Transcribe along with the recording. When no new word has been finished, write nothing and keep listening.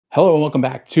Hello and welcome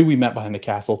back to We Met Behind the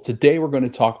Castle. Today we're going to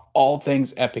talk all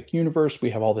things Epic Universe. We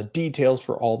have all the details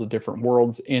for all the different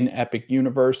worlds in Epic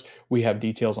Universe. We have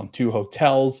details on 2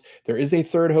 hotels. There is a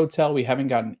third hotel. We haven't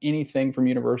gotten anything from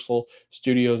Universal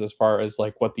Studios as far as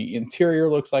like what the interior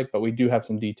looks like, but we do have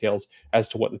some details as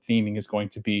to what the theming is going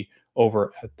to be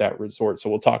over at that resort. So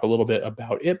we'll talk a little bit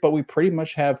about it, but we pretty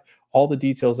much have all the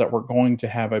details that we're going to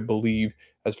have, I believe,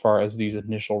 as far as these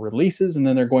initial releases, and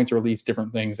then they're going to release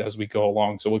different things as we go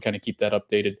along. So we'll kind of keep that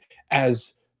updated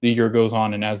as the year goes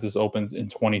on and as this opens in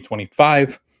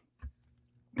 2025.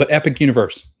 But Epic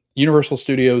Universe, Universal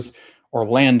Studios,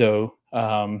 Orlando,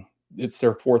 it's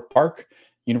their fourth park.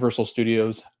 Universal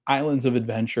Studios, Islands of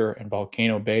Adventure, and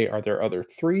Volcano Bay are their other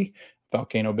three.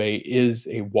 Volcano Bay is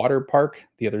a water park.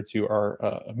 The other two are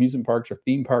amusement parks or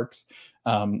theme parks.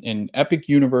 And Epic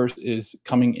Universe is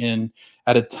coming in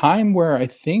at a time where I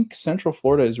think Central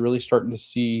Florida is really starting to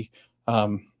see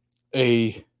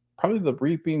a probably the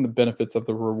reaping the benefits of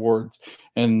the rewards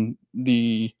and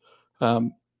the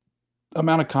um,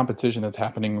 amount of competition that's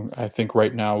happening. I think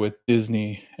right now with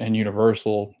Disney and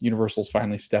Universal, Universal's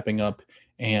finally stepping up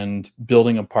and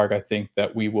building a park. I think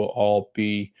that we will all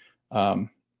be um,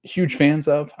 huge fans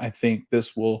of. I think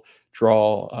this will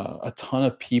draw a ton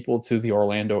of people to the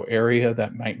Orlando area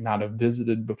that might not have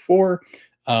visited before.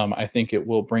 I think it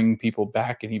will bring people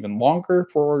back and even longer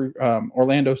for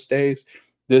Orlando stays.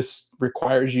 This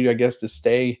requires you, I guess, to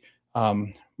stay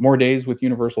more days with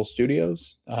Universal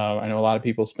Studios. I know a lot of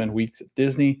people spend weeks at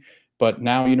Disney, but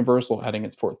now Universal adding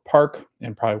its fourth park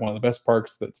and probably one of the best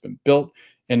parks that's been built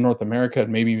in North America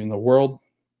and maybe even the world.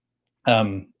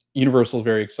 Universal is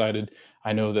very excited.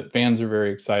 I know that fans are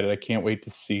very excited. I can't wait to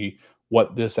see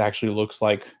what this actually looks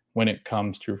like when it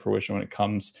comes to fruition, when it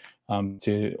comes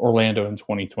to Orlando in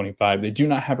 2025. They do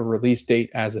not have a release date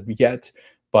as of yet,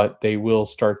 but they will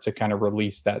start to kind of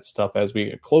release that stuff as we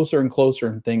get closer and closer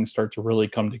and things start to really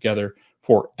come together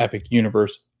for Epic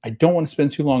Universe. I don't want to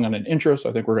spend too long on an intro, so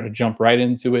I think we're going to jump right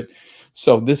into it.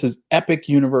 So this is Epic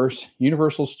Universe,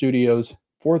 Universal Studios,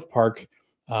 fourth park.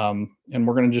 And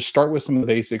we're going to just start with some of the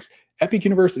basics. Epic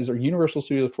Universe is a Universal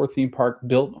Studios fourth theme park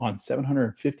built on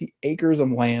 750 acres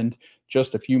of land,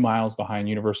 just a few miles behind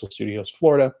Universal Studios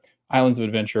Florida, Islands of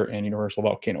Adventure, and Universal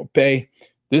Volcano Bay.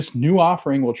 This new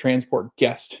offering will transport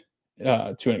guests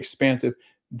to an expansive,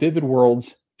 vivid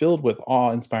worlds filled with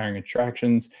awe-inspiring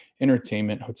attractions,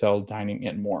 entertainment, hotels, dining,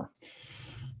 and more.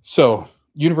 So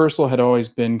Universal had always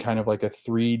been kind of like a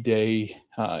 3-day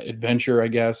adventure, I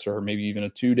guess, or maybe even a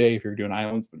 2-day if you're doing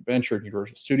Islands of Adventure at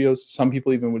Universal Studios. Some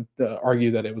people even would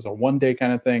argue that it was a 1-day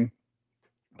kind of thing.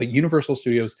 But Universal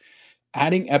Studios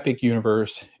adding Epic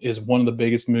Universe is one of the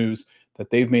biggest moves that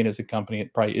they've made as a company.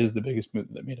 It probably is the biggest move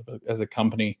that made it as a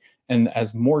company. And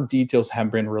as more details have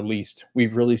been released,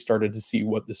 we've really started to see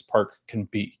what this park can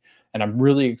be. And I'm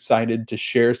really excited to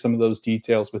share some of those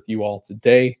details with you all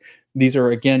today. These are,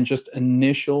 again, just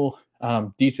initial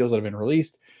details that have been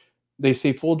released. They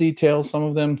say full details, some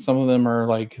of them are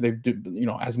like they do,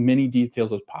 as many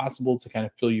details as possible to kind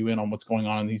of fill you in on what's going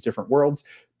on in these different worlds.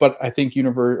 But I think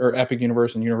Epic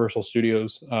Universe and Universal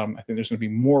Studios, I think there's going to be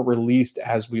more released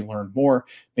as we learn more,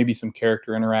 maybe some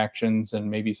character interactions and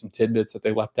maybe some tidbits that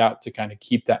they left out to kind of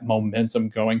keep that momentum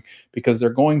going, because they're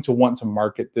going to want to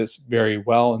market this very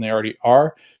well, and they already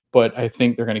are. But I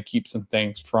think they're going to keep some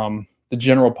things from the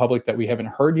general public that we haven't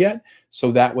heard yet,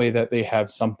 so that way that they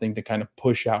have something to kind of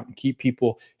push out and keep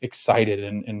people excited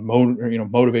and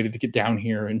motivated to get down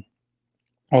here and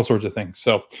all sorts of things.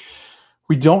 So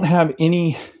we don't have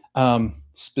any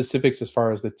specifics as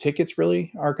far as the tickets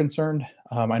really are concerned.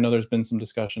 I know there's been some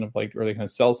discussion of like, are they going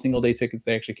to sell single day tickets?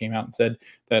 They actually came out and said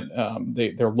that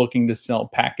they're looking to sell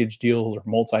package deals or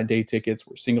multi-day tickets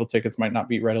where single tickets might not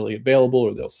be readily available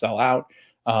or they'll sell out.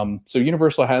 So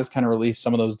Universal has kind of released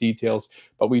some of those details,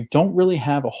 but we don't really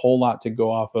have a whole lot to go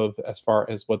off of as far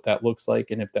as what that looks like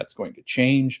and if that's going to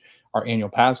change. Are annual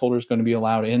pass holders going to be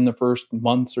allowed in the first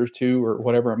months or two or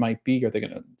whatever it might be? Are they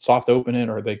going to soft open it?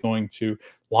 Are they going to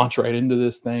launch right into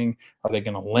this thing? Are they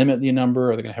going to limit the number?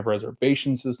 Are they going to have a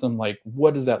reservation system? Like,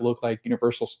 what does that look like?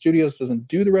 Universal Studios doesn't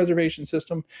do the reservation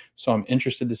system, so I'm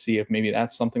interested to see if maybe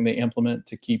that's something they implement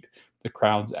to keep the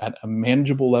crowds at a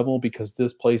manageable level, because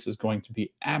this place is going to be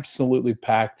absolutely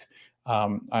packed.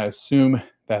 I assume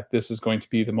that this is going to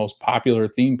be the most popular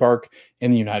theme park in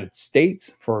the United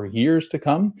States for years to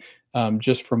come,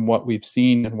 just from what we've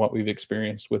seen and what we've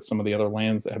experienced with some of the other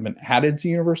lands that have been added to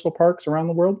Universal parks around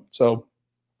the world. So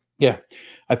yeah,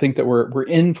 I think that we're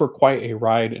in for quite a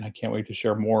ride, and I can't wait to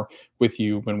share more with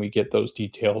you when we get those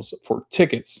details for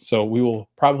tickets. So we will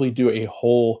probably do a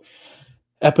whole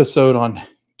episode on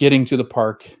getting to the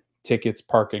park, tickets,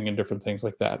 parking, and different things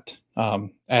like that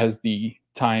as the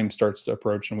time starts to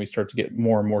approach and we start to get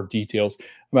more and more details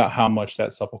about how much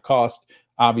that stuff will cost.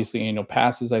 Obviously, annual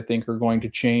passes, I think, are going to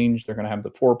change. They're going to have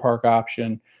the four park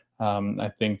option.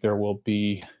 I think there will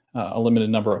be a limited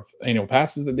number of annual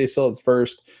passes that they sell at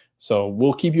first. So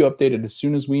we'll keep you updated as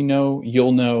soon as we know.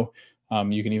 You'll know.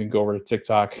 You can even go over to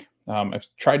TikTok. I've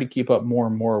tried to keep up more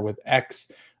and more with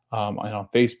X and on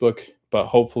Facebook, but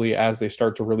hopefully as they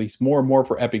start to release more and more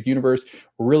for Epic Universe,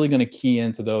 we're really going to key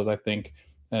into those, I think,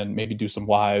 and maybe do some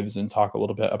lives and talk a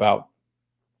little bit about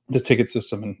the ticket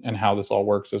system and how this all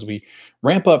works as we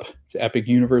ramp up to Epic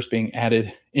Universe being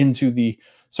added into the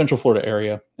Central Florida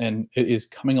area. And it is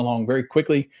coming along very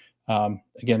quickly.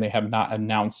 Again, they have not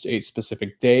announced a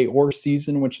specific day or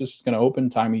season, which is going to open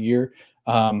time of year.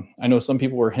 I know some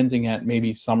people were hinting at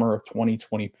maybe summer of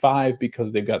 2025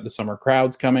 because they've got the summer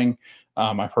crowds coming.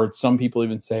 I've heard some people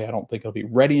even say, I don't think it'll be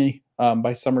ready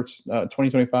by summer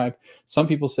 2025. Some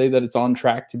people say that it's on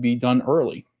track to be done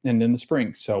early and in the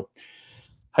spring. So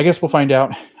I guess we'll find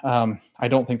out. I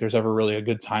don't think there's ever really a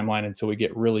good timeline until we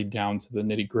get really down to the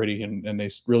nitty gritty and they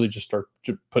really just start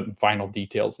putting final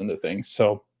details into things.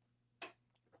 So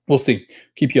we'll see.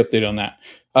 Keep you updated on that.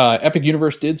 Epic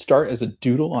Universe did start as a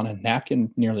doodle on a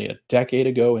napkin nearly a decade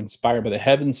ago, inspired by the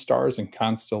heavens, stars, and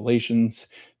constellations.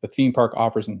 The theme park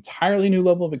offers an entirely new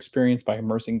level of experience by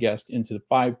immersing guests into the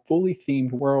 5 fully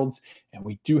themed worlds. And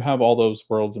we do have all those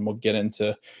worlds, and we'll get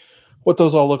into what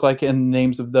those all look like and the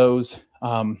names of those.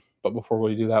 But before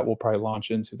we do that, we'll probably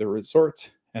launch into the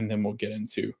resort, and then we'll get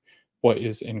into what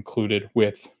is included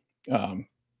with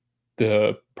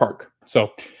the park.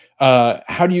 So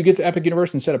how do you get to Epic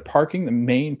Universe? Instead of parking the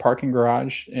main parking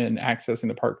garage and accessing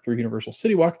the park through Universal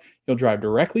City Walk, you'll drive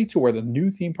directly to where the new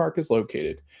theme park is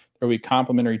located. There will be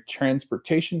complimentary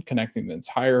transportation connecting the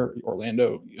entire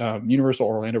Orlando, Universal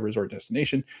Orlando Resort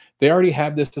destination. They already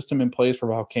have this system in place for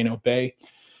Volcano Bay.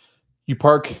 You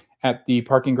park at the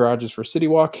parking garages for City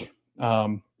Walk.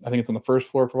 I think it's on the first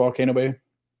floor for Volcano Bay.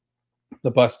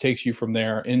 The bus takes you from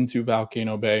there into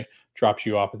Volcano Bay, drops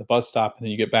you off at the bus stop, and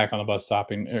then you get back on the bus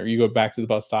stop, or you go back to the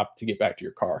bus stop to get back to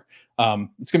your car.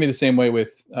 It's going to be the same way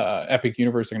with Epic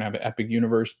Universe. They're going to have an Epic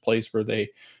Universe place where they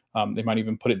might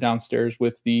even put it downstairs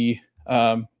with the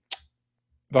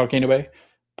Volcano Bay,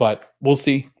 but we'll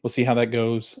see. We'll see how that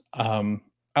goes.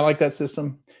 I like that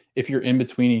system. If you're in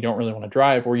between and you don't really want to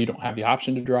drive or you don't have the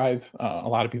option to drive, a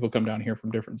lot of people come down here from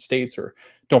different states or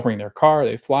don't bring their car.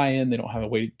 They fly in. They don't have a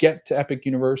way to get to Epic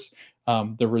Universe.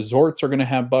 The resorts are going to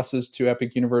have buses to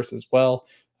Epic Universe as well.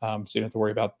 So you don't have to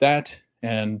worry about that.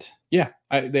 And yeah,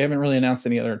 they haven't really announced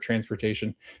any other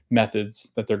transportation methods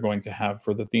that they're going to have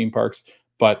for the theme parks.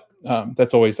 But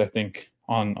that's always, I think,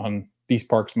 on these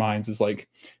parks' minds is like,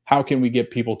 how can we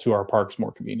get people to our parks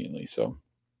more conveniently? So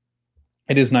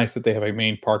it is nice that they have a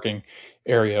main parking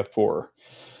area for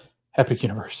Epic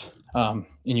Universe. And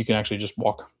you can actually just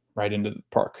walk right into the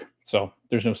park. So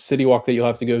there's no city walk that you'll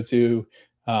have to go to.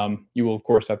 You will, of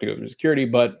course, have to go through security,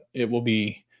 but it will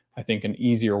be, I think, an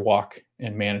easier walk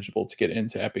and manageable to get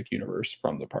into Epic Universe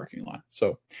from the parking lot.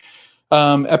 So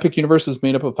Epic Universe is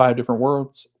made up of 5 different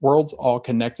worlds, all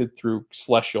connected through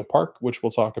Celestial Park, which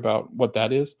we'll talk about what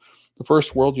that is. The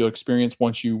first world you'll experience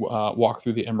once you walk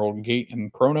through the Emerald Gate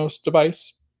and Kronos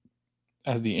device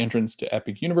as the entrance to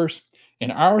Epic Universe. In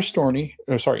our story,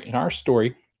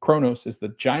 Kronos is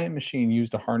the giant machine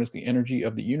used to harness the energy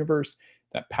of the universe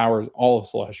that powers all of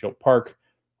Celestial Park,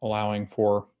 allowing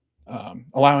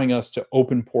us to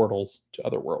open portals to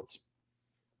other worlds.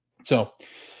 So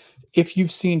if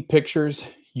you've seen pictures,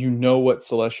 you know what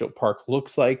Celestial Park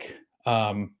looks like.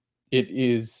 It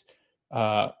is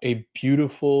a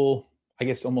beautiful, I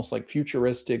guess, almost like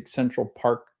futuristic Central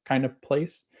Park kind of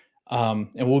place. And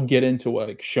we'll get into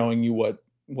like showing you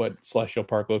what Celestial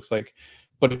Park looks like.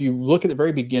 But if you look at the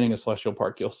very beginning of Celestial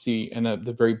Park, you'll see, and at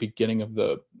the very beginning of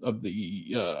the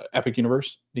Epic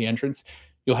Universe, the entrance,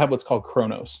 you'll have what's called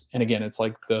Kronos. And again, it's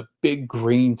like the big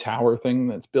green tower thing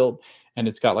that's built, and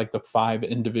it's got like the 5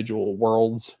 individual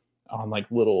worlds on like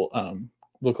little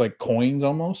look like coins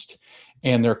almost,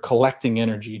 and they're collecting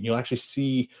energy. And you'll actually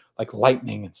see like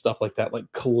lightning and stuff like that, like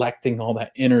collecting all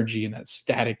that energy and that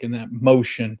static and that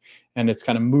motion, and it's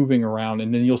kind of moving around.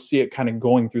 And then you'll see it kind of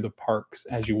going through the parks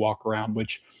as you walk around,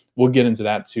 which we'll get into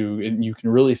that too. And you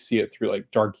can really see it through like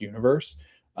Dark Universe.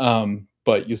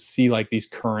 But you'll see like these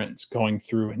currents going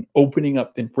through and opening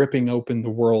up and ripping open the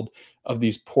world of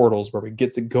these portals where we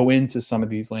get to go into some of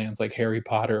these lands like Harry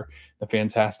Potter, the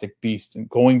Fantastic Beast, and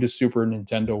going to Super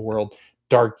Nintendo World,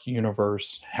 Dark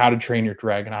Universe, How to Train Your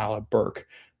Dragon, Isle of Berk.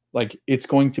 Like, it's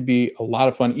going to be a lot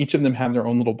of fun. Each of them have their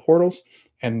own little portals,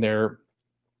 and they're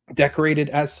decorated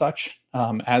as such,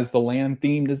 as the land,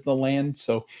 themed as the land.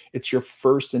 So it's your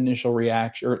first initial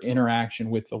reaction or interaction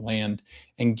with the land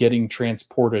and getting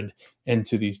transported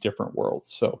into these different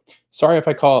worlds. So sorry if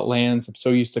I call it lands. I'm so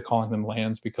used to calling them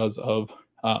lands because of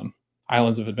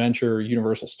Islands of Adventure,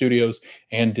 Universal Studios,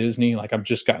 and Disney. Like I've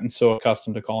just gotten so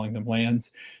accustomed to calling them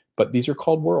lands, but these are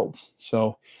called worlds.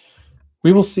 So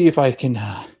we will see if I can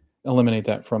eliminate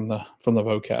that from the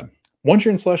vocab. Once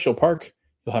you're in Celestial Park,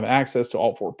 you'll have access to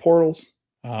all 4 portals,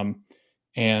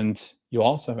 and you'll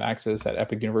also have access at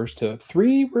Epic Universe to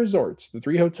 3 resorts, the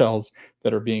 3 hotels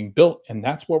that are being built, and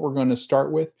that's what we're going to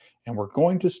start with. And we're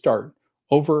going to start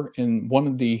over in one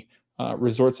of the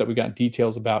resorts that we got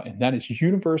details about, and that is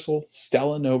Universal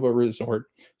Stella Nova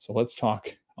Resort. So let's talk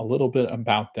a little bit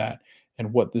about that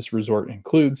and what this resort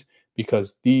includes,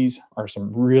 because these are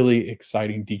some really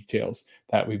exciting details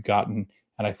that we've gotten,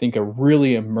 and I think a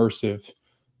really immersive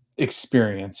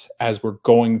experience as we're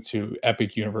going to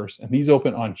Epic Universe. And these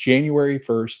open on January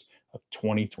 1st of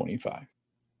 2025.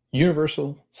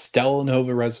 Universal Stella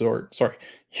Nova Resort,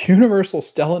 Universal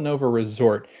Stella Nova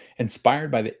Resort,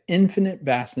 inspired by the infinite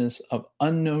vastness of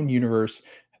unknown universe,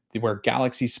 where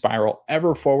galaxies spiral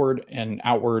ever forward and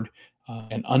outward,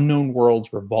 and unknown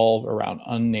worlds revolve around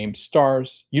unnamed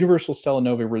stars. Universal Stella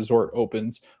Nova Resort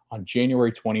opens on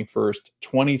January 21st,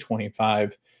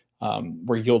 2025,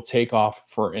 where you'll take off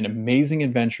for an amazing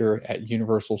adventure at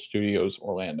Universal Studios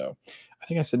Orlando. I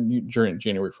think I said during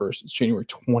January 1st. It's January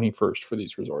 21st for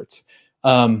these resorts.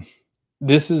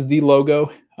 This is the logo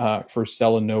for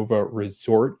Stella Nova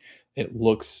Resort. It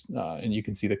looks, and you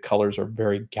can see the colors are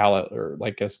very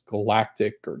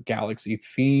galactic or galaxy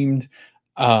themed.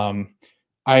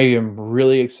 I am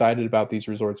really excited about these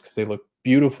resorts because they look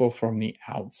beautiful from the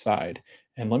outside.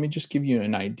 And let me just give you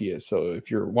an idea. So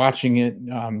if you're watching it,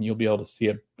 you'll be able to see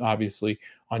it obviously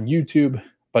on YouTube,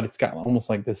 but it's got almost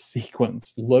like this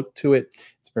sequence look to it.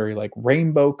 It's very like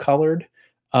rainbow colored.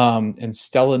 And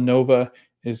Stella Nova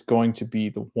is going to be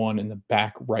the one in the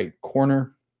back right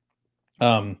corner.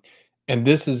 And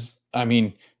this is, I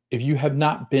mean, if you have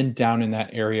not been down in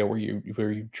that area where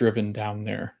you've driven down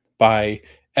there by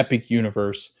Epic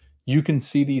Universe, you can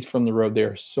see these from the road. They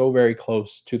are so very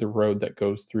close to the road that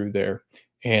goes through there,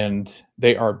 and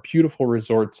they are beautiful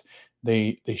resorts.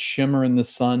 They shimmer in the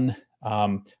sun.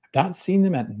 I've not seen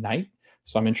them at night,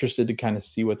 so I'm interested to kind of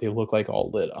see what they look like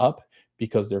all lit up,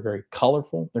 because they're very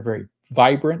colorful. They're very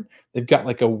vibrant. They've got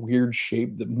like a weird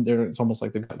shape. It's almost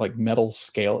like they've got like metal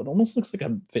scale. It almost looks like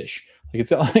a fish. Like it's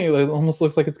got like, it almost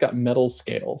looks like it's got metal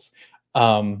scales.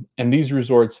 And these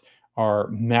resorts are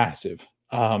massive.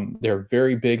 They're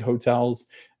very big hotels.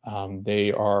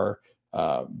 They are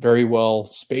very well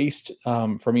spaced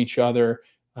from each other.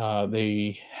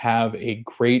 They have a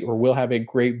great, or will have a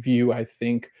great view, I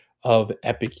think, of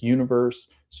Epic Universe.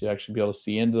 So you actually be able to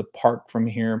see into the park from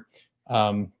here.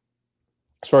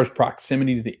 As far as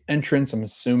proximity to the entrance, I'm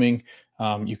assuming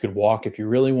you could walk if you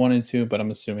really wanted to, but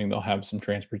I'm assuming they'll have some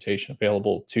transportation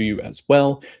available to you as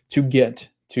well to get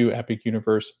to Epic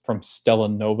Universe from Stella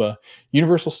Nova.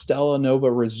 Universal Stella Nova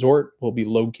Resort will be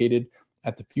located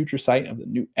at the future site of the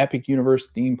new Epic Universe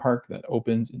theme park that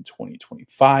opens in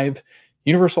 2025.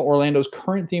 Universal Orlando's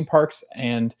current theme parks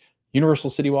and Universal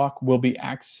City Walk will be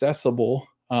accessible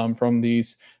from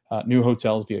these new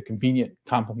hotels via convenient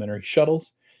complimentary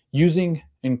shuttles using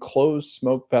enclosed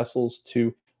smoke vessels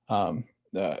to I'm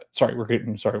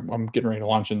getting ready to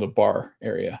launch into the bar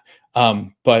area.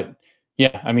 But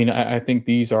yeah, I mean, I think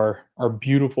these are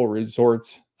beautiful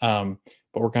resorts, but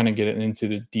we're kind of getting into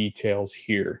the details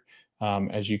here.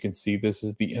 As you can see, this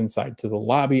is the inside to the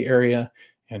lobby area,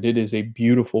 and it is a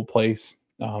beautiful place.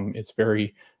 It's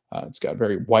got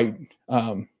very white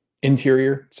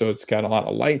interior, so it's got a lot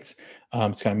of lights.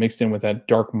 It's kind of mixed in with that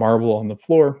dark marble on the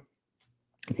floor.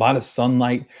 A lot of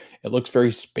sunlight. It looks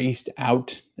very spaced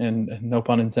out, and no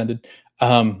pun intended.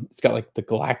 It's got like the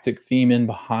galactic theme in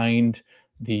behind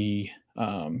the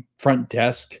front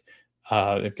desk.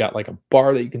 They've got like a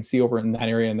bar that you can see over in that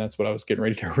area, and that's what I was getting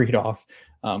ready to read off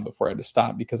before I had to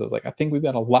stop, because I was like, I think we've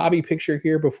got a lobby picture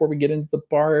here before we get into the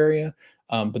bar area.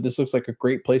 But this looks like a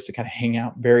great place to kind of hang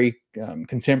out. Very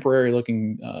contemporary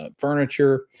looking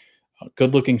furniture,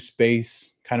 good looking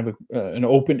space, kind of an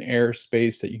open air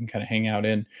space that you can kind of hang out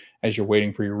in as you're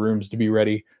waiting for your rooms to be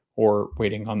ready, or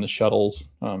waiting on the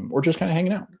shuttles, or just kind of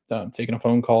hanging out, taking a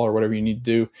phone call or whatever you need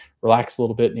to do, relax a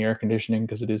little bit in the air conditioning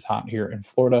because it is hot here in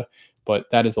Florida. But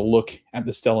that is a look at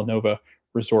the Stella Nova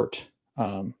Resort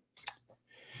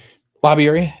lobby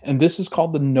area. And this is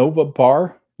called the Nova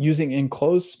Bar, using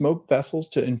enclosed smoke vessels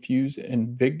to infuse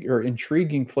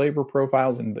intriguing flavor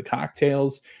profiles into the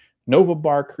cocktails. Nova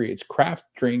Bar creates craft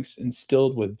drinks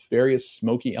instilled with various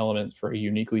smoky elements for a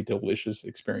uniquely delicious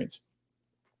experience.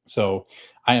 So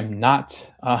I am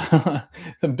not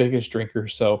the biggest drinker.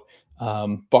 So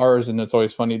bars, and it's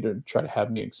always funny to try to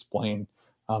have me explain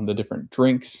the different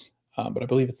drinks. But I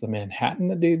believe it's the Manhattan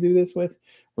that they do this with,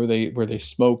 where they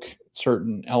smoke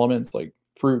certain elements like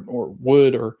fruit or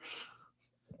wood or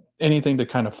anything to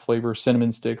kind of flavor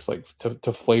cinnamon sticks, like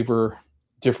to flavor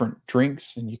different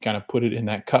drinks, and you kind of put it in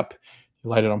that cup, you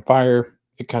light it on fire,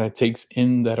 it kind of takes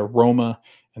in that aroma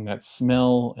and that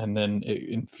smell, and then it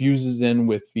infuses in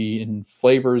with the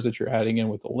flavors that you're adding in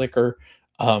with the liquor.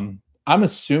 I'm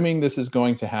assuming this is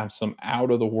going to have some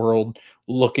out of the world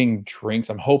looking drinks.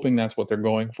 I'm hoping that's what they're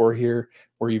going for here,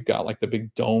 where you've got like the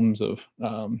big domes of I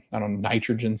don't know,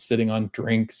 nitrogen sitting on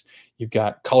drinks. You've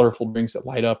got colorful drinks that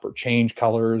light up or change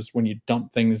colors when you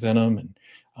dump things in them, and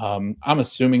I'm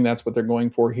assuming that's what they're going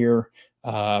for here.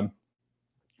 Um,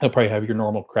 They'll probably have your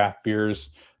normal craft beers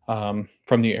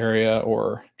from the area,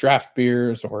 or draft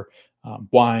beers, or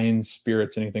wines,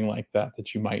 spirits, anything like that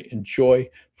that you might enjoy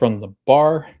from the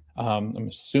bar. I'm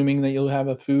assuming that you'll have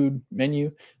a food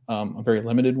menu, a very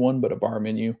limited one, but a bar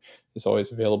menu is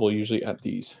always available, usually at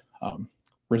these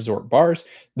resort bars.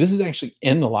 This is actually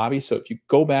in the lobby. So if you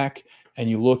go back and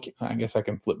you look, I guess I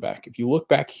can flip back. If you look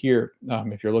back here,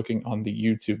 if you're looking on the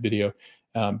YouTube video,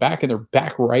 back in the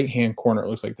back right hand corner, it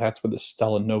looks like that's where the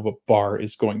Stella Nova bar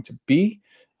is going to be.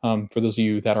 For those of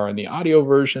you that are in the audio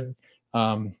version,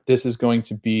 this is going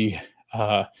to be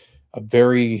a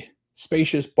very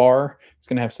spacious bar. It's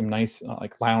going to have some nice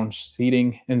like lounge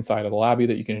seating inside of the lobby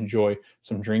that you can enjoy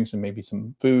some drinks and maybe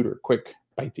some food or quick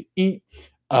bite to eat.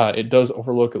 It does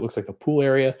overlook, it looks like a pool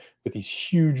area with these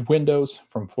huge windows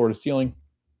from floor to ceiling.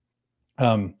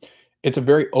 It's a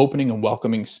very opening and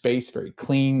welcoming space, very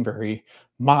clean, very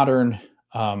modern.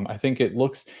 I think it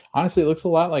looks, honestly, it looks a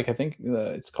lot like, I think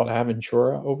it's called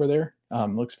Aventura over there.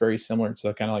 Looks very similar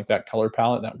to kind of like that color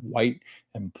palette, that white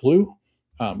and blue,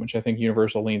 which I think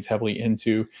Universal leans heavily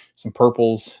into. Some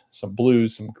purples, some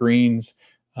blues, some greens.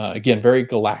 Again, very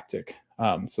galactic.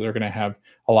 So they're going to have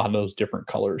a lot of those different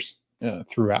colors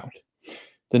throughout.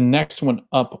 The next one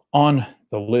up on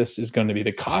the list is going to be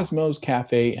the Cosmos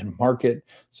Cafe and Market.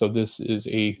 So this is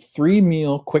a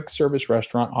 3-meal quick service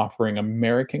restaurant offering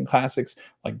American classics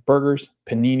like burgers,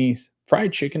 paninis,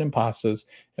 fried chicken, and pastas.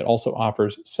 It also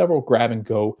offers several grab and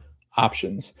go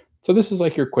options. So this is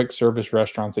like your quick service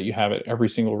restaurants that you have at every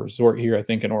single resort here, I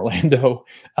think, in Orlando.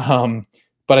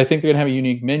 But I think they're going to have a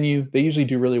unique menu. They usually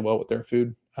do really well with their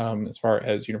food as far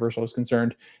as Universal is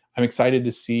concerned. I'm excited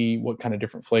to see what kind of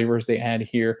different flavors they add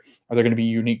here. Are there going to be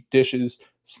unique dishes,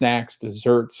 snacks,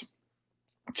 desserts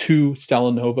to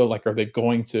Stella Nova? Like, are they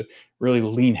going to really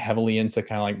lean heavily into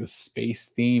kind of like the space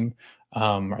theme?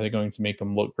 Are they going to make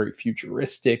them look very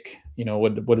futuristic? You know,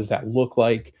 what does that look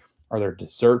like? Are there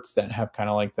desserts that have kind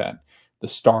of like that, the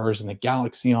stars and the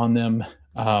galaxy on them?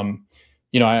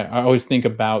 You know, I always think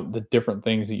about the different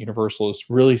things that Universal is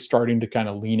really starting to kind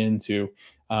of lean into.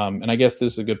 And I guess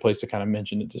this is a good place to kind of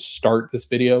mention it to start this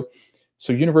video.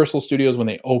 So Universal Studios, when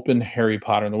they opened Harry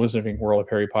Potter and the Wizarding World of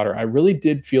Harry Potter, I really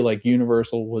did feel like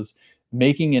Universal was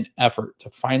making an effort to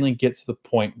finally get to the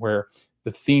point where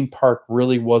the theme park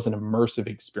really was an immersive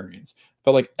experience. I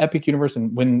felt like Epic Universe,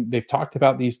 and when they've talked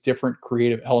about these different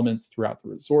creative elements throughout the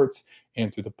resorts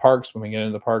and through the parks, when we get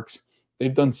into the parks,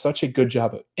 they've done such a good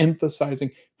job of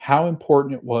emphasizing how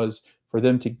important it was for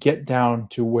them to get down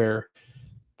to where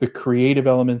the creative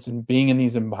elements and being in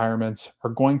these environments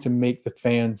are going to make the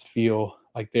fans feel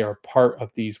like they are part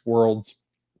of these worlds,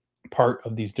 part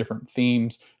of these different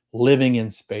themes, living in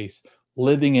space,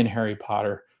 living in Harry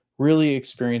Potter, really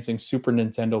experiencing Super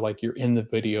Nintendo like you're in the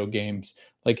video games.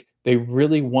 Like, they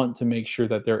really want to make sure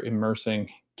that they're immersing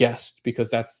guests, because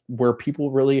that's where people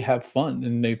really have fun.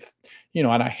 And they've, you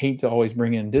know, and I hate to always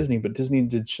bring in Disney, but Disney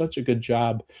did such a good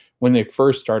job when they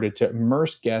first started to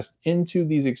immerse guests into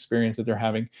these experiences that they're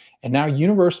having. And now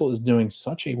Universal is doing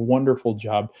such a wonderful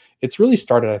job. It's really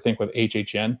started, I think, with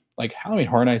HHN. Like, Halloween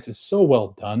Horror Nights is so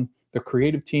well done. The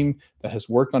creative team that has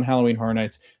worked on Halloween Horror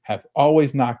Nights have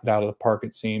always knocked it out of the park,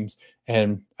 it seems.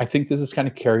 And I think this is kind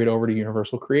of carried over to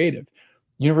Universal Creative.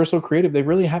 Universal Creative, they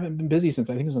really haven't been busy since,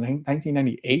 I think it was in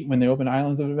 1998 when they opened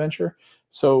Islands of Adventure.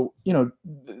 So, you know,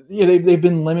 yeah, they've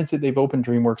been limited. They've opened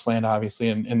DreamWorks Land, obviously,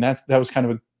 and that was kind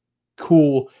of a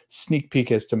cool sneak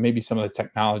peek as to maybe some of the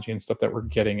technology and stuff that we're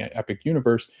getting at Epic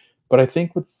Universe. But I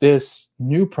think with this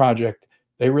new project,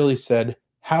 they really said,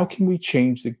 how can we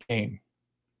change the game?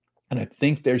 And I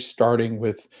think they're starting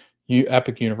with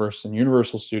Epic Universe and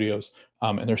Universal Studios,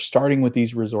 and they're starting with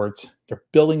these resorts. They're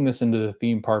building this into the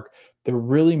theme park. They're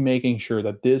really making sure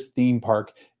that this theme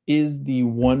park is the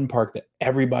one park that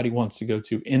everybody wants to go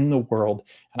to in the world.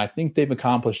 And I think they've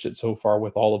accomplished it so far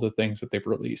with all of the things that they've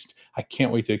released. I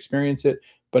can't wait to experience it.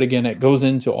 But again, it goes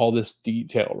into all this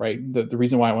detail, right? The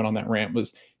reason why I went on that rant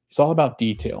was it's all about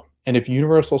detail. And if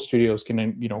Universal Studios can,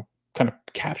 kind of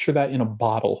capture that in a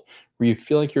bottle where you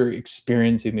feel like you're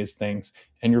experiencing these things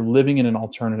and you're living in an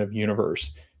alternative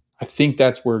universe, I think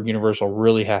that's where Universal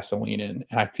really has to lean in.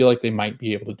 And I feel like they might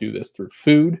be able to do this through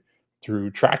food, through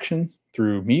attractions,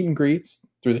 through meet and greets,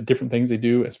 through the different things they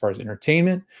do as far as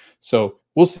entertainment. So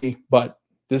we'll see. But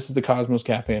this is the Cosmos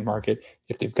Cafe and Market.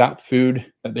 If they've got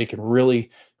food that they can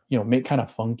really, make kind of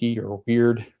funky or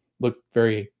weird, look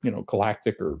very,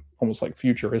 galactic or almost like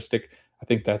futuristic, I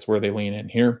think that's where they lean in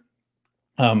here.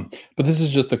 But this is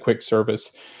just a quick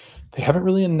service. They haven't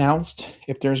really announced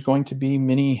if there's going to be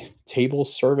many table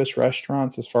service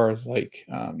restaurants as far as like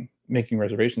making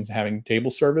reservations and having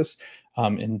table service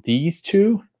in these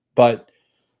two, but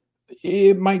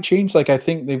it might change. Like I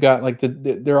think they've got like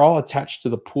they're all attached to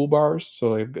the pool bars,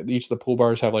 so each of the pool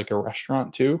bars have like a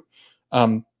restaurant too.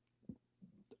 I'm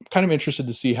kind of interested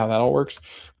to see how that all works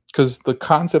because the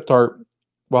concept art,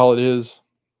 while it is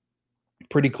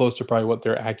pretty close to probably what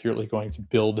they're accurately going to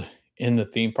build in the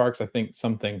theme parks. I think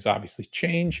some things obviously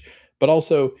change, but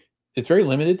also it's very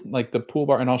limited. Like the pool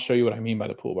bar, and I'll show you what I mean by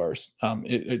the pool bars.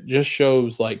 It just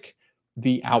shows like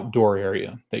the outdoor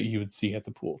area that you would see at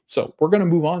the pool. So we're going to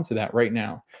move on to that right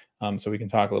now, so we can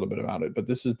talk a little bit about it. But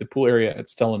this is the pool area at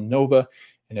Stella Nova,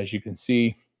 and as you can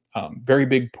see, very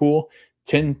big pool.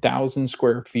 10,000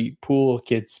 square feet pool,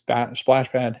 kids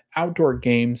splash pad, outdoor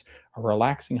games, a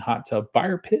relaxing hot tub,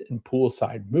 fire pit, and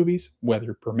poolside movies,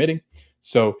 weather permitting.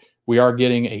 So we are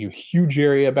getting a huge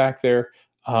area back there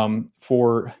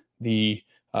for the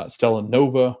Stella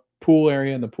Nova pool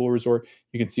area and the pool resort.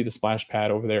 You can see the splash pad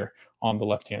over there on the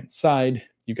left-hand side.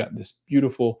 You've got this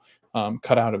beautiful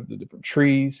cutout of the different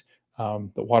trees.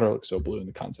 The water looks so blue in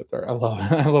the concept art. I love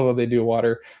I love how they do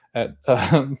water at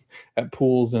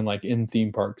pools and like in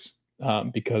theme parks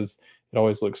because it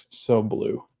always looks so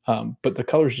blue. But the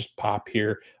colors just pop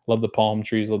here. Love the palm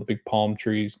trees, love the big palm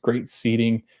trees, great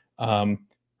seating.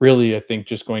 Really, I think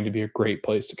just going to be a great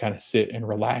place to kind of sit and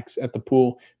relax at the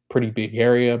pool. Pretty big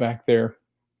area back there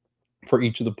for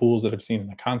each of the pools that I've seen in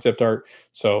the concept art.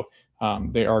 So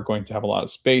they are going to have a lot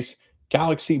of space.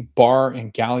 Galaxy Bar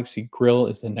and Galaxy Grill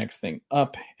is the next thing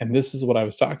up. And this is what I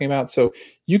was talking about. So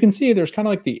you can see there's kind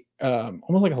of like the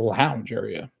almost like a lounge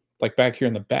area, like back here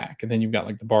in the back. And then you've got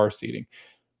like the bar seating.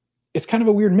 It's kind of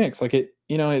a weird mix. Like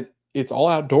it's all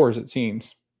outdoors, it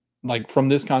seems. Like from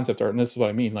this concept art, and this is what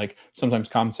I mean. Like sometimes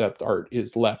concept art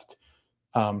is left,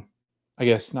 I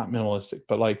guess not minimalistic,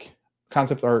 but like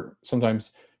concept art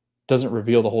sometimes doesn't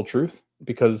reveal the whole truth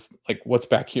because like what's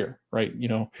back here, right?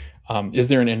 Is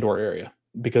there an indoor area?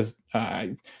 Because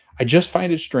I just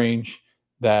find it strange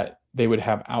that they would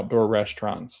have outdoor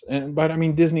restaurants, but I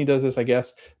mean Disney does this, I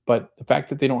guess. But the fact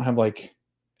that they don't have like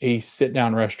a sit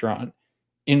down restaurant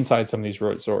inside some of these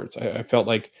resorts, I felt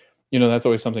like that's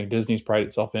always something Disney's pride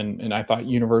itself in, and I thought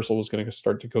Universal was going to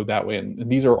start to go that way. And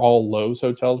these are all Loews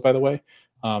hotels, by the way.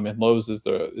 And Loews is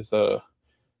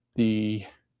the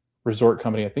resort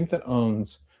company I think that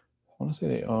owns. I want to say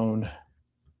they own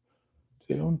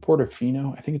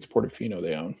Portofino. I think it's Portofino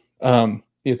they own.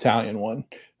 The Italian one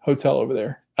hotel over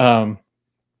there.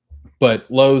 But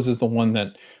Loews is the one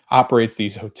that operates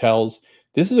these hotels.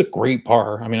 This is a great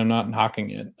bar. I mean, I'm not knocking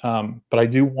it, but I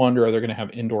do wonder, are they going to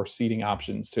have indoor seating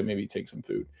options to maybe take some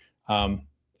food?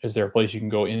 Is there a place you can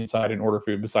go inside and order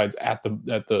food besides at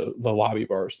the lobby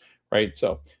bars, right? So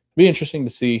it'll be interesting to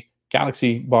see.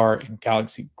 Galaxy Bar and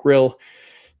Galaxy Grill,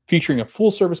 featuring a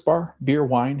full-service bar, beer,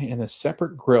 wine, and a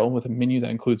separate grill with a menu that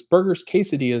includes burgers,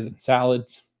 quesadillas, and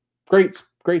salads. Great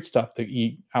stuff to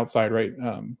eat outside, right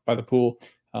by the pool.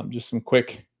 Just some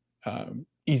quick,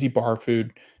 easy bar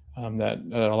food that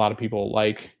a lot of people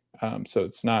like. So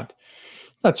it's not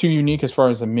too unique as far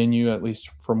as the menu, at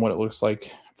least from what it looks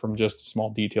like from just the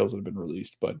small details that have been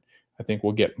released. But I think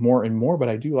we'll get more and more. But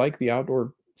I do like the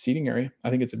outdoor seating area. I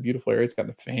think it's a beautiful area. It's got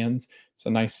the fans. It's a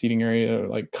nice seating area,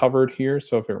 like covered here.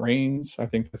 So if it rains, I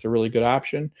think that's a really good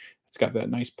option. It's got that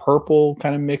nice purple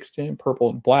kind of mixed in, purple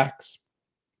and blacks.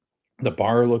 The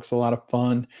bar looks a lot of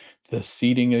fun. The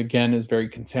seating again is very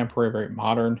contemporary, very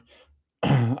modern.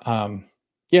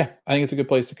 Yeah, I think it's a good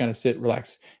place to kind of sit,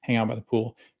 relax, hang out by the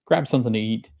pool, grab something to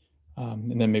eat,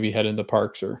 and then maybe head into the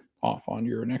parks or off on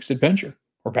your next adventure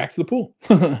or back to the pool.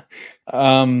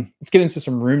 Let's get into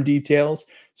some room details.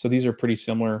 So these are pretty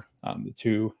similar. The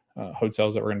two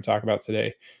hotels that we're going to talk about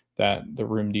today, that the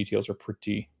room details are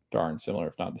pretty darn similar,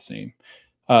 if not the same.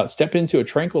 Step into a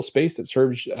tranquil space that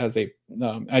serves as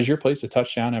your place to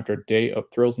touch down after a day of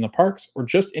thrills in the parks, or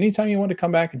just anytime you want to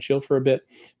come back and chill for a bit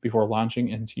before launching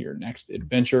into your next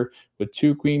adventure. With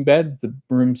two queen beds, the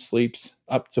room sleeps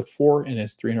up to four and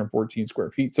is 314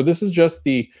 square feet. So this is just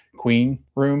the queen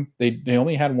room. They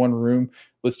only had one room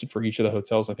listed for each of the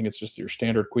hotels. I think it's just your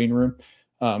standard queen room,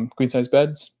 queen size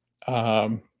beds.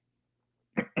 Um,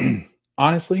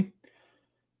 Honestly,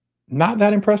 not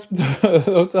that impressed with the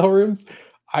hotel rooms.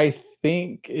 I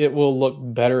think it will look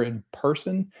better in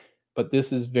person, but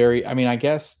this is very, I mean, I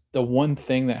guess the one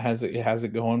thing that has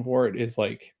it going for it is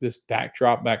like this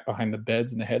backdrop back behind the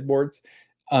beds and the headboards.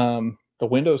 The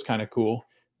window's kind of cool,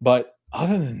 but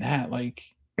other than that, like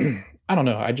I don't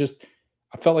know. I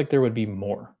felt like there would be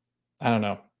more. I don't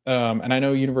know. And I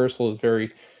know Universal is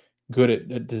very good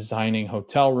at designing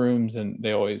hotel rooms, and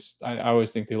I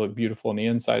always think they look beautiful on the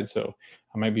inside. So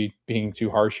I might be being too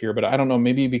harsh here, but I don't know,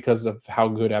 maybe because of how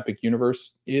good Epic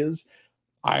Universe is,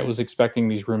 I was expecting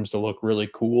these rooms to look really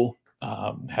cool.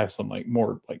 Have some like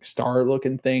more like star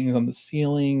looking things on the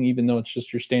ceiling, even though it's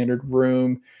just your standard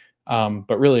room.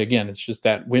 But really, again, it's just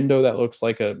that window that looks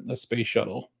like a space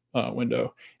shuttle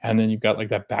window, and then you've got like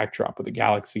that backdrop with the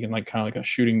galaxy and like kind of like a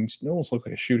shooting, it almost looks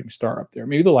like a shooting star up there.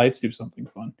 Maybe the lights do something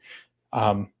fun.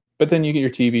 But then you get your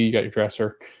TV, you got your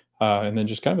dresser, and then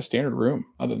just kind of a standard room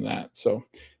other than that. So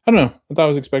I don't know. I thought I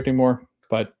was expecting more,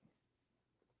 but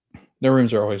their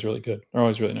rooms are always really good. They're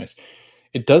always really nice.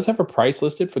 It does have a price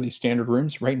listed for these standard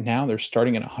rooms. Right now, they're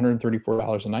starting at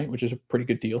 $134 a night, which is a pretty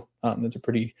good deal. That's a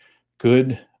pretty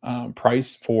good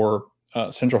price for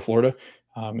Central Florida,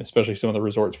 especially some of the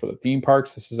resorts for the theme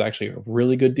parks. This is actually a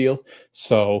really good deal.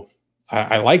 So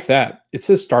I like that. It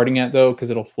says starting at though, because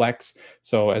it'll flex.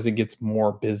 So as it gets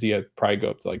more busy, I'd probably go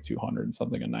up to like 200 and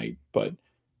something a night, but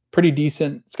pretty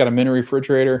decent. It's got a mini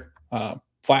refrigerator,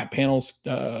 flat panels,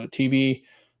 TV.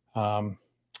 Um,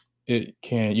 you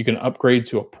can upgrade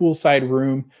to a poolside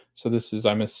room. So this is,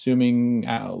 I'm assuming,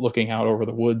 looking out over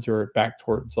the woods or back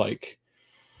towards like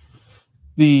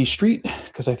the street,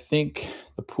 because I think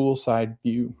the poolside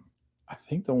view, I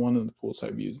think the one in the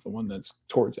poolside view is the one that's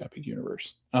towards Epic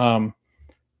Universe.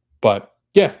 But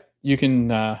yeah, you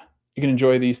can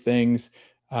enjoy these things.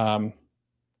 Um,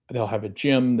 they'll have a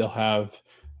gym, they'll have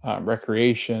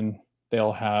recreation,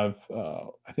 they'll have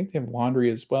I think they have laundry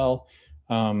as well.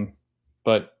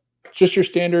 But just your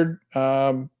standard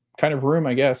kind of room,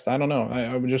 I guess. I don't know.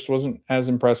 I just wasn't as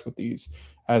impressed with these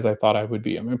as I thought I would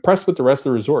be. I'm impressed with the rest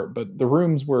of the resort, but the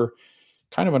rooms were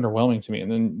kind of underwhelming to me.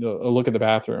 And then a look at the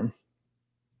bathroom,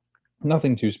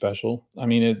 nothing too special. I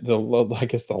mean, I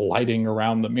guess the lighting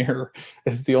around the mirror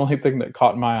is the only thing that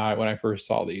caught my eye when I first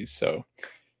saw these. So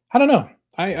I don't know.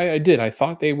 I did. I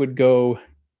thought they would go.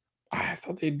 I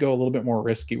thought they'd go a little bit more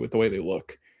risky with the way they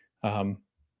look, um,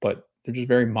 but they're just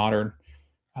very modern.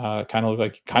 Kind of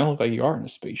look like you are in a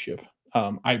spaceship.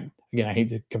 I hate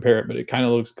to compare it, but it kind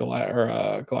of looks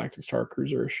Galactic Star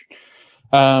Cruiser-ish.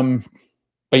 But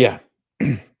yeah,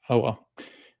 oh well.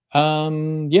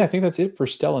 Yeah, I think that's it for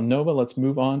Stella Nova. Let's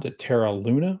move on to Terra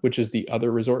Luna, which is the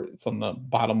other resort. It's on the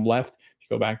bottom left. If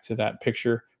you go back to that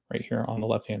picture right here on the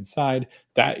left-hand side,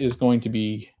 that is going to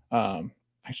be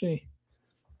actually,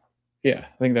 yeah,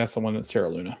 I think that's the one that's Terra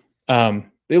Luna.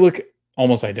 They look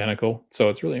almost identical, so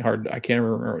it's really hard. I can't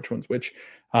remember which one's which.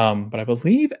 But I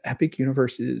believe Epic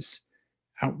Universe is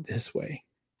out this way.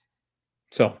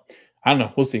 So I don't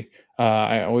know. We'll see.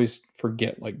 I always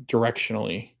forget like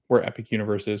directionally where Epic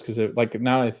Universe is, because like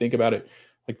now that I think about it,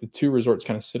 like the two resorts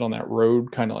kind of sit on that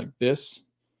road, kind of like this,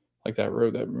 like that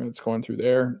road that's going through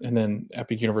there, and then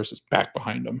Epic Universe is back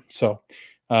behind them. So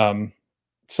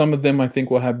some of them I think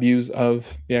will have views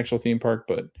of the actual theme park,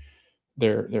 but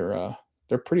they're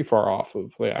pretty far off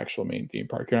of the actual main theme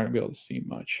park. You're not gonna be able to see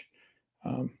much,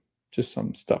 just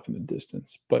some stuff in the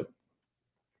distance. But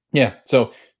yeah,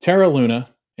 so Terra Luna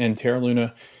and Terra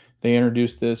Luna, they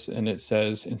introduced this, and it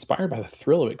says, inspired by the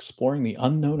thrill of exploring the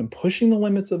unknown and pushing the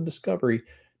limits of discovery,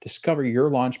 discover your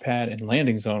launch pad and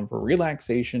landing zone for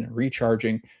relaxation and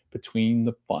recharging between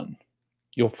the fun.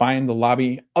 You'll find the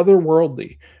lobby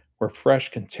otherworldly, where fresh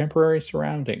contemporary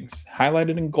surroundings,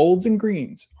 highlighted in golds and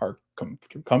greens, are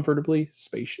comfortably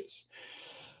spacious.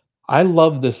 I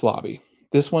love this lobby.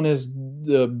 This one is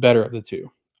the better of the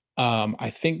two. I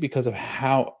think because of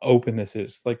how open this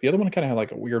is. Like the other one kind of had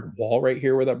like a weird wall right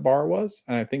here where that bar was,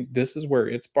 and I think this is where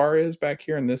its bar is back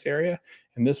here in this area,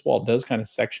 and this wall does kind of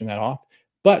section that off.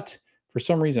 But for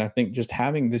some reason, I think just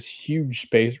having this huge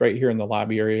space right here in the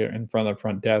lobby area in front of the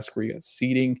front desk where you got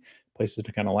seating, places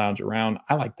to kind of lounge around,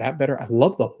 I like that better. I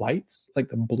love the lights, like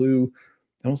the blue.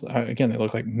 Almost, again, they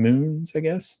look like moons, I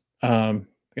guess.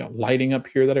 They got lighting up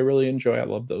here that I really enjoy. I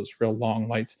love those real long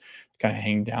lights kind of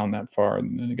hang down that far.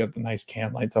 And then they got the nice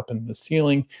can lights up in the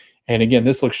ceiling. And again,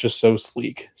 this looks just so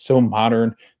sleek, so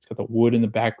modern. It's got the wood in the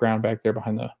background back there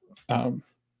behind the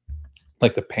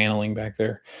like the paneling back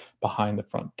there behind the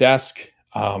front desk.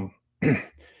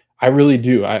 I really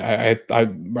do.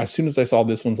 As soon as I saw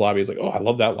this one's lobby, I was like, oh, I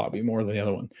love that lobby more than the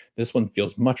other one. This one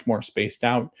feels much more spaced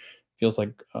out. Feels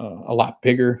like a lot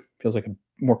bigger. Feels like a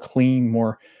more clean,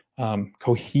 more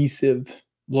cohesive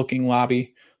looking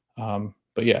lobby.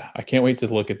 But yeah, I can't wait to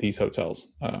look at these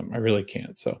hotels. I really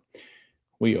can't. So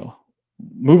we'll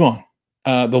move on.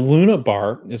 The Luna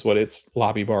Bar is what its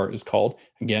lobby bar is called.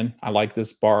 Again, I like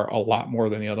this bar a lot more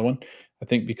than the other one. I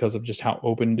think because of just how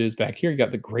open it is back here. You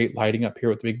got the great lighting up here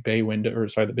with the big bay window, or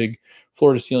sorry, the big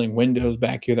floor to ceiling windows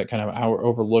back here that kind of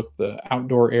overlook the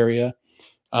outdoor area.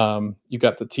 You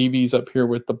got the TVs up here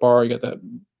with the bar. You got that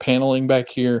paneling back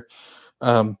here.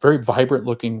 Very vibrant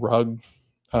looking rug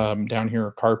down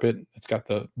here, carpet. It's got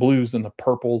the blues and the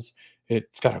purples.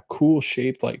 It's got a cool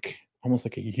shaped, like almost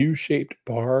like a U-shaped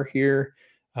bar here,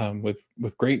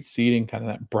 with great seating, kind of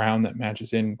that brown that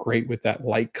matches in great with that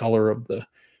light color of the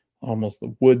almost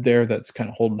the wood there that's kind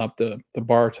of holding up the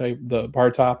bar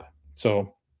top.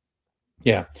 So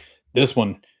yeah, this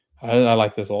one I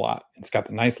like this a lot. It's got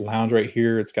the nice lounge right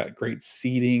here. It's got great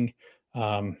seating.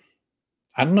 I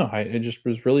don't know. I just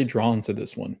was really drawn to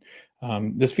this one.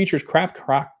 This features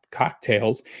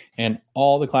cocktails and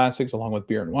all the classics along with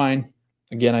beer and wine.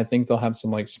 Again, I think they'll have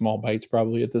some like small bites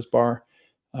probably at this bar.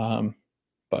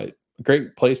 But a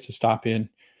great place to stop in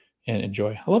and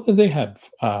enjoy. I love that they have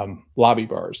lobby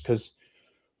bars because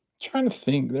trying to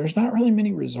think, there's not really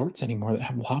many resorts anymore that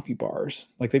have lobby bars.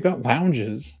 Like they've got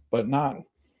lounges, but not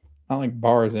like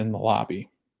bars in the lobby.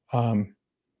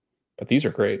 But these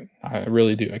are great. I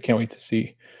really do. I can't wait to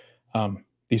see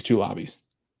these two lobbies.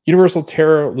 Universal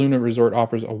Terra Luna Resort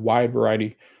offers a wide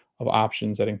variety of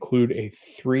options that include a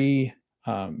three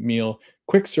meal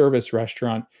quick service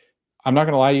restaurant. I'm not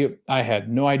going to lie to you. I had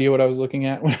no idea what I was looking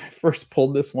at when I first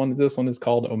pulled this one. This one is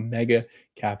called Omega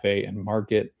Cafe and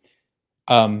Market.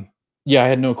 Yeah, I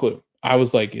had no clue. I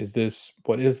was like,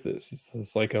 what is this? Is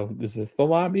this the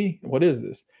lobby? What is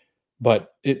this?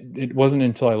 But it wasn't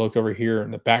until I looked over here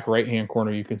in the back right-hand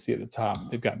corner, you can see at the top,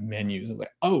 they've got menus. I was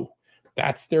like, oh,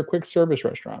 that's their quick service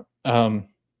restaurant.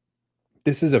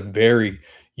 This is a very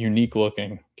unique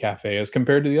looking cafe as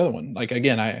compared to the other one. Like,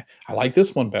 again, I like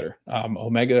this one better.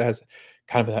 Omega has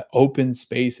kind of that open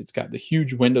space. It's got the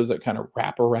huge windows that kind of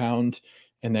wrap around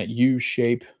in that U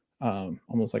shape,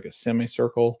 almost like a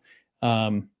semicircle.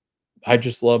 I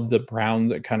just love the brown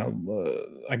that kind of,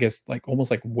 I guess, like almost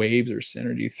like waves or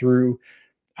synergy through.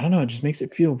 I don't know. It just makes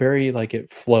it feel very like it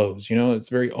flows. It's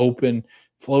very open,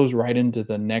 flows right into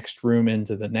the next room,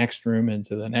 into the next room,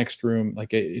 into the next room.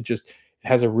 Like it just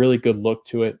has a really good look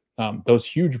to it. Those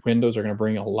huge windows are going to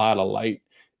bring a lot of light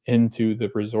into the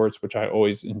resorts, which I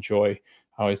always enjoy.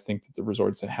 I always think that the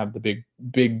resorts that have the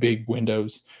big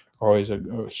windows are always a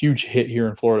huge hit here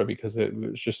in Florida because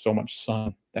there's just so much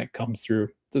sun that comes through.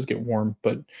 It does get warm,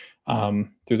 but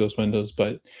through those windows.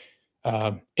 But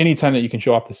anytime that you can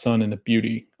show off the sun and the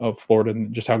beauty of Florida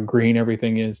and just how green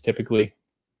everything is, typically,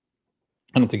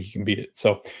 I don't think you can beat it.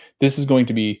 So this is going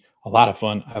to be a lot of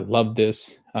fun. I love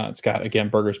this. It's got, again,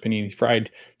 burgers, panini, fried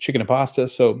chicken, and pasta.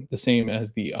 So the same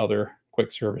as the other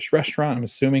quick service restaurant. I'm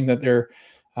assuming that their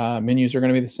menus are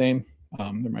going to be the same.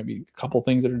 There might be a couple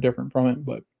things that are different from it,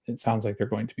 but it sounds like they're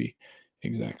going to be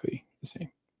exactly the same.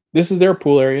 This is their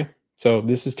pool area. So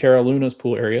this is Terra Luna's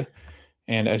pool area.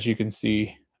 And as you can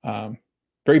see,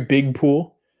 very big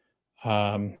pool.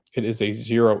 It is a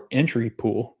zero entry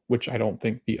pool, which I don't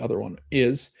think the other one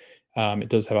is. It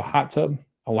does have a hot tub,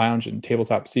 a lounge, and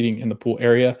tabletop seating in the pool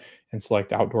area and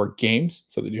select outdoor games.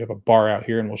 So that you have a bar out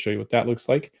here, and we'll show you what that looks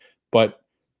like. But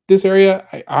this area,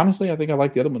 honestly, I think I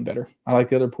like the other one better. I like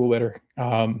the other pool better.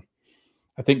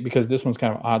 I think because this one's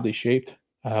kind of oddly shaped.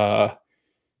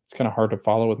 It's kind of hard to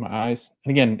follow with my eyes.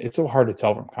 And again, it's so hard to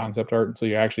tell from concept art until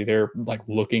you're actually there, like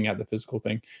looking at the physical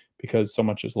thing, because so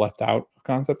much is left out of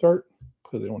concept art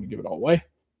because they don't want to give it all away.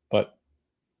 But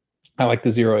I like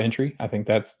the zero entry. I think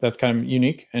that's kind of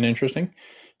unique and interesting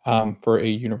for a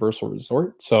Universal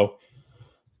resort. So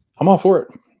I'm all for it.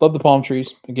 Love the palm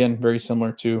trees. Again, very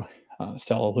similar to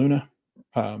Stella Luna.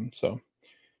 So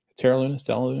Terra Luna,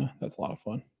 Stella Luna. That's a lot of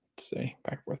fun to say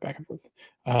back and forth, back and forth.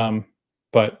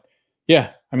 But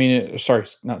yeah, I mean, sorry,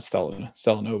 not Stella Luna,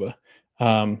 Stella Nova.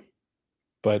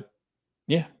 But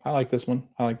yeah, I like this one.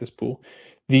 I like this pool.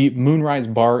 The Moonrise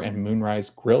Bar and Moonrise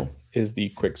Grill is the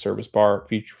quick service bar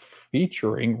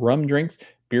featuring rum drinks,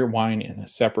 beer, wine, and a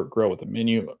separate grill with a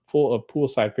menu full of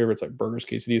poolside favorites like burgers,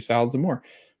 quesadillas, salads, and more.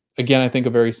 Again, I think a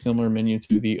very similar menu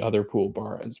to the other pool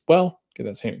bar as well. Get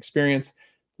that same experience.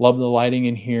 Love the lighting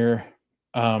in here.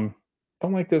 Don't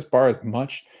like this bar as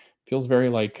much. Feels very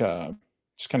like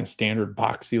just kind of standard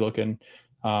boxy looking.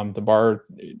 The bar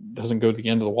doesn't go to the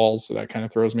end of the walls, so that kind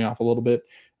of throws me off a little bit.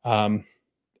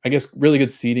 I guess really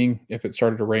good seating. If it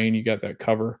started to rain, you got that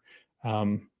cover.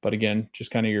 But again,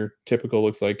 just kind of your typical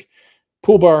looks like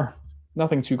pool bar.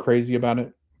 Nothing too crazy about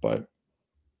it, but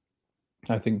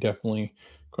I think definitely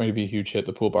going to be a huge hit.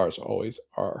 The pool bars always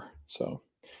are. So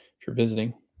if you're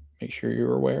visiting, make sure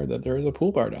you're aware that there is a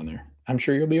pool bar down there. I'm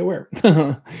sure you'll be aware.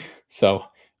 So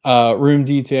room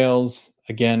details,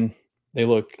 again, they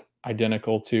look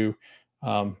identical to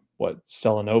what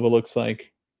Stella Nova looks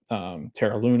like.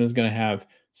 Terra Luna is going to have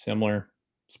similar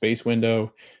space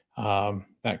window,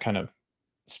 that kind of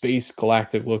space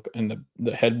galactic look in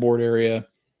the headboard area.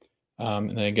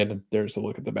 And then again, there's a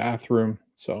look at the bathroom.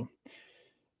 So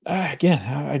again,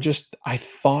 I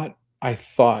thought,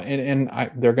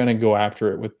 they're going to go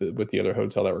after it with the other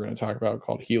hotel that we're going to talk about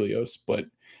called Helios, but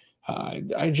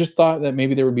I just thought that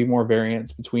maybe there would be more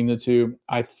variance between the two.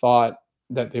 I thought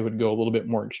that they would go a little bit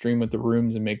more extreme with the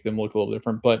rooms and make them look a little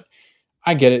different, but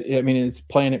I get it. I mean, it's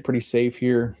playing it pretty safe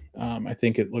here. I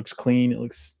think it looks clean. It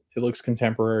looks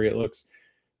contemporary. It looks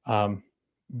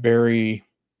very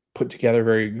put together,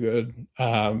 very good.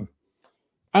 I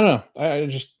don't know.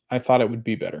 I thought it would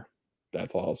be better.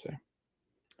 That's all I'll say.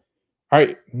 All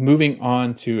right, moving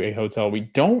on to a hotel we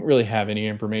don't really have any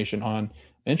information on.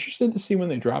 Interested to see when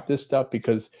they drop this stuff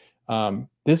because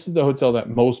this is the hotel that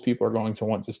most people are going to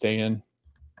want to stay in.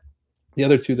 The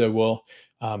other two that will,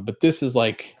 but this is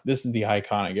the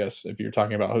icon, I guess, if you're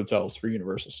talking about hotels for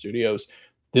Universal Studios.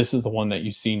 This is the one that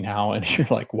you see now, and you're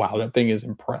like, wow, that thing is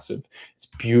impressive. It's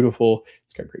beautiful.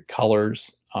 It's got great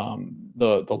colors.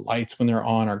 The lights when they're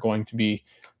on are going to be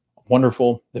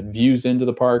wonderful. The views into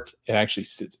the park, it actually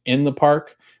sits in the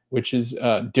park, which is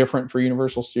different for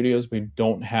Universal Studios. We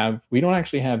don't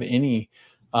actually have any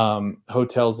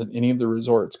hotels at any of the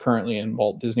resorts currently in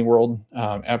Walt Disney World,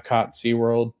 Epcot,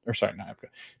 SeaWorld, or sorry, not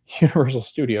Epcot, Universal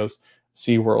Studios,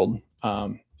 SeaWorld,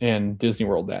 and Disney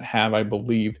World that have, I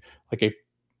believe, like a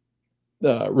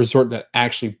resort that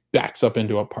actually backs up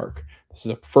into a park. This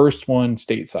is the first one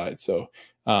stateside. So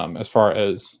as far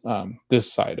as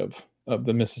this side of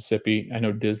the Mississippi, I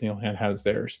know Disneyland has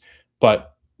theirs,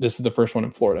 but this is the first one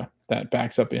in Florida that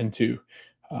backs up into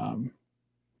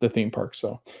the theme park.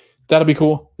 So that'll be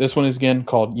cool. This one is again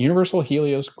called Universal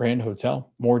Helios Grand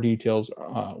Hotel. More details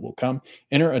will come.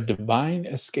 Enter a divine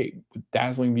escape with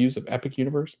dazzling views of epic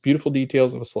universe. Beautiful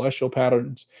details of celestial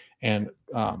patterns and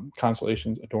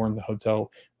constellations adorn the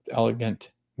hotel with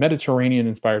elegant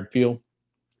Mediterranean-inspired feel.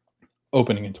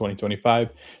 Opening in 2025.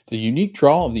 The unique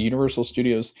draw of the Universal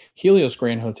Studios Helios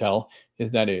Grand Hotel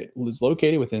is that it is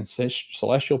located within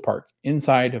Celestial Park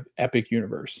inside of Epic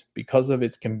Universe. Because of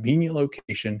its convenient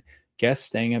location, guests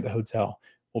staying at the hotel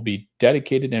will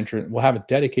have a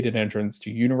dedicated entrance to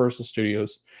Universal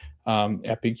Studios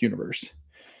Epic Universe.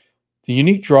 The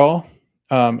unique draw,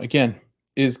 again,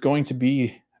 is going to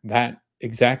be that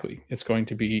exactly. It's going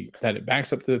to be that it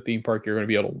backs up to the theme park. You're going to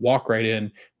be able to walk right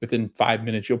in. Within 5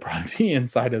 minutes, you'll probably be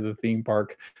inside of the theme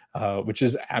park, which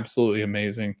is absolutely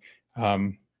amazing.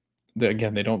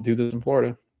 Again, they don't do this in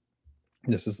Florida.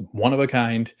 This is one of a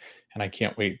kind, and I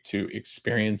can't wait to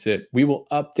experience it. We will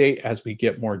update as we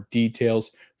get more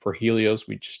details for Helios.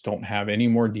 We just don't have any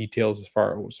more details as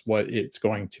far as what it's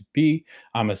going to be.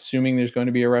 I'm assuming there's going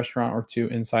to be a restaurant or two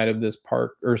inside of this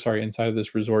park, or sorry, inside of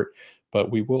this resort,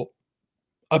 but we will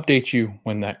update you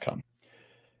when that comes.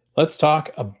 Let's talk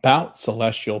about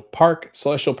Celestial Park.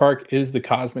 Celestial Park is the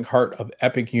cosmic heart of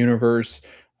Epic Universe,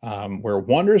 where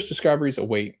wondrous discoveries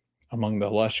await among the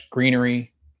lush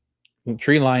greenery,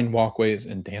 tree-lined walkways,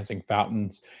 and dancing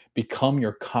fountains. Become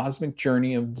your cosmic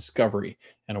journey of discovery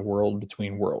in a world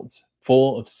between worlds,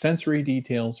 full of sensory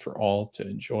details for all to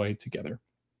enjoy together.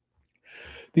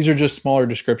 These are just smaller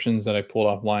descriptions that I pulled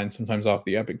offline, sometimes off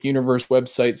the Epic Universe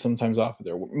website, sometimes off of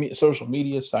their social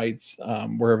media sites,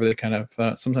 wherever they kind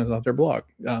of, sometimes off their blog.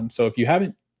 So if you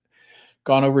haven't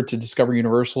gone over to Discover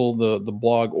Universal, the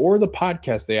blog or the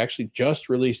podcast, they actually just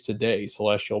released today,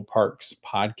 Celestial Parks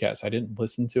podcast. I didn't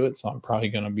listen to it, so I'm probably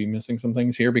going to be missing some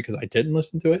things here because I didn't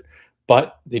listen to it,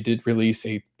 but they did release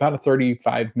about a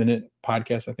 35-minute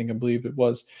podcast, I believe it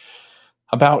was,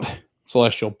 about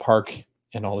Celestial Park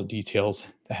and all the details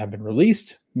that have been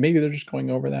released. Maybe they're just going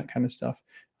over that kind of stuff.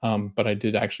 But I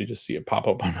did actually just see it pop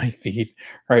up on my feed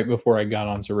right before I got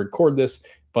on to record this.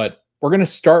 But we're going to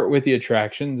start with the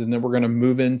attractions, and then we're going to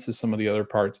move into some of the other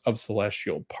parts of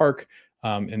Celestial Park.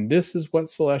 And this is what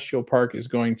Celestial Park is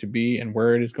going to be and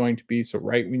where it is going to be. So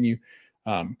right when you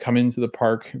come into the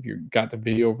park, if you've got the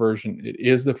video version, it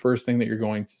is the first thing that you're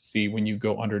going to see when you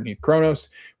go underneath Kronos,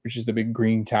 which is the big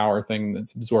green tower thing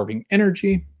that's absorbing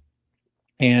energy.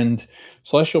 And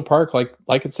Celestial Park, like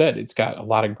it said, it's got a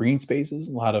lot of green spaces,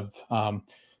 a lot of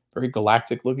very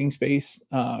galactic looking space,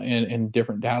 and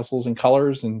different dazzles and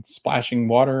colors and splashing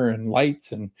water and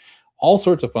lights and all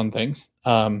sorts of fun things.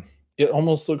 It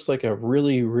almost looks like a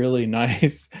really, really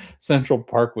nice Central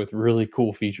Park with really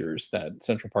cool features that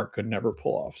Central Park could never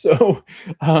pull off. So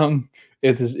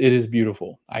it is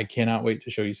beautiful. I cannot wait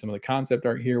to show you some of the concept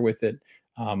art here with it.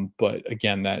 But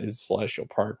again, that is Celestial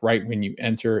Park right when you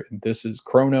enter. And this is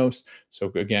Kronos.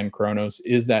 So again, Kronos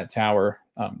is that tower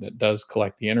that does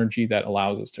collect the energy that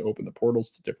allows us to open the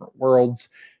portals to different worlds.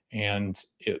 And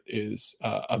it is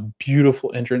a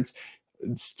beautiful entrance.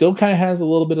 It still kind of has a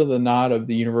little bit of the nod of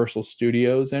the Universal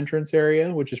Studios entrance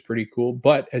area, which is pretty cool.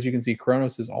 But as you can see,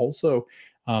 Kronos is also,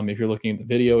 if you're looking at the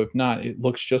video, if not, it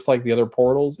looks just like the other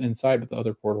portals inside, but the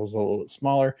other portals are a little bit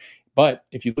smaller. But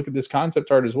if you look at this concept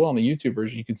art as well in the YouTube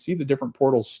version, you can see the different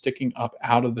portals sticking up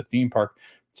out of the theme park.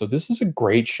 So this is a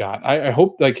great shot. I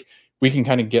hope like we can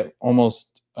kind of get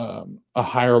almost a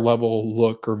higher level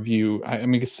look or view. I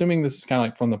mean, assuming this is kind of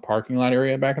like from the parking lot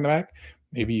area back in the back.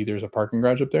 Maybe there's a parking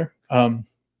garage up there.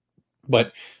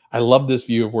 But I love this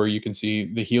view of where you can see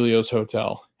the Helios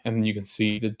Hotel, and then you can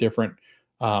see the different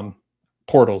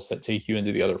portals that take you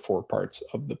into the other 4 parts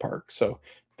of the park. So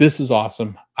this is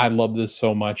awesome. I love this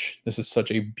so much. This is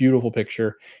such a beautiful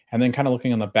picture. And then kind of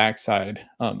looking on the back side.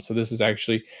 So this is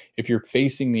actually, if you're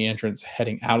facing the entrance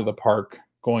heading out of the park,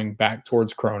 going back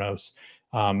towards Kronos,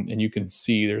 and you can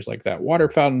see there's like that water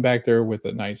fountain back there with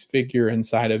a nice figure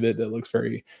inside of it that looks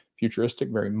very futuristic,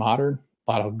 very modern,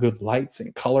 a lot of good lights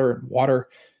and color and water.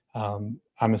 I'm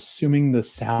assuming the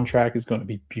soundtrack is going to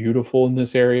be beautiful in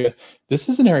this area. This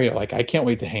is an area like I can't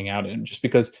wait to hang out in, just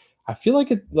because I feel like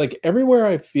it, like everywhere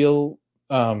I feel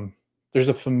there's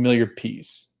a familiar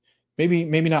piece. Maybe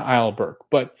not Isle Burke,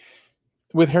 but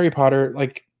with Harry Potter,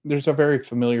 like there's a very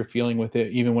familiar feeling with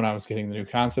it. Even when I was getting the new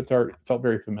concept art, it felt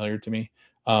very familiar to me.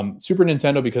 Super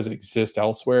Nintendo, because it exists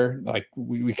elsewhere, like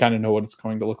we kind of know what it's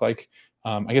going to look like.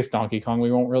 I guess Donkey Kong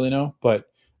we won't really know, but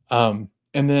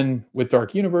and then with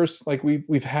Dark Universe, like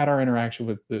we've had our interaction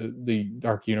with the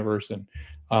Dark Universe and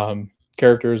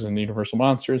characters and the Universal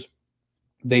monsters.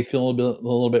 They feel a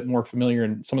little bit more familiar,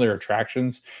 and some of their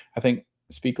attractions, I think,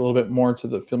 speak a little bit more to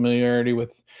the familiarity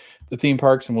with the theme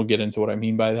parks, and we'll get into what I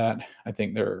mean by that. I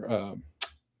think their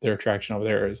attraction over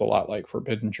there is a lot like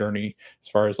Forbidden Journey as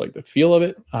far as like the feel of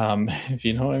it, if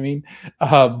you know what I mean.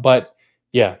 But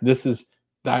yeah, this is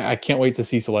I can't wait to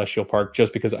see Celestial Park,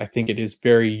 just because I think it is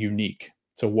very unique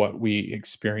to what we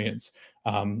experience.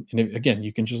 Again,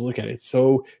 you can just look at it. It's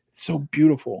so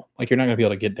beautiful. Like you're not gonna be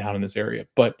able to get down in this area,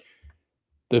 but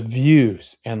the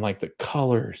views and like the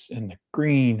colors and the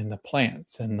green and the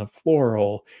plants and the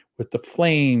floral with the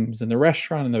flames and the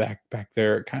restaurant in the back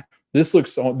there. This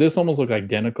almost looks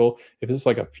identical. If it's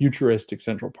like a futuristic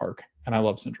Central Park, and I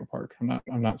love Central Park.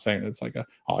 I'm not saying it's like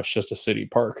it's just a city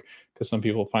park, because some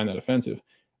people find that offensive.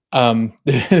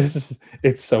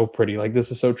 It's so pretty. Like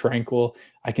this is so tranquil.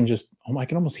 I can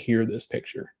almost hear this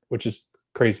picture, which is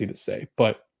crazy to say,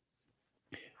 but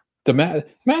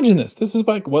imagine this. This is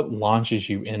like what launches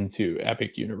you into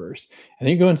Epic Universe, and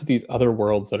then you go into these other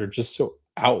worlds that are just so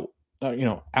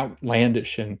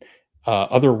outlandish and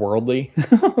otherworldly.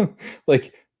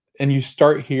 Like, and you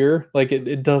start here, like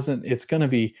it doesn't. It's gonna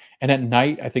be, and at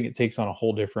night, I think it takes on a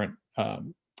whole different,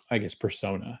 I guess,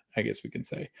 persona. I guess we can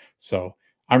say. So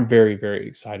I'm very, very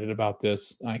excited about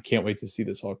this. I can't wait to see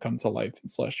this all come to life in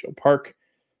Celestial Park.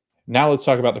 Now let's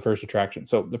talk about the first attraction.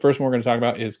 So the first one we're going to talk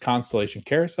about is Constellation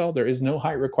Carousel. There is no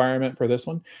height requirement for this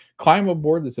one. Climb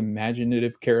aboard this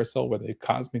imaginative carousel where the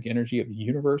cosmic energy of the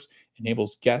universe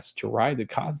enables guests to ride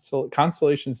the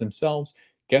constellations themselves.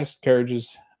 Guest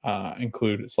carriages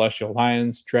include celestial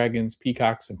lions, dragons,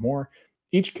 peacocks, and more.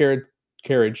 Each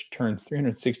carriage turns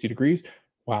 360 degrees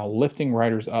while lifting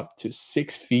riders up to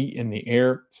 6 feet in the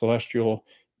air. Celestial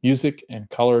music and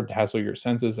color dazzle your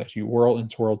senses as you whirl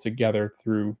and twirl together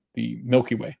through the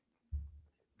Milky Way.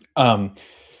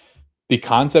 The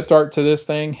concept art to this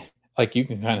thing, like you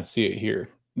can kind of see it here.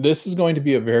 This is going to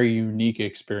be a very unique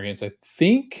experience. I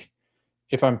think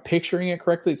if I'm picturing it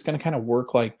correctly, it's going to kind of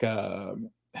work like,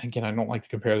 again, I don't like to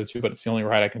compare the two, but it's the only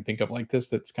ride I can think of like this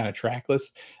that's kind of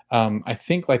trackless. I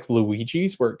think like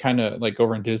Luigi's, where it kind of like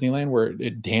over in Disneyland, where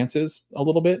it dances a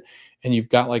little bit, and you've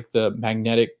got like the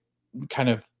magnetic kind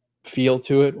of feel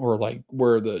to it, or like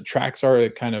where the tracks are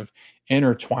that kind of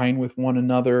intertwine with one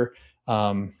another.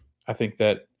 I think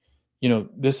that,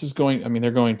 this is going, I mean,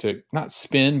 they're going to not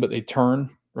spin, but they turn,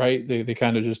 right? They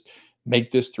kind of just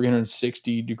make this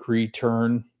 360-degree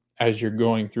turn as you're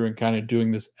going through and kind of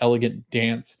doing this elegant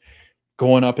dance,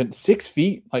 going up in 6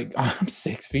 feet. Like I'm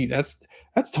 6 feet. That's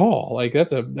tall. Like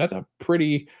that's a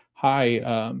pretty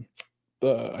high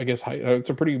I guess height.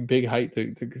 It's a pretty big height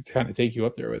to kind of take you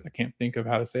up there with. I can't think of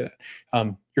how to say that.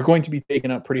 You're going to be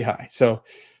taken up pretty high. So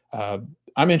uh,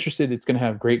 I'm interested. It's going to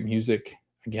have great music.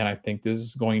 Again, I think this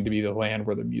is going to be the land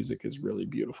where the music is really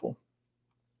beautiful.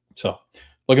 So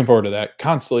looking forward to that.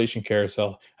 Constellation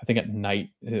Carousel. I think at night,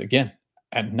 again,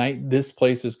 at night, this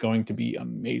place is going to be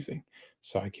amazing.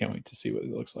 So I can't wait to see what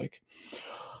it looks like.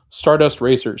 Stardust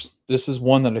Racers. This is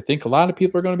one that I think a lot of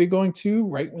people are going to be going to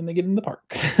right when they get in the park.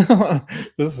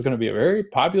 This is going to be a very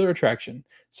popular attraction.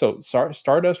 So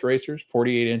Stardust Racers,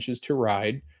 48 inches to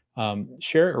ride.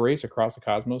 Share a race across the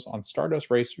cosmos on Stardust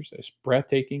Racers, a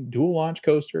breathtaking dual launch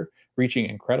coaster reaching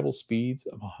incredible speeds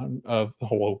I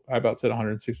about said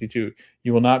 162.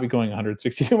 You will not be going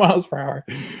 162 miles per hour.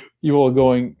 You will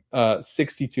going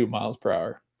 62 miles per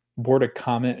hour. Board a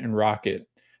comet and rocket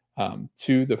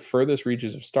to the furthest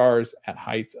reaches of stars at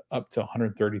heights up to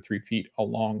 133 feet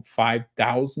along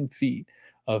 5,000 feet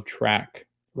of track.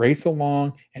 Race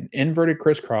along an inverted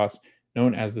crisscross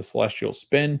known as the Celestial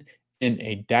Spin in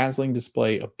a dazzling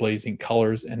display of blazing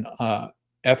colors and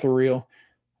ethereal.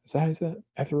 Is that how you say that?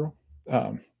 Ethereal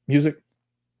music.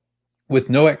 With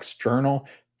no external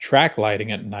track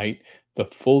lighting at night, the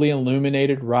fully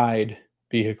illuminated ride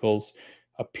vehicles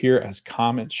appear as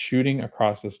comets shooting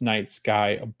across this night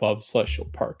sky above Celestial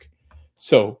Park.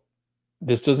 So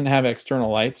this doesn't have external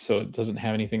lights, so it doesn't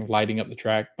have anything lighting up the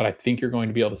track, but I think you're going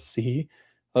to be able to see.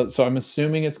 So I'm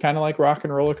assuming it's kind of like Rock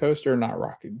and Roller Coaster, not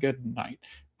Rocket. Good night.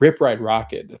 Rip Ride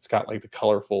Rocket, that's got like the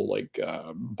colorful like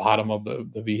bottom of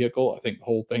the vehicle. I think the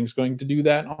whole thing's going to do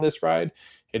that on this ride.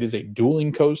 It is a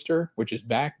dueling coaster, which is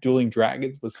back. Dueling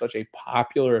Dragons was such a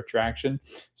popular attraction.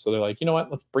 So they're like, you know what?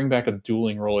 Let's bring back a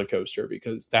dueling roller coaster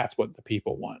because that's what the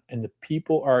people want. And the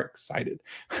people are excited.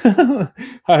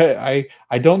 I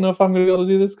don't know if I'm going to be able to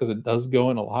do this because it does go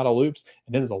in a lot of loops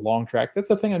and it is a long track. That's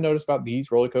the thing I noticed about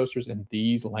these roller coasters and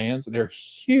these lands. They're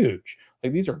huge.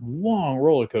 Like these are long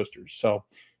roller coasters. So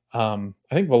I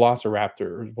think Velociraptor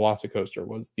or Velocicoaster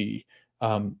was the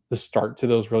start to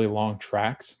those really long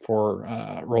tracks for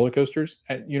roller coasters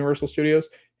at Universal Studios,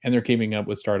 and they're keeping up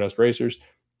with Stardust Racers.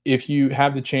 If you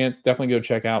have the chance, definitely go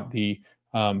check out the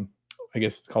I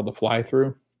guess it's called the fly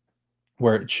through,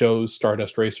 where it shows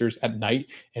Stardust Racers at night,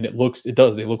 and they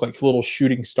look like little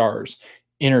shooting stars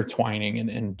intertwining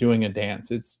and doing a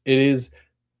dance. It is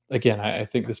again, I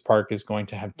think this park is going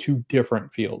to have two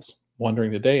different feels, one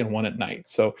during the day and one at night.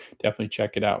 So definitely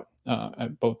check it out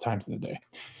at both times of the day.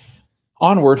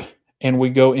 Onward, and we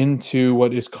go into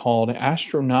what is called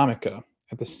Astronomica.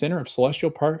 At the center of Celestial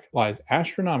Park lies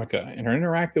Astronomica, an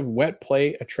interactive wet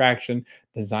play attraction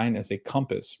designed as a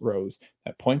compass rose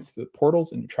that points to the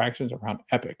portals and attractions around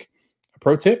Epic. A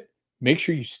pro tip, make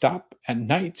sure you stop at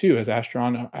night too, as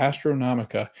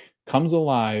Astronomica comes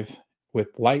alive with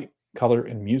light, color,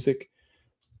 and music.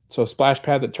 So a splash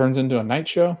pad that turns into a night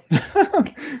show.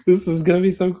 This is going to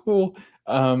be so cool.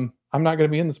 I'm not going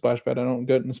to be in the splash pad. I don't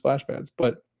go in the splash pads,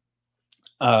 but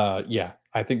yeah,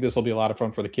 I think this will be a lot of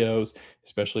fun for the kiddos,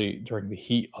 especially during the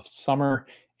heat of summer.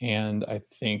 And I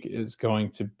think is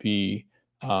going to be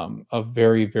a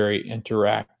very, very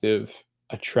interactive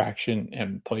attraction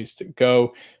and place to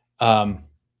go. I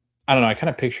don't know. I kind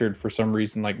of pictured for some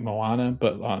reason like Moana,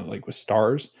 but like with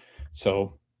stars.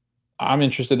 So I'm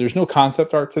interested. There's no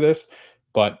concept art to this,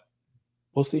 but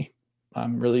we'll see.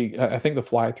 I think the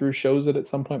fly through shows it at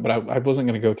some point, but I wasn't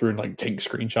going to go through and like take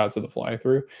screenshots of the fly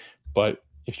through. But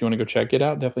if you want to go check it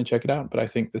out, definitely check it out. But I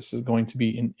think this is going to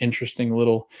be an interesting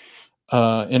little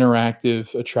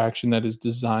interactive attraction that is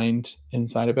designed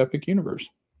inside of Epic Universe.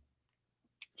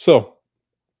 So,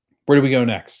 where do we go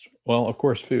next? Well, of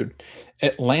course, food.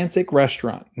 Atlantic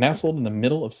Restaurant, nestled in the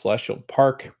middle of Celestial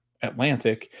Park.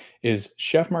 Atlantic is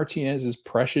Chef Martinez's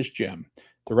precious gem.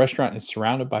 The restaurant is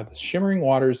surrounded by the shimmering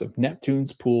waters of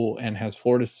Neptune's pool and has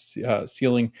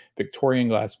floor-to-ceiling Victorian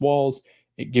glass walls.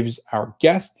 It gives our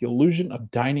guests the illusion of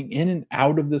dining in and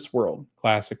out of this world.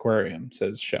 Glass aquarium,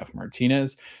 says Chef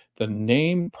Martinez. The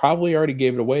name probably already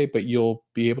gave it away, but you'll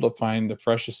be able to find the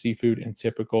freshest seafood and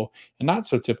typical and not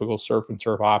so typical surf and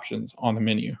turf options on the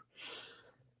menu.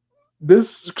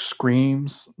 This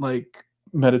screams like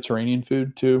Mediterranean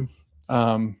food too,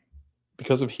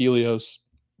 because of Helios,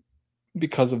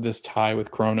 because of this tie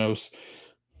with Kronos.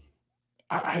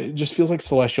 it just feels like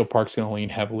Celestial Park's gonna lean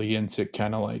heavily into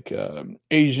kinda like,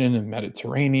 Asian and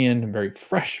Mediterranean and very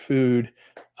fresh food,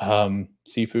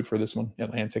 seafood for this one,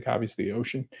 Atlantic, obviously, the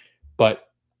ocean. But,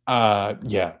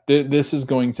 yeah, this is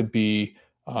going to be,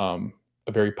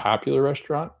 a very popular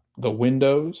restaurant. The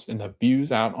windows and the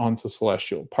views out onto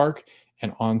Celestial Park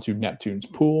and onto Neptune's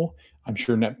Pool. I'm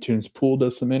sure Neptune's Pool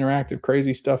does some interactive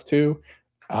crazy stuff too.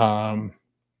 Um,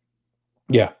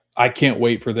 yeah, I can't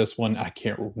wait for this one. I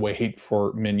can't wait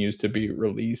for menus to be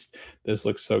released. This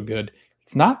looks so good.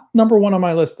 It's not number 1 on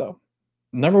my list though.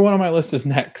 Number 1 on my list is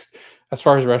next as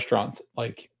far as restaurants.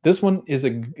 Like this one's a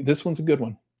good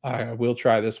one. I will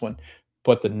try this one,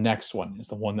 but the next one is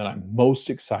the one that I'm most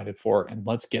excited for, and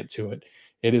let's get to it.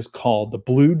 It is called the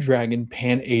Blue Dragon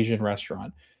Pan Asian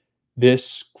Restaurant. This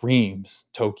screams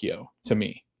Tokyo to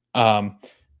me.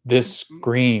 This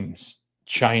screams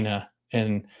China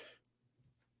and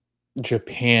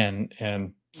Japan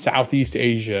and Southeast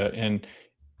Asia and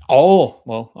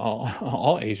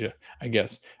all Asia, I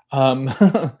guess. Um,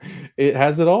 it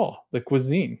has it all. The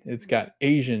cuisine. It's got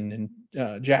Asian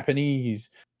and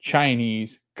Japanese,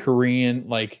 Chinese, Korean,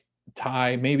 like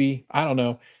Thai, maybe. I don't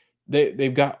know.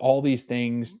 They've got all these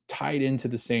things tied into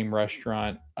the same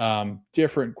restaurant,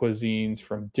 different cuisines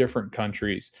from different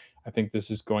countries. I think this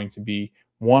is going to be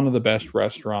one of the best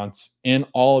restaurants in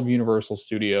all of Universal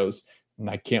Studios, and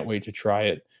I can't wait to try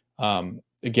it.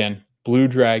 Again, Blue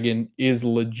Dragon is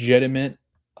legitimate,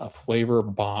 a flavor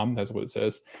bomb. That's what it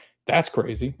says. That's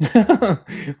crazy.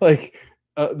 Like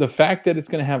the fact that it's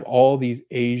going to have all these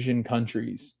Asian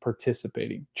countries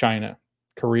participating, China,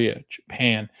 Korea,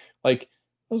 Japan, like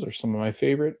those are some of my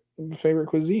favorite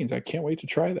cuisines. I can't wait to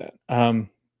try that.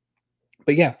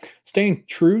 But yeah, staying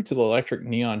true to the electric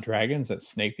neon dragons that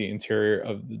snake the interior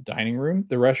of the dining room,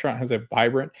 the restaurant has a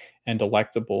vibrant and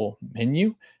delectable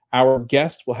menu. Our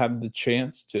guests will have the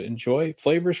chance to enjoy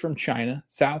flavors from China,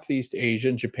 Southeast Asia,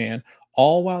 and Japan,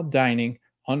 all while dining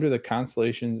under the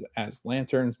constellations as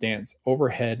lanterns dance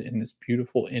overhead in this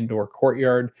beautiful indoor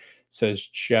courtyard, says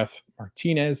Chef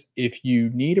Martinez. If you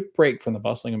need a break from the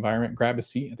bustling environment, grab a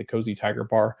seat at the Cozy Tiger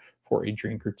Bar for a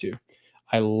drink or two.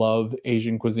 I love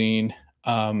Asian cuisine.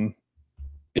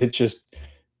 It just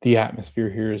the atmosphere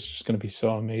here is just going to be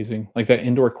so amazing. Like that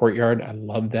indoor courtyard, I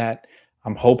love that.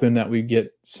 I'm hoping that we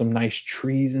get some nice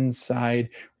trees inside.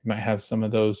 We might have some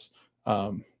of those.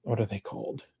 What are they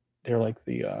called? They're like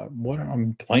the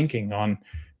I'm blanking on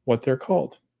what they're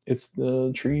called. It's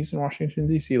the trees in Washington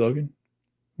D.C. Logan.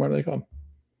 What are they called?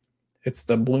 It's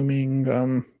the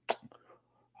blooming.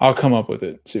 I'll come up with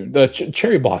it soon. The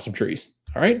cherry blossom trees.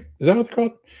 All right, is that what they're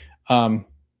called?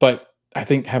 But I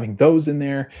think having those in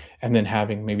there and then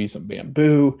having maybe some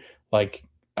bamboo, like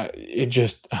it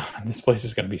just this place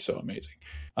is going to be so amazing.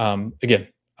 Again,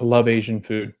 I love Asian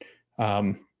food.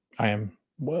 I am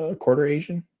a quarter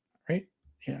Asian, right?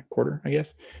 Yeah, quarter, I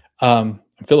guess. I'm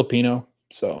Filipino,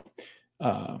 so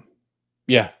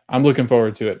yeah, I'm looking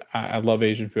forward to it. I love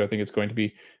Asian food. I think it's going to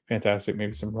be fantastic.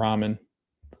 Maybe some ramen,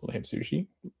 lamb sushi.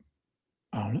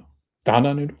 I don't know. Don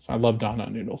Don noodles. I love Don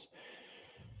Don noodles.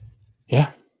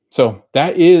 Yeah. So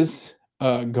that is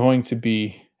going to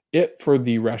be it for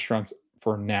the restaurants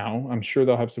for now. I'm sure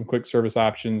they'll have some quick service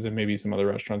options and maybe some other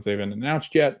restaurants they haven't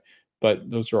announced yet, but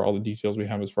those are all the details we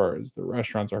have as far as the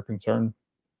restaurants are concerned.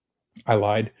 I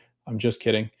lied. I'm just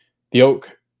kidding. The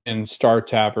Oak and Star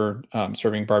Tavern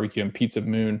serving barbecue, and Pizza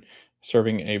Moon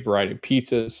serving a variety of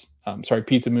pizzas. Sorry,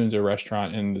 Pizza Moon's a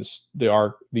restaurant, and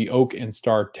the Oak and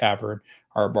Star Tavern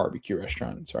are a barbecue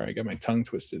restaurant. Sorry, I got my tongue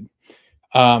twisted.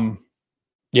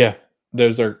 Yeah,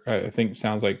 those are, I think,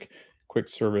 sounds like quick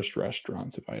service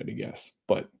restaurants if I had to guess.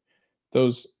 But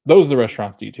those are the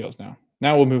restaurants details now.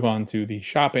 Now we'll move on to the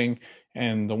shopping,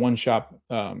 and the one shop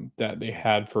that they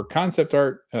had for concept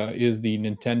art is the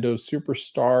Nintendo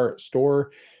Superstar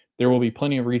store. There will be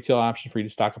plenty of retail options for you to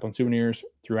stock up on souvenirs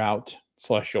throughout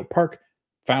Celestial Park,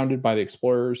 founded by the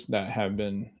explorers that have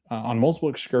been on multiple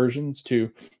excursions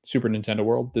to Super Nintendo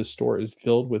World. This store is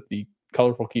filled with the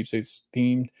colorful keepsakes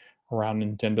themed around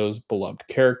Nintendo's beloved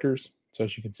characters. So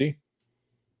as you can see,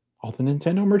 all the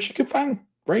Nintendo merch you can find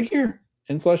right here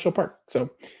in Celestial Park. So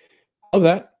love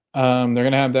that. They're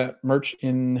going to have that merch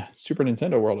in Super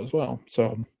Nintendo World as well.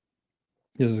 So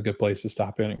this is a good place to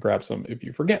stop in and grab some if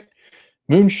you forget.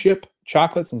 Moonship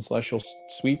chocolates and Celestial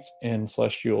Sweets in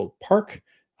Celestial Park.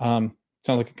 Sounds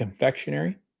like a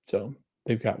confectionery. So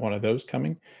they've got one of those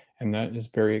coming. And that is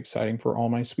very exciting for all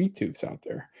my sweet tooths out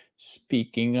there.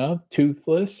 Speaking of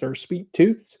toothless or sweet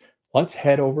tooths, let's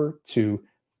head over to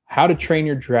How to Train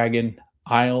Your Dragon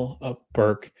Isle of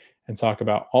Berk and talk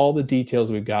about all the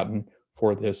details we've gotten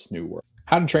for this new world.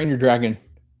 How to Train Your Dragon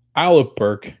Isle of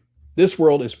Berk. This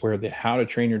world is where the How to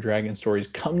Train Your Dragon stories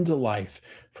come to life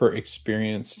for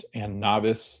experienced and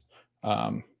novice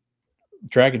um,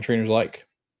 dragon trainers alike.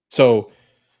 So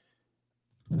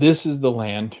this is the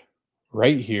land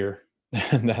right here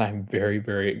that I'm very,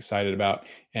 very excited about.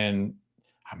 And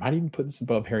I might even put this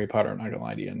above Harry Potter. I'm not gonna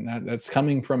lie to you, and that's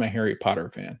coming from a Harry Potter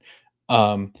fan,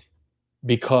 um,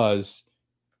 because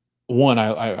one,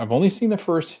 I've only seen the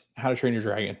first How to Train Your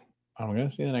Dragon. I'm gonna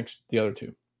see the other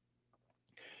two.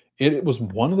 It was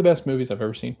one of the best movies I've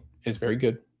ever seen. It's very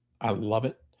good. I love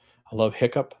it. I love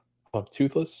Hiccup. I love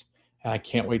Toothless. And I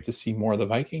can't wait to see more of the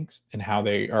Vikings and how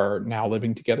they are now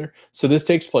living together. So this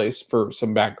takes place, for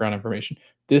some background information,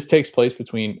 this takes place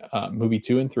between movie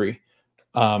 2 and 3,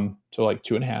 so like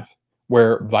 2.5,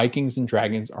 where Vikings and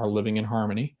dragons are living in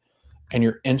harmony. And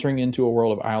you're entering into a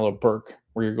world of Isle of Berk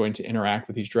where you're going to interact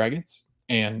with these dragons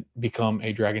and become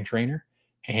a dragon trainer.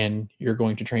 And you're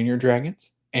going to train your dragons,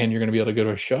 and you're going to be able to go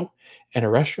to a show and a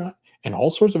restaurant and all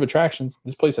sorts of attractions.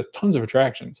 This place has tons of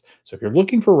attractions. So if you're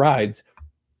looking for rides,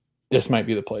 this might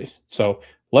be the place. So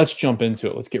let's jump into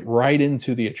it. Let's get right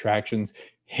into the attractions.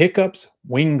 Hiccup's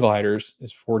Wing Gliders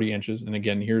is 40 inches. And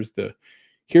again, here's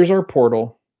our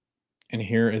portal. And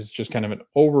here is just kind of an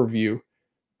overview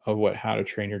of what How to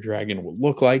Train Your Dragon will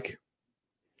look like.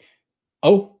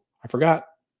 Oh, I forgot.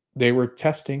 They were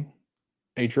testing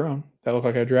a drone that looked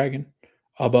like a dragon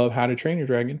above How to Train Your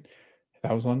Dragon.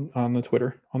 That was on the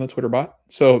Twitter bot.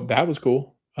 So that was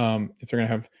cool. If they're gonna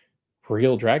have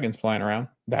real dragons flying around,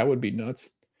 that would be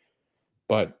nuts.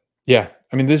 But yeah,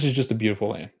 I mean, this is just a beautiful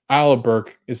land. Isle of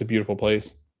Berk is a beautiful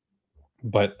place,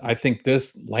 but I think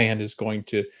this land's going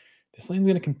to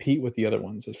compete with the other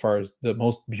ones as far as the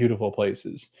most beautiful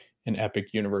places in Epic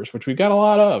Universe, which we've got a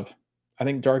lot of. I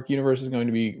think Dark Universe is going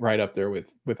to be right up there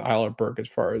with Isle of Berk as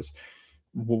far as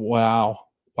wow,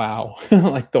 wow,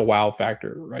 like the wow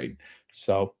factor, right?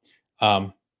 So,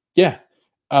 yeah,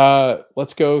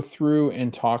 let's go through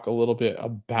and talk a little bit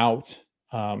about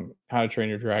How to Train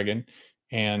Your Dragon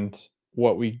and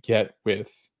what we get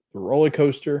with the roller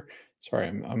coaster. Sorry,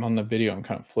 I'm on the video. I'm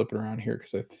kind of flipping around here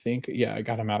because I think, yeah, I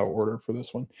got them out of order for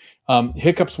this one.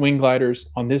 Hiccup's Wing Gliders.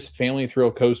 On this family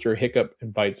thrill coaster, Hiccup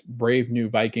invites brave new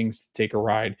Vikings to take a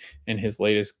ride in his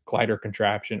latest glider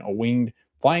contraption, a winged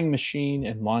flying machine,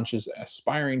 and launches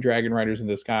aspiring dragon riders in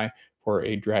the sky for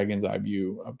a dragon's eye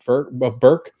view of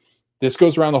Berk. This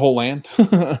goes around the whole land.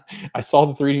 I saw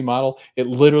the 3D model. It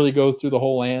literally goes through the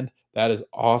whole land. That is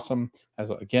awesome. As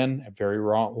again, a very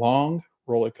long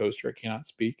roller coaster. I cannot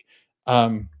speak.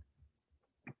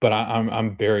 But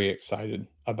I'm very excited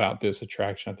about this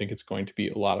attraction. I think it's going to be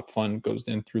a lot of fun. Goes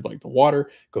in through like the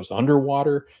water, goes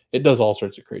underwater. It does all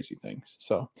sorts of crazy things.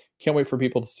 So can't wait for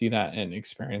people to see that and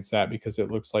experience that, because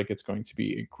it looks like it's going to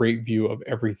be a great view of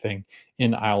everything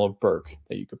in Isle of Berk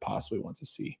that you could possibly want to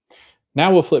see.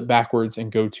 Now we'll flip backwards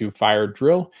and go to Fire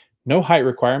Drill. No height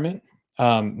requirement.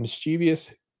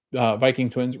 Mischievous Viking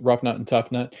twins, Rough Nut and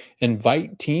Tough Nut,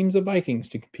 invite teams of Vikings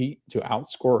to compete to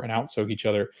outscore and outsoak each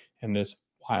other in this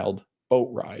wild boat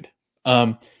ride.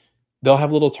 They'll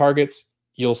have little targets.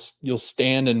 You'll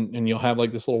stand and you'll have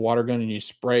like this little water gun, and you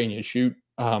spray and you shoot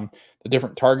the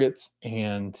different targets.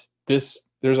 And there's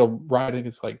a ride. I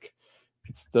think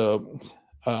it's the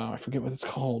I forget what it's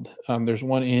called. There's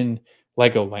one in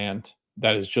Legoland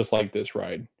that is just like this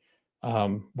ride,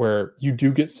 where you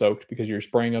do get soaked because you're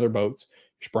spraying other boats,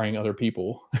 you're spraying other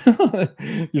people,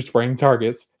 you're spraying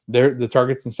targets. The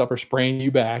targets and stuff are spraying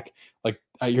you back. Like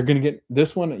you're gonna get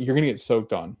this one. You're gonna get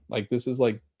soaked on. Like this is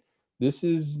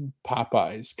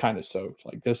Popeyes kind of soaked.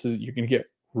 Like you're gonna get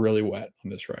really wet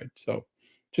on this ride. So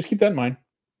just keep that in mind.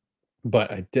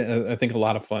 But I think a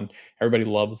lot of fun. Everybody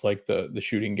loves like the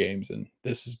shooting games, and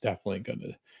this is definitely going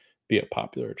to be a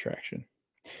popular attraction.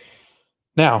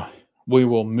 Now we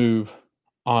will move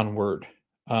onward,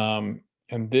 and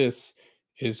this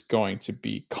is going to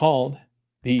be called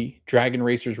the Dragon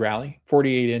Racers Rally.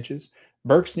 48 inches.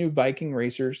 Berk's new Viking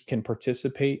racers can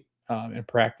participate and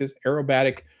practice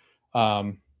aerobatic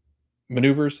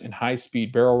maneuvers and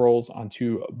high-speed barrel rolls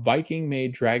onto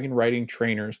Viking-made dragon riding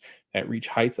trainers that reach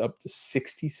heights up to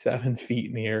 67 feet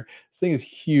in the air. This thing is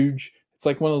huge. It's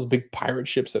like one of those big pirate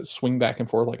ships that swing back and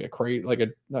forth like a crate, like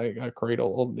a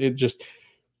cradle.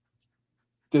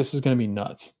 This is going to be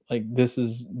nuts. Like this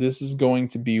is going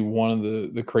to be one of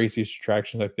the craziest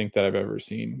attractions I think that I've ever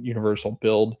seen Universal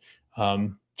build.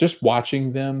 Just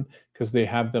watching them, because they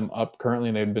have them up currently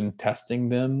and they've been testing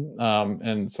them,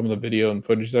 and some of the video and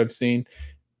footage that I've seen,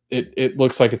 it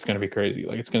looks like it's going to be crazy.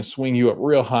 Like it's going to swing you up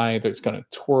real high. That's going to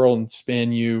twirl and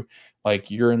spin you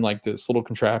like you're in like this little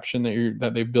contraption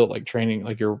that they've built, like training,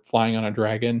 like you're flying on a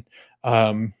dragon.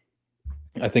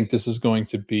 I think this is going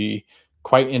to be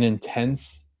quite an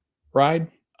intense ride.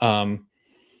 Um,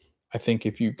 I think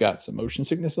if you've got some motion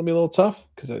sickness, it'll be a little tough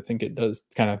because I think it does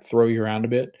kind of throw you around a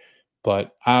bit.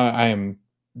 But I am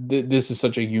this is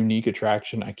such a unique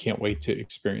attraction. I can't wait to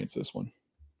experience this one.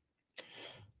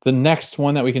 The next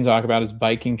one that we can talk about is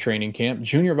Viking Training Camp.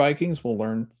 Junior Vikings will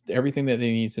learn everything that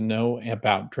they need to know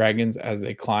about dragons as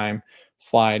they climb,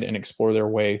 slide, and explore their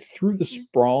way through the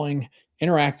sprawling,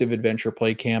 interactive adventure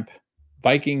play camp.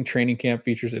 Viking Training Camp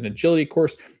features an agility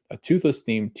course, a toothless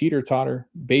themed teeter totter,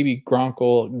 baby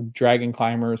Gronkle, dragon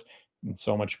climbers, and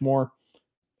so much more.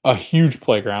 A huge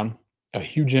playground, a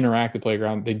huge interactive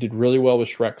playground. They did really well with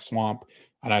Shrek Swamp,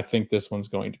 and I think this one's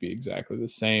going to be exactly the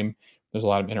same. There's a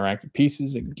lot of interactive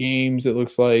pieces and games, it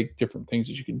looks like, different things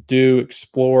that you can do,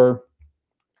 explore.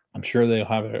 I'm sure they'll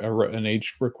have an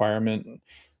age requirement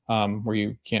where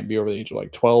you can't be over the age of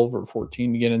like 12 or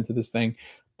 14 to get into this thing.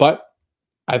 But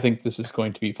I think this is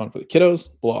going to be fun for the kiddos,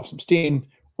 blow off some steam,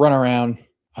 run around.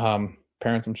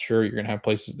 Parents, I'm sure you're going to have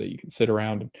places that you can sit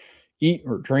around and eat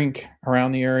or drink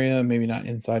around the area, maybe not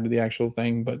inside of the actual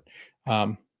thing. But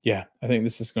yeah, I think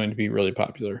this is going to be really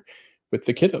popular with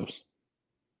the kiddos.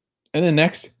 And then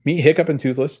next, meet Hiccup and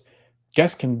Toothless.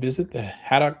 Guests can visit the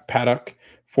Haddock Paddock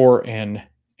for an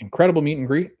incredible meet and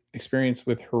greet experience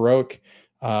with heroic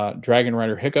dragon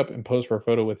rider Hiccup and pose for a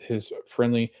photo with his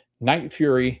friendly Night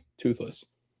Fury Toothless.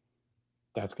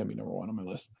 That's going to be number one on my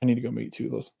list. I need to go meet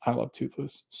Toothless. I love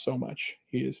Toothless so much.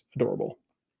 He is adorable.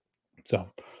 So,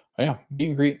 yeah, meet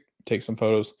and greet, take some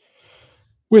photos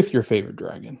with your favorite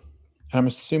dragon. And I'm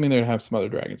assuming they're going to have some other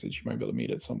dragons that you might be able to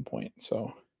meet at some point.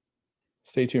 So,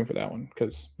 stay tuned for that one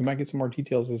because we might get some more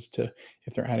details as to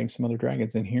if they're adding some other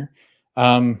dragons in here.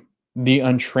 The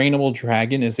Untrainable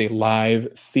Dragon is a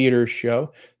live theater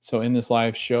show. So in this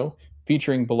live show,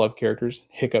 featuring beloved characters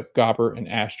Hiccup, Gobber, and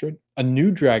Astrid, a new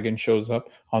dragon shows up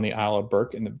on the Isle of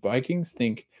Berk, and the Vikings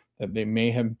think that they may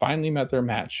have finally met their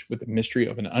match with the mystery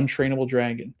of an untrainable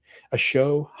dragon.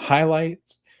 Show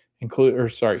highlights include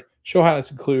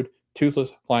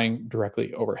Toothless flying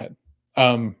directly overhead.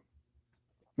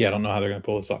 Yeah, I don't know how they're going to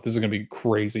pull this off. This is going to be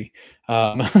crazy.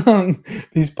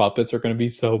 These puppets are going to be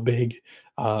so big.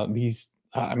 I'm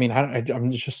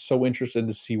just so interested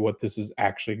to see what this is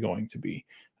actually going to be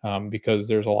because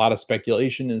there's a lot of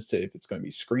speculation as to if it's going to be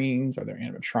screens, are there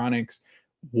animatronics,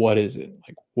 what is it?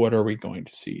 Like, what are we going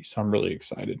to see? So I'm really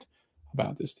excited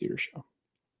about this theater show.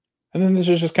 And then this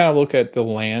is just kind of look at the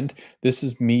land. This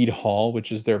is Mead Hall,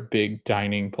 which is their big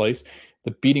dining place.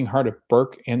 The beating heart of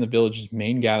Berk and the village's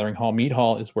main gathering hall. Mead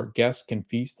Hall is where guests can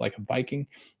feast like a Viking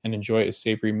and enjoy a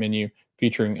savory menu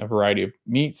featuring a variety of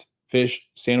meats, fish,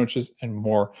 sandwiches, and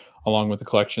more, along with a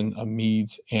collection of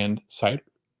meads and ciders.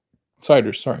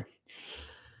 Sorry.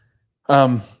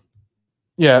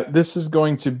 Yeah, this is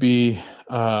going to be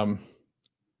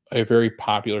a very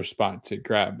popular spot to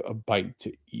grab a bite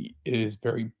to eat. It is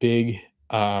very big.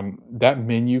 That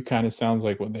menu kind of sounds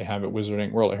like what they have at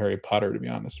Wizarding World of Harry Potter, to be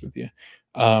honest with you.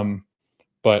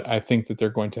 But I think that they're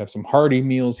going to have some hearty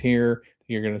meals here.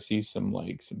 You're going to see some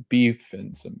beef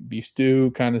and some beef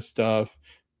stew kind of stuff,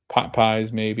 pot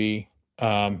pies maybe.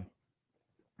 But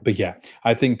yeah,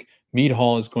 I think Mead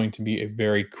Hall is going to be a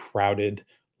very crowded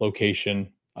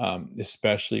location,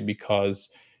 especially because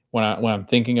when I'm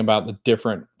thinking about the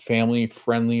different family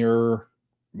friendlier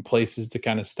places to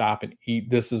kind of stop and eat,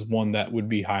 this is one that would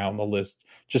be high on the list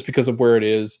just because of where it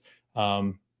is.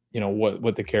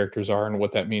 What the characters are and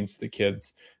what that means to the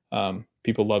kids.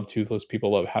 People love Toothless.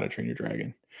 People love How to Train Your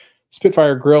Dragon.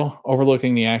 Spitfire Grill,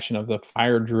 overlooking the action of the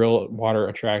Fire Drill water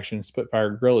attraction. Spitfire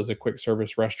Grill is a quick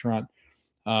service restaurant.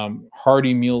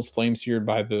 Hearty meals, flame seared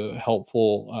by the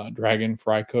helpful dragon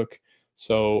fry cook.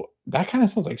 So that kind of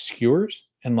sounds like skewers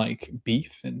and like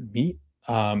beef and meat.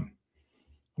 I'll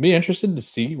be interested to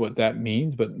see what that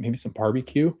means, but maybe some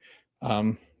barbecue,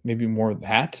 maybe more of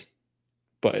that.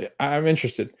 But I'm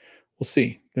interested. We'll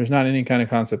see. There's not any kind of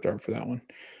concept art for that one.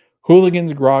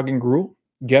 Hooligans, Grog, and Gruel.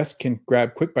 Guests can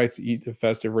grab quick bites to eat the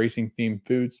festive racing themed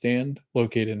food stand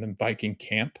located in the Viking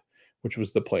camp, which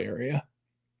was the play area.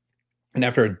 And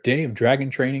after a day of dragon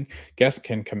training, guests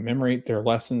can commemorate their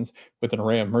lessons with an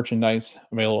array of merchandise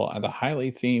available at the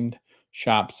highly themed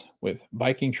shops with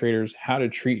Viking traders, How to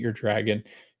Treat Your Dragon,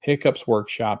 Hiccup's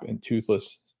Workshop, and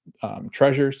Toothless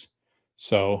treasures.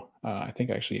 So I think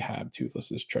I actually have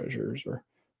Toothless's treasures or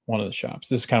one of the shops.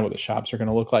 This is kind of what the shops are going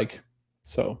to look like.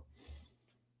 So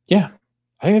yeah,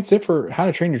 I think that's it for How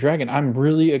to Train Your Dragon. I'm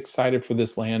really excited for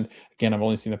this land. Again, I've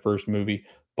only seen the first movie,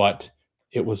 but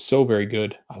it was so very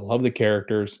good. I love the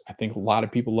characters. I think a lot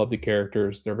of people love the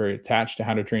characters. They're very attached to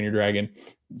How to Train Your Dragon.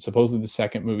 Supposedly, the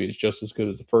second movie is just as good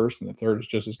as the first, and the third is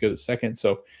just as good as the second.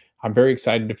 So I'm very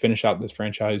excited to finish out this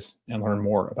franchise and learn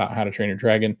more about How to Train Your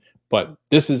Dragon. But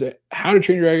this is How to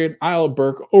Train Your Dragon, Isle of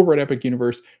Berk over at Epic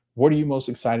Universe. What are you most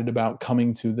excited about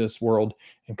coming to this world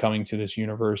and coming to this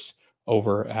universe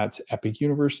over at Epic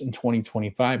Universe in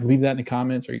 2025? Leave that in the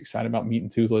comments. Are you excited about Meet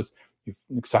and Toothless? You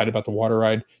excited about the water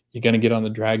ride? You're going to get on the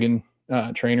dragon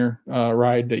trainer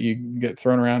ride that you get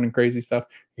thrown around and crazy stuff?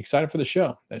 You're excited for the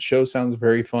show? That show sounds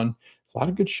very fun. There's a lot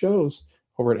of good shows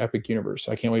over at Epic Universe.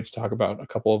 So I can't wait to talk about a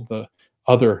couple of the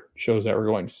other shows that we're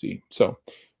going to see. So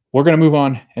we're going to move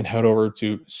on and head over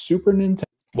to Super Nintendo.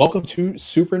 Welcome to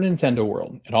Super Nintendo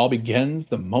World. It all begins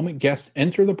the moment guests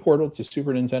enter the portal to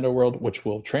Super Nintendo World, which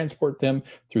will transport them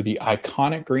through the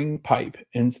iconic green pipe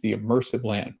into the immersive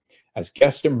land. As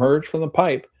guests emerge from the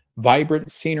pipe,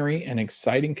 vibrant scenery and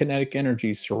exciting kinetic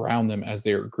energy surround them as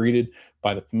they are greeted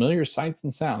by the familiar sights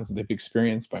and sounds that they've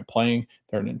experienced by playing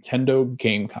their Nintendo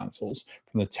game consoles.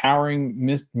 From the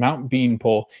towering Mount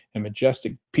Beanpole and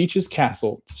majestic Peach's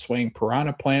Castle to swaying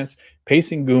piranha plants,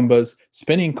 pacing Goombas,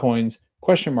 spinning coins,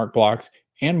 question mark blocks,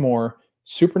 and more,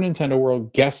 Super Nintendo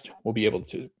World guests will be able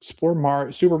to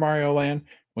explore Super Mario Land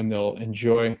where they'll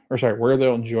enjoy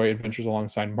adventures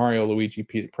alongside Mario, Luigi,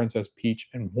 Princess Peach,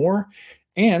 and more,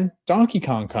 and Donkey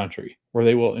Kong Country, where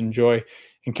they will enjoy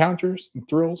encounters and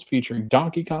thrills featuring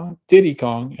Donkey Kong, Diddy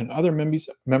Kong, and other members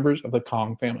of the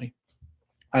Kong family.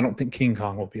 I don't think King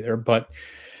Kong will be there, but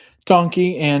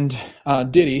Donkey and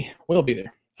Diddy will be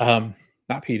there.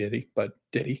 Not P. Diddy, but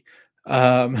Diddy.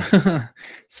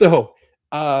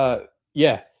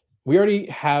 Yeah, we already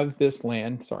have this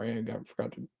land. Sorry, I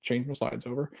forgot to change my slides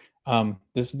over.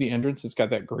 This is the entrance. It's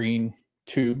got that green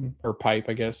tube or pipe,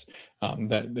 I guess,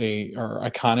 that they are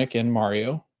iconic in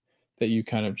Mario, that you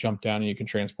kind of jump down and you can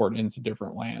transport into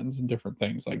different lands and different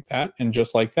things like that. And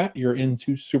just like that, you're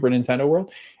into Super Nintendo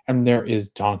World. And there is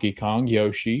Donkey Kong,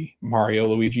 Yoshi, Mario,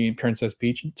 Luigi, and Princess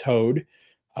Peach, and Toad.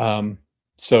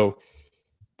 So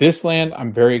this land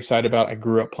I'm very excited about. I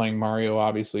grew up playing Mario,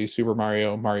 obviously, Super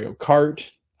Mario, Mario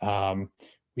Kart.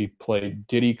 We played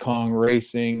Diddy Kong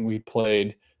Racing. We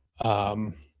played,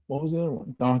 what was the other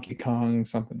one? Donkey Kong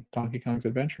something. Donkey Kong's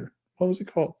Adventure. What was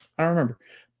it called? I don't remember.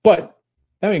 But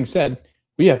that being said,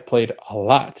 we have played a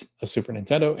lot of Super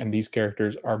Nintendo, and these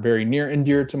characters are very near and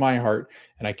dear to my heart.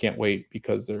 And I can't wait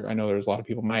because I know there's a lot of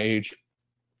people my age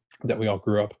that we all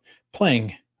grew up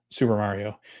playing Super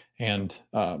Mario and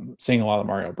seeing a lot of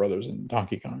Mario Brothers and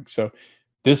Donkey Kong. So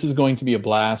this is going to be a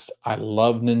blast. I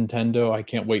love Nintendo. I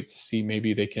can't wait to see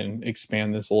maybe they can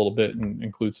expand this a little bit and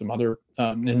include some other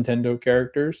Nintendo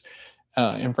characters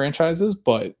and franchises.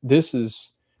 But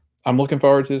I'm looking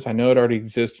forward to this. I know it already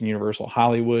exists in Universal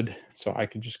Hollywood, so I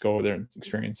could just go over there and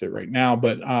experience it right now.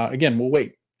 But again, we'll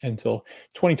wait until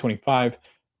 2025.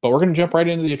 But we're going to jump right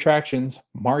into the attractions.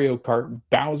 Mario Kart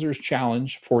Bowser's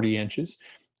Challenge, 40 inches.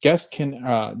 Guests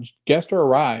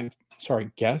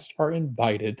are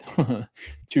invited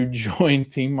to join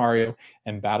Team Mario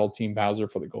and battle Team Bowser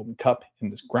for the Golden Cup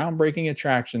in this groundbreaking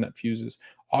attraction that fuses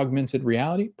augmented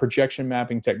reality, projection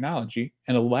mapping technology,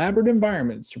 and elaborate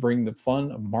environments to bring the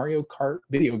fun of Mario Kart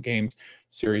video games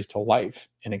series to life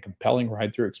in a compelling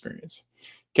ride-through experience.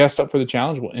 Guests up for the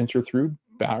challenge will enter through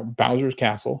Bowser's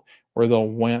Castle, where they'll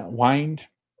wind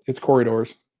its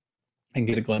corridors and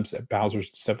get a glimpse at Bowser's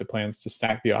deceptive plans to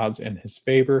stack the odds in his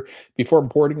favor before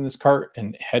boarding this cart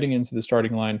and heading into the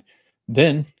starting line.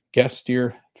 Then guests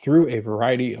steer through a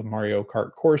variety of Mario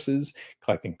Kart courses,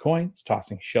 collecting coins,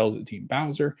 tossing shells at Team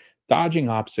Bowser, dodging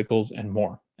obstacles, and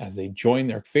more as they join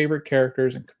their favorite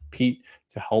characters and compete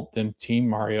to help them Team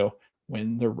Mario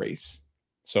win the race.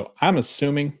 So I'm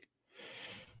assuming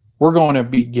we're going to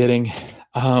be getting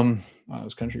wow, it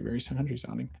was very country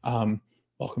sounding.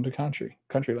 Welcome to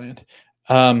Countryland.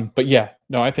 But yeah,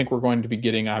 no, I think we're going to be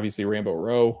getting obviously Rainbow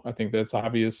Row. I think that's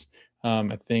obvious.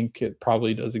 I think it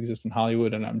probably does exist in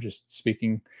Hollywood, and I'm just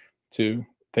speaking to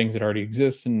things that already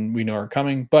exist and we know are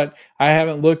coming. But I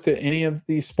haven't looked at any of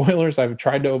these spoilers. I've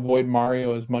tried to avoid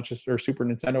Mario or Super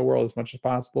Nintendo World as much as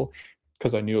possible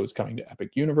because I knew it was coming to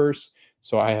Epic Universe.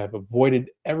 So I have avoided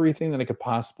everything that I could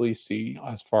possibly see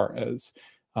as far as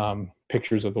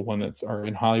pictures of the one that's are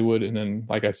in Hollywood. And then,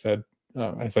 like I said,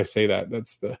 as I say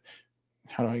that's the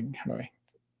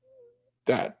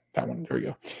that one. There we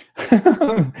go.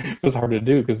 It was hard to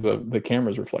do because the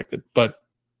camera's reflected. But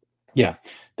yeah,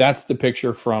 that's the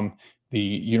picture from the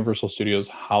Universal Studios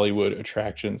Hollywood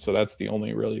attraction. So that's the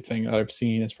only really thing that I've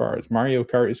seen as far as Mario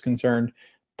Kart is concerned.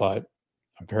 But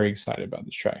I'm very excited about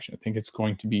this attraction. I think it's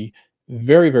going to be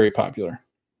very, very popular.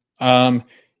 Um,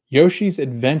 Yoshi's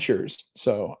Adventures.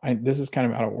 So this is kind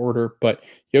of out of order, but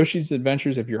Yoshi's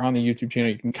Adventures, if you're on the YouTube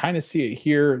channel, you can kind of see it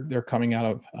here. They're coming out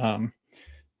of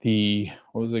the,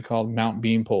 what was it called? Mount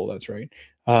Beanpole. That's right.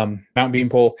 Mount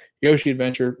Beanpole, Yoshi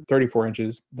Adventure, 34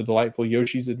 inches. The delightful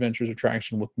Yoshi's Adventures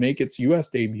attraction will make its US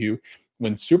debut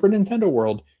when Super Nintendo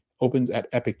World opens at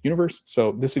Epic Universe.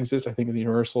 So this exists, I think, in the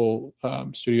Universal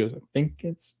Studios. I think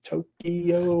it's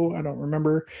Tokyo. I don't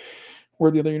remember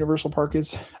where the other Universal Park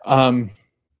is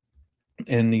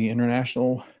in the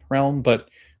international realm. But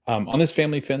on this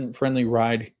family-friendly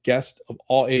ride, guests of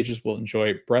all ages will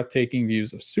enjoy breathtaking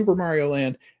views of Super Mario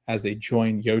Land as they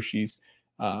join Yoshi's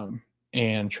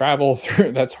and travel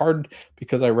through. That's hard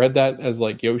because I read that as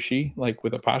like Yoshi, like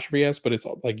with apostrophe S, but it's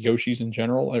like Yoshi's in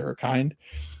general or a kind.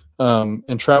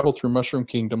 And travel through Mushroom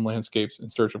Kingdom landscapes in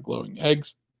search of glowing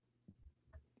eggs,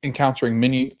 encountering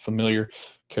many familiar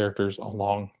characters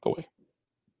along the way.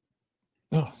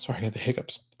 Oh, sorry, I had the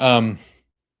hiccups.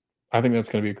 I think that's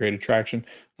going to be a great attraction.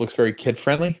 Looks very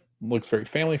kid-friendly, looks very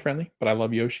family-friendly, but I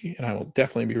love Yoshi, and I will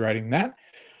definitely be riding that.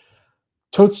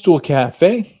 Toadstool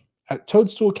Cafe. At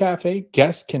Toadstool Cafe,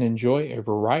 guests can enjoy a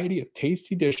variety of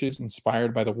tasty dishes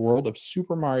inspired by the world of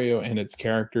Super Mario and its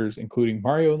characters, including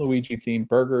Mario and Luigi-themed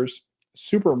burgers,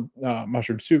 super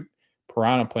mushroom soup,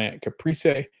 piranha plant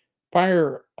caprese,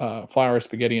 fire flour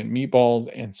spaghetti and meatballs,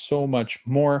 and so much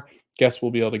more. Guests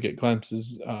will be able to get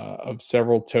glimpses of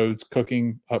several Toads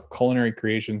cooking up culinary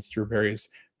creations through various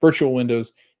virtual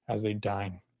windows as they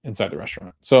dine inside the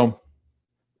restaurant. So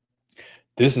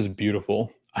this is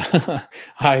beautiful. When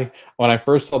I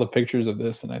first saw the pictures of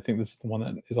this, and I think this is the one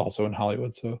that is also in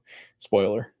Hollywood, so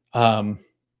spoiler.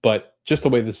 But just the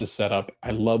way this is set up,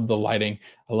 I love the lighting.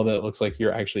 I love that it looks like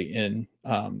you're actually in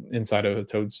inside of a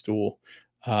toadstool.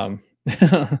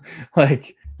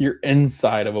 Like you're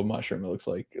inside of a mushroom. It looks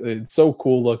like it's so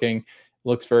cool looking.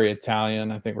 Looks very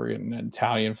Italian. I think we're getting an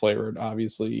Italian flavored,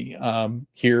 obviously,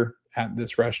 here at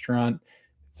this restaurant.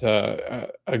 It's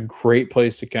a great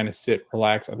place to kind of sit,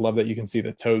 relax. I love that you can see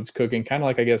the Toads cooking, kind of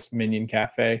like, I guess, Minion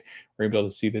Cafe, where you'll be able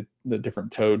to see the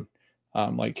different Toad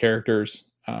like characters,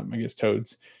 I guess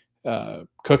Toads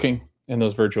cooking in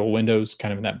those virtual windows,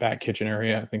 kind of in that back kitchen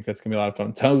area. I think that's gonna be a lot of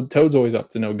fun. Toad's always up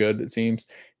to no good, it seems.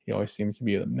 He always seems to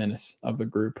be the menace of the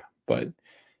group. But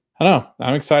I don't know.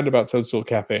 I'm excited about Toadstool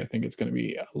Cafe. I think it's going to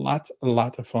be a lot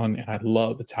of fun, and I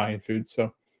love Italian food,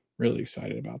 so really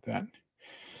excited about that.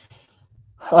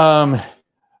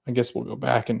 I guess we'll go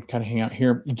back and kind of hang out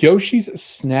here. Yoshi's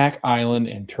Snack Island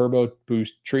and Turbo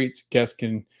Boost treats. Guests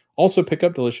can also pick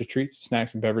up delicious treats,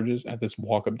 snacks, and beverages at this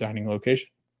walk-up dining location,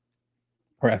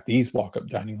 or at these walk-up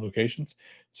dining locations.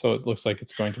 So it looks like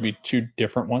it's going to be two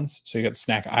different ones. So you got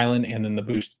Snack Island and then the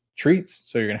Boost treats.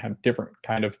 So you're going to have different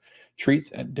kind of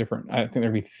treats at different, I think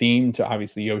there'll be themed to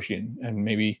obviously Yoshi and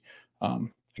maybe, I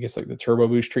guess like the Turbo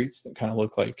Boost treats that kind of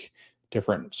look like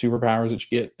different superpowers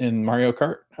that you get in Mario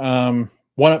Kart.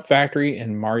 One Up Factory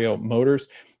and Mario Motors.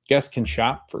 Guests can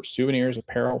shop for souvenirs,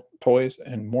 apparel, toys,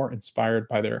 and more inspired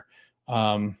by their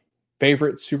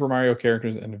favorite Super Mario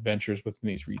characters and adventures within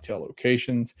these retail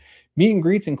locations. Meet and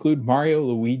greets include Mario,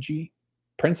 Luigi,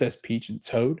 Princess Peach, and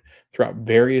Toad throughout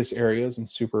various areas in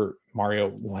Super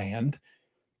Mario Land.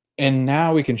 And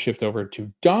now we can shift over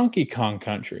to Donkey Kong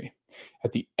Country.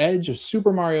 At the edge of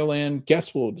Super Mario Land,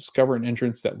 guests will discover an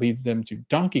entrance that leads them to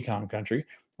Donkey Kong Country,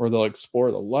 where they'll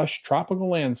explore the lush tropical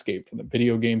landscape from the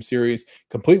video game series,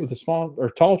 complete with the small or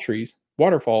tall trees,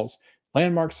 waterfalls,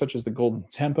 landmarks such as the Golden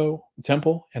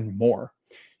Temple, and more.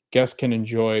 Guests can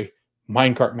enjoy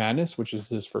Minecart Madness, which is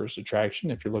this first attraction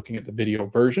if you're looking at the video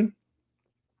version.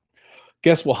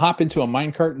 Guests will hop into a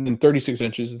minecart, and then 36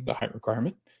 inches is the height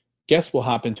requirement. Guests will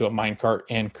hop into a minecart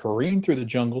and careen through the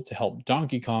jungle to help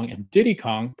Donkey Kong and Diddy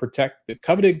Kong protect the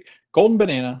coveted golden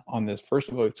banana on this first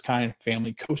of its kind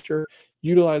family coaster,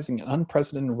 utilizing an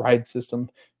unprecedented ride system,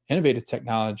 innovative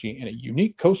technology, and a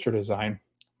unique coaster design.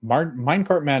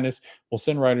 Minecart Madness will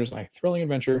send riders on a thrilling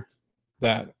adventure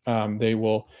that they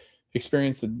will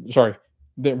experience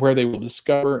where they will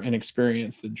discover and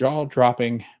experience the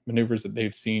jaw-dropping maneuvers that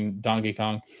they've seen Donkey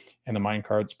Kong and the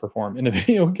minecarts perform in the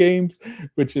video games,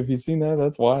 which if you've seen that,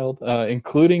 that's wild,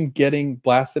 including getting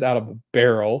blasted out of a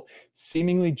barrel,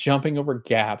 seemingly jumping over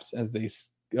gaps as they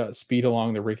speed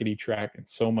along the rickety track, and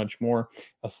so much more.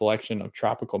 A selection of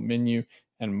tropical menu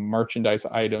and merchandise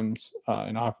items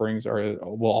and offerings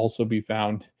will also be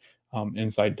found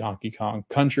inside Donkey Kong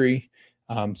Country.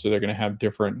 So they're going to have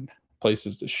different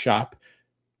places to shop.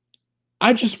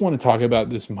 I just want to talk about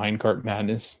this Minecart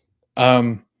Madness.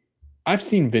 I've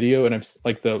seen video, and I've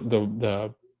like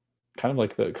the kind of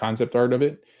like the concept art of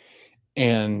it,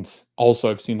 And also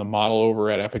I've seen the model over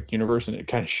at Epic Universe, and it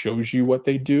kind of shows you what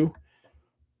they do.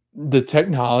 The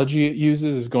technology it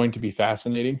uses is going to be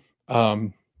fascinating.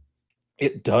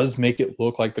 It does make it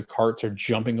look like the carts are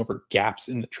jumping over gaps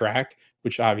in the track,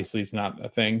 which obviously is not a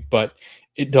thing, but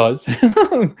it does.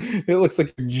 It looks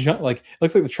like you jump, like it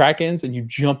looks like the track ends and you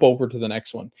jump over to the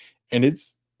next one, and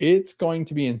it's going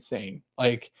to be insane.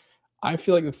 Like I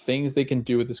feel like the things they can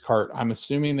do with this cart, I'm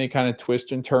assuming they kind of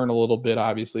twist and turn a little bit.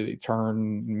 Obviously, they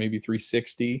turn maybe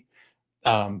 360.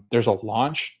 There's a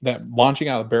launch that launching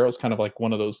out of the barrel is kind of like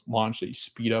one of those launch that you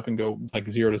speed up and go like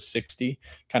 0 to 60,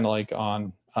 kind of like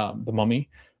on the Mummy.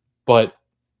 But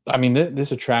I mean,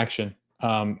 this attraction,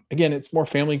 again, it's more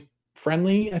family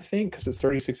friendly, I think, because it's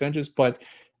 36 inches. But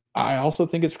I also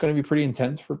think it's going to be pretty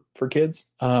intense for kids,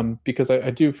 because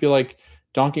I do feel like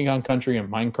Donkey Kong Country and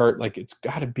Minecart, like it's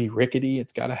got to be rickety.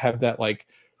 It's got to have that like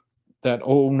that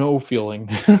oh no feeling,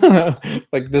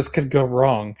 like this could go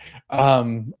wrong,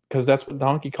 because that's what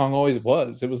Donkey Kong always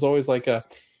was. It was always like a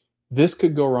this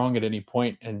could go wrong at any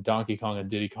point, and Donkey Kong and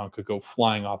Diddy Kong could go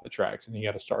flying off the tracks, and you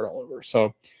got to start all over.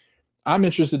 So I'm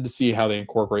interested to see how they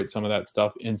incorporate some of that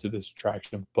stuff into this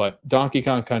attraction. But Donkey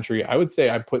Kong Country, I would say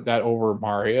I put that over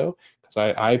Mario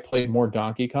because I played more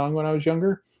Donkey Kong when I was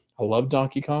younger. I love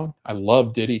Donkey Kong. I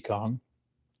love Diddy Kong.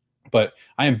 But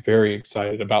I am very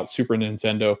excited about Super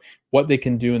Nintendo, what they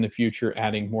can do in the future,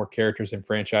 adding more characters and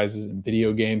franchises and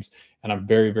video games. And I'm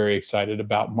very, very excited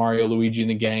about Mario, Luigi, and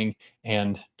the gang,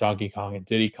 and Donkey Kong and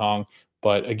Diddy Kong.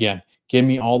 But again, give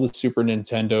me all the Super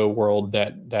Nintendo world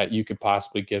that you could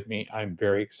possibly give me. I'm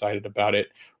very excited about it.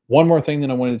 One more thing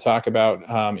that I wanted to talk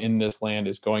about in this land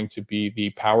is going to be the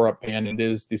Power Up Band. It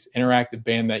is this interactive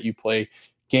band that you play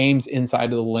games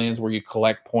inside of the lands where you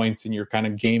collect points and you're kind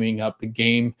of gaming up the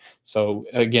game. So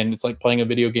again, it's like playing a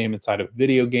video game inside of a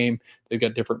video game. They've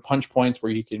got different punch points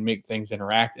where you can make things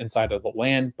interact inside of the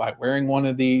land by wearing one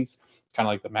of these, kind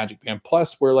of like the Magic Band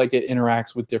Plus, where like it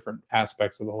interacts with different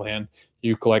aspects of the land.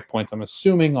 You collect points, I'm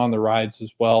assuming, on the rides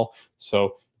as well.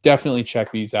 So definitely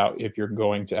check these out if you're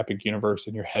going to Epic Universe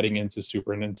and you're heading into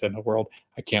Super Nintendo World.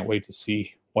 I can't wait to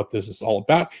see what this is all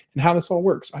about and how this all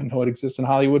works. I know it exists in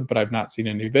Hollywood, but I've not seen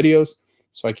any videos,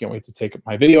 so I can't wait to take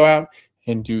my video out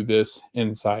and do this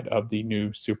inside of the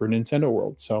new Super Nintendo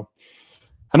World. So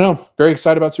I don't know, very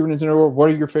excited about Super Nintendo World. What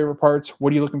are your favorite parts?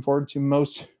 What are you looking forward to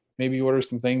most? Maybe what are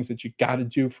some things that you got to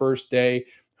do first day?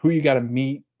 Who you got to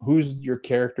meet? Who's your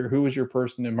character? Who is your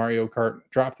person in Mario Kart?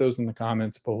 Drop those in the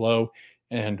comments below.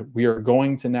 And we are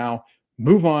going to now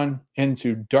move on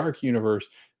into Dark Universe,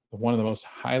 one of the most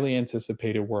highly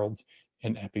anticipated worlds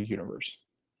in Epic Universe.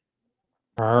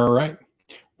 All right.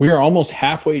 We are almost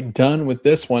halfway done with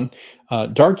this one.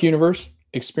 Dark Universe.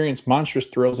 Experience monstrous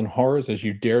thrills and horrors as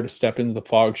you dare to step into the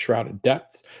fog-shrouded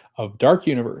depths of Dark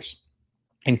Universe.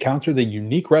 Encounter the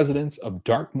unique residents of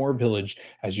Darkmoor Village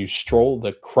as you stroll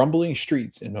the crumbling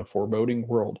streets in a foreboding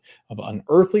world of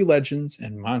unearthly legends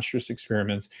and monstrous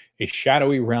experiments, a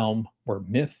shadowy realm where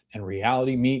myth and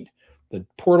reality meet. The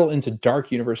portal into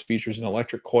Dark Universe features an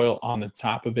electric coil on the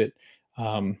top of it.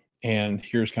 And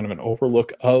here's kind of an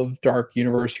overlook of Dark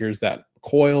Universe. Here's that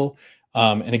coil.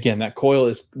 And again, that coil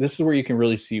this is where you can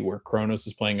really see where Kronos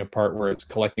is playing a part, where it's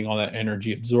collecting all that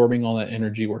energy, absorbing all that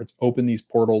energy, where it's opened these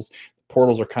portals. The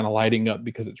portals are kind of lighting up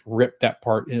because it's ripped that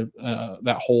part in,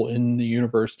 that hole in the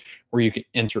universe where you can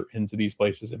enter into these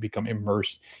places and become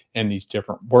immersed in these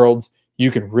different worlds.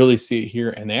 You can really see it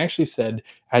here. And they actually said,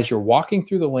 as you're walking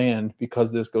through the land,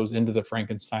 because this goes into the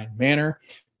Frankenstein Manor,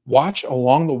 watch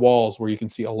along the walls where you can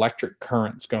see electric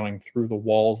currents going through the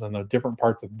walls, and the different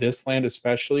parts of this land,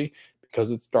 especially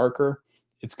because it's darker,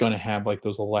 it's going to have like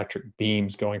those electric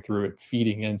beams going through it,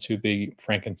 feeding into the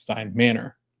Frankenstein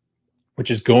Manor, which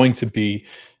is going to be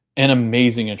an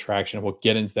amazing attraction. We'll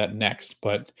get into that next.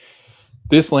 But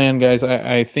this land, guys,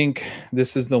 I think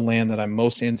this is the land that I'm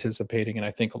most anticipating, and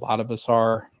I think a lot of us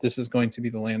are. This is going to be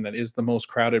the land that is the most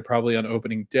crowded, probably on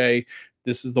opening day.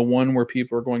 This is the one where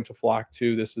people are going to flock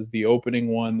to. This is the opening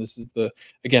one. This is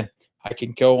again, I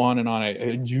can go on and on.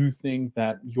 I do think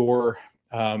that your,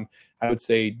 I would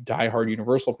say, diehard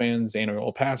Universal fans,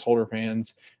 annual pass holder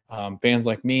fans, fans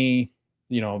like me,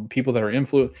 people that are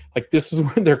influenced, like this is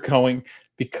where they're going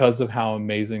because of how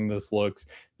amazing this looks.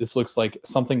 This looks like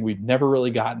something we've never really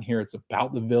gotten here. It's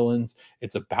about the villains.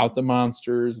 It's about the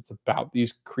monsters. It's about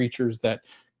these creatures that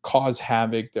cause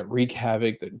havoc, that wreak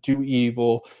havoc, that do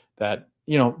evil, that,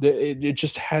 it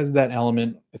just has that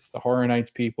element. It's the Horror Nights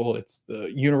people. It's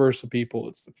the Universal people.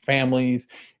 It's the families.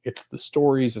 It's the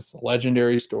stories. It's the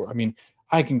legendary story. I mean,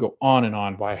 I can go on and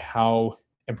on by how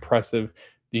impressive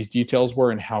these details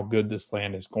were and how good this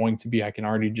land is going to be. I can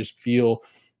already just feel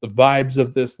the vibes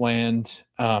of this land.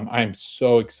 I am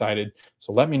so excited.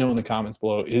 So let me know in the comments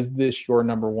below, is this your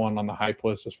number one on the hype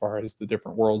list as far as the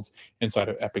different worlds inside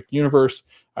of Epic Universe?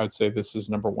 I would say this is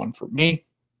number one for me.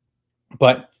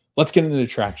 But let's get into the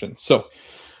attractions. So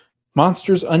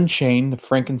Monsters Unchained, the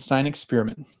Frankenstein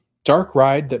Experiment. Dark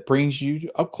ride that brings you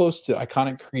up close to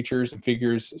iconic creatures and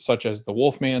figures such as the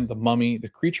Wolfman, the Mummy, the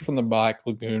Creature from the Black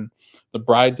Lagoon, the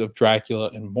Brides of Dracula,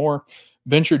 and more.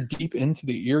 Venture deep into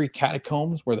the eerie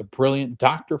catacombs where the brilliant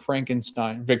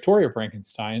Victoria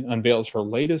Frankenstein, unveils her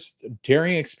latest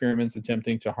daring experiments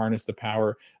attempting to harness the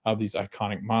power of these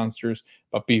iconic monsters.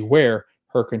 But beware,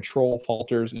 her control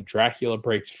falters and Dracula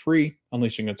breaks free,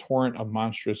 unleashing a torrent of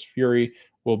monstrous fury.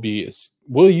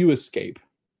 Will you escape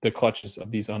the clutches of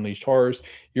these unleashed horrors?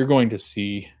 You're going to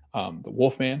see the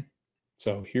Wolfman.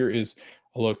 So here is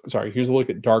a look. Sorry, here's a look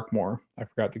at Darkmoor. I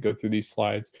forgot to go through these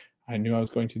slides. I knew I was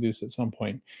going to do this at some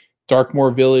point.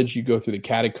 Darkmoor Village, you go through the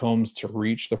catacombs to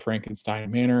reach the Frankenstein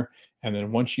Manor. And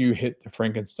then once you hit the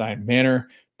Frankenstein Manor,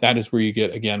 that is where you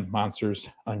get, again, Monsters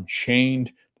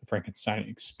Unchained, the Frankenstein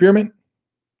Experiment.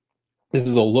 This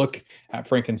is a look at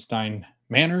Frankenstein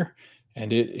Manor,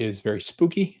 and it is very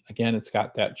spooky. Again, it's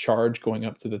got that charge going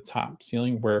up to the top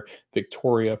ceiling where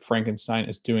Victoria Frankenstein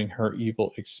is doing her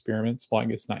evil experiments. Well, I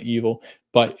guess not evil,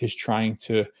 but is trying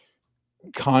to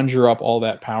conjure up all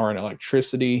that power and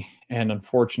electricity. And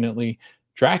unfortunately,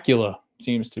 Dracula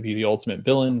seems to be the ultimate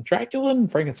villain. Dracula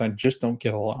and Frankenstein just don't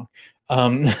get along.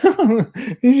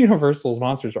 These Universal's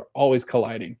monsters are always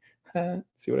colliding.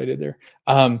 See what I did there?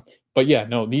 But yeah,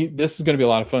 no, this is going to be a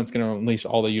lot of fun. It's going to unleash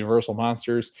all the Universal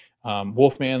monsters.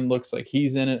 Wolfman looks like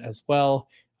he's in it as well.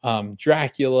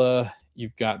 Dracula,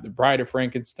 you've got the Bride of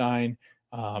Frankenstein.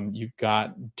 You've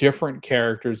got different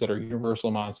characters that are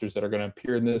Universal monsters that are going to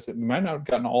appear in this. We might not have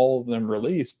gotten all of them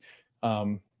released.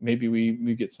 Maybe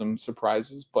we get some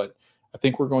surprises, but I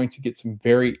think we're going to get some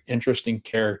very interesting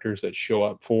characters that show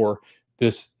up for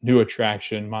this new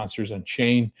attraction, Monsters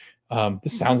Unchained.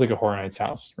 This sounds like a Horror Nights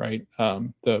house, right?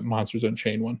 The Monsters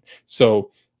Unchained one.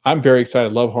 So I'm very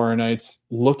excited. Love Horror Nights.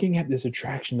 Looking at this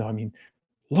attraction, though, I mean,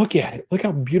 look at it. Look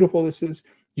how beautiful this is.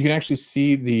 You can actually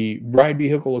see the ride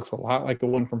vehicle looks a lot like the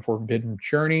one from Forbidden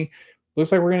Journey.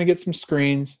 Looks like we're going to get some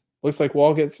screens. Looks like we'll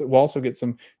also get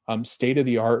some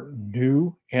state-of-the-art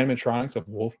new animatronics of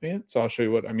Wolfman. So I'll show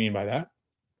you what I mean by that.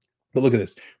 But look at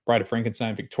this. Bride of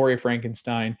Frankenstein, Victoria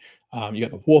Frankenstein. You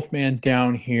got the Wolfman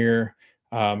down here.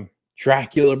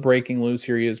 Dracula breaking loose.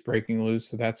 Here he is breaking loose.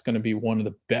 So that's going to be one of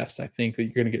the best. I think that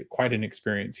you're going to get quite an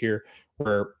experience here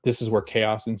where this is where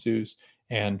chaos ensues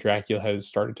and Dracula has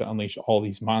started to unleash all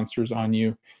these monsters on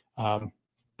you.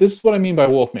 This is what I mean by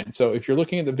Wolfman. So if you're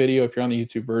looking at the video, if you're on the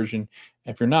YouTube version,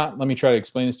 if you're not, let me try to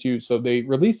explain this to you. So they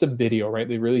released a video, right?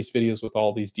 They released videos with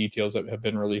all these details that have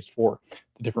been released for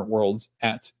the different worlds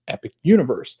at Epic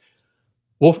Universe.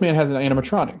 Wolfman has an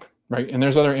animatronic, right? And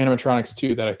there's other animatronics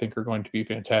too that I think are going to be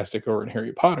fantastic over in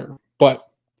Harry Potter. But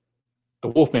the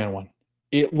Wolfman one,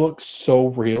 it looks so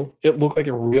real. It looked like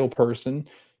a real person,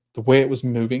 the way it was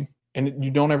moving. And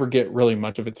you don't ever get really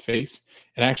much of its face.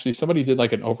 And actually, somebody did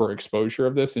like an overexposure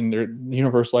of this, and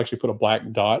Universal actually put a black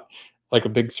dot, like a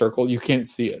big circle. You can't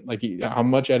see it. Like how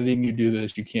much editing you do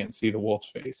this, you can't see the wolf's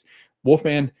face.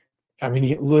 Wolfman, I mean,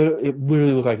 it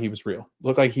literally looked like he was real.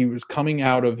 Looked like he was coming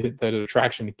out of that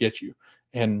attraction to get you.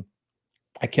 And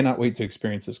I cannot wait to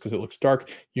experience this because it looks dark.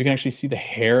 You can actually see the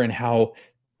hair and how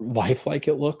lifelike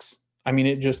it looks. I mean,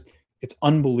 it's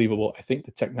unbelievable. I think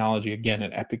the technology, again,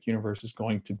 at Epic Universe is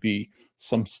going to be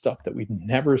some stuff that we've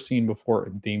never seen before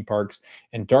in theme parks.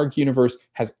 And Dark Universe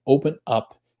has opened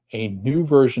up a new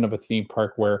version of a theme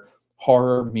park where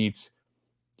horror meets,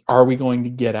 are we going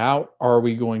to get out? Are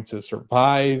we going to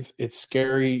survive? It's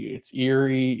scary. It's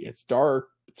eerie. It's dark.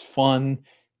 It's fun.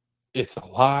 It's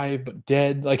alive but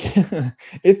dead. Like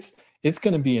it's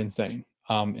going to be insane.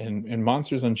 And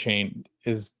Monsters Unchained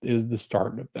is the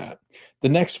start of that. The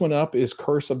next one up is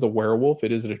Curse of the Werewolf.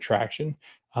 It is an attraction,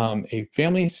 a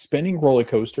family spinning roller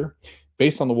coaster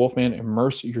based on the Wolfman.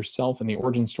 Immerse yourself in the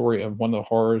origin story of one of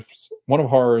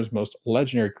horror's most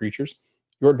legendary creatures.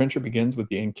 Your adventure begins with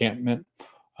the encampment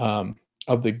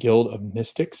of the Guild of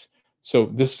Mystics. So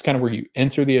this is kind of where you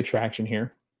enter the attraction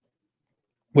here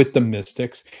with the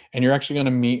Mystics, and you're actually going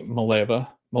to meet Maleva.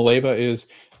 Maleva is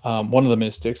one of the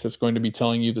mystics that's going to be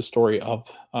telling you the story of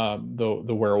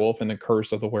the werewolf and the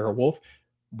curse of the werewolf,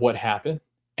 what happened.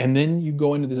 And then you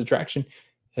go into this attraction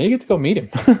and you get to go meet him.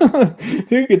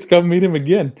 You get to go meet him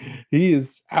again. He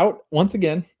is out once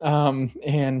again.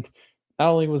 And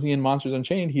not only was he in Monsters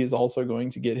Unchained, he is also going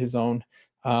to get his own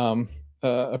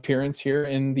appearance here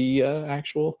in the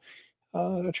actual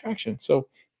attraction. So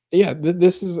Yeah,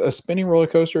 this is a spinning roller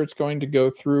coaster. It's going to go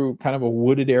through kind of a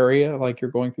wooded area, like you're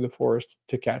going through the forest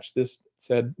to catch this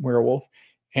said werewolf.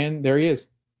 And there he is.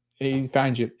 He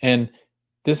finds you. And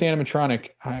this animatronic,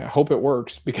 I hope it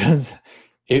works because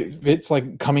if it's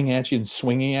like coming at you and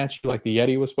swinging at you like the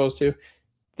Yeti was supposed to,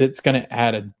 that's going to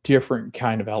add a different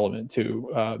kind of element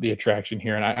to the attraction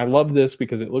here. And I love this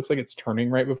because it looks like it's turning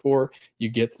right before you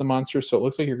get to the monster. So it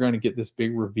looks like you're going to get this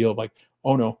big reveal of like,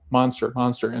 oh no, monster,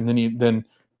 monster. And then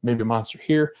maybe a monster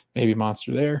here, maybe a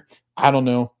monster there. I don't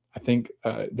know. I think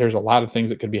there's a lot of things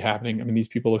that could be happening. I mean, these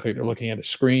people look like they're looking at a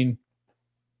screen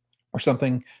or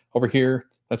something over here.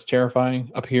 That's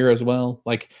terrifying. Up here as well.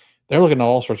 Like they're looking at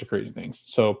all sorts of crazy things.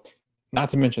 So not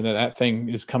to mention that that thing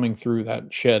is coming through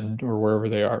that shed or wherever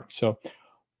they are. So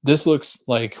this looks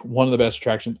like one of the best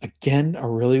attractions. Again, a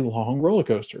really long roller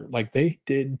coaster. Like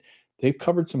they've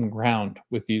covered some ground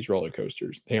with these roller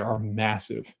coasters. They are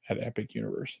massive at Epic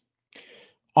Universe.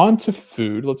 On to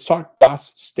food. Let's talk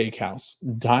Das Steakhouse.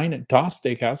 Dine at Das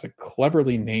Steakhouse, a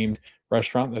cleverly named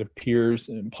restaurant that appears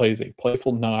and plays a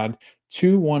playful nod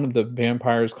to one of the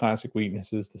vampire's classic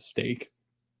weaknesses, the steak,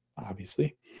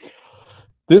 obviously.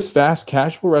 This vast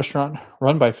casual restaurant,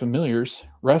 run by familiars,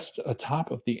 rests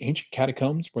atop of the ancient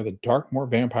catacombs where the Darkmoor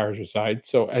vampires reside.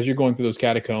 So, as you're going through those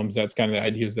catacombs, that's kind of the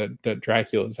idea is that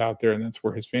Dracula is out there, and that's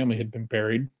where his family had been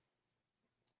buried.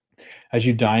 As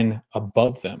you dine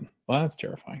above them, well, that's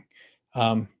terrifying.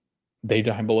 They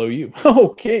dine below you.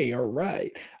 Okay, all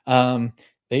right. Do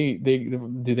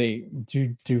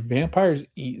vampires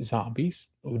eat zombies?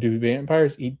 Do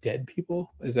vampires eat dead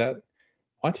people? Is that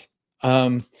what?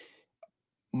 Um,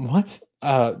 what?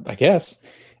 I guess.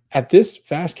 At this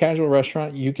fast casual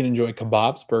restaurant, you can enjoy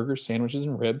kebabs, burgers, sandwiches,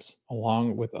 and ribs,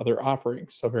 along with other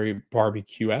offerings. So very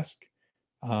barbecue-esque.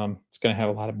 It's going to have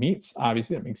a lot of meats.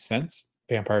 Obviously, that makes sense.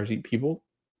 Vampires eat people.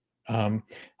 I'm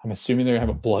assuming they're going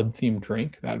to have a blood-themed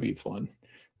drink. That'd be fun,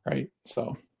 right?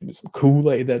 So maybe some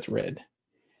Kool-Aid that's red.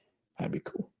 That'd be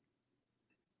cool.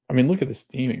 I mean, look at this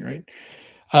theming,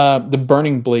 right? The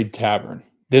Burning Blade Tavern.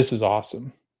 This is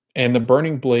awesome. And the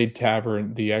Burning Blade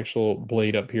Tavern, the actual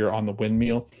blade up here on the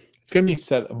windmill, it's going to be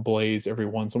set ablaze every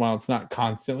once in a while. It's not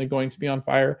constantly going to be on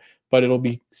fire, but it'll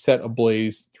be set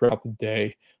ablaze throughout the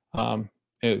day.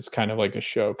 It's kind of like a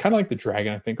show, kind of like the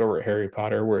dragon, I think, over at Harry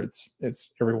Potter, where it's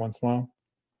every once in a while.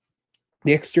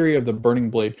 The exterior of the Burning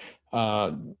Blade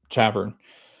Tavern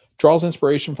draws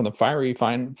inspiration from the fiery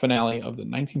finale of the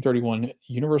 1931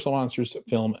 Universal Monsters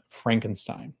film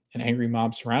Frankenstein. An angry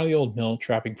mob surrounded the old mill,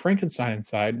 trapping Frankenstein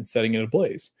inside and setting it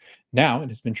ablaze. Now it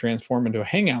has been transformed into a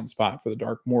hangout spot for the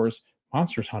Darkmoor's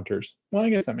monsters hunters. Well, I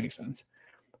guess that makes sense.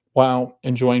 While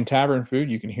enjoying tavern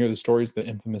food, you can hear the stories of the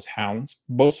infamous hounds,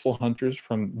 boastful hunters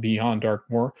from beyond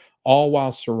Darkmoor, all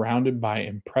while surrounded by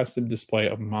impressive display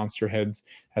of monster heads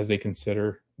as they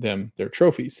consider them their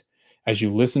trophies. As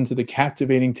you listen to the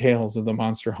captivating tales of the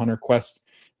Monster Hunter quest,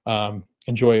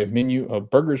 enjoy a menu of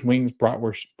burgers, wings,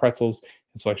 bratwurst, pretzels,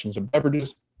 and selections of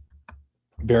beverages.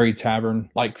 Very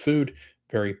tavern-like food,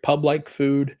 very pub-like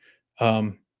food.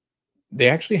 They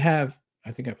actually have,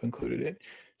 I think I've included it.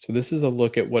 So this is a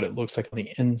look at what it looks like on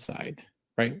the inside,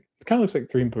 right? It kind of looks like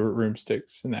 3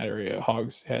 broomsticks in that area,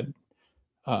 Hog's Head,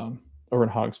 over in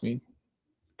Hogsmeade.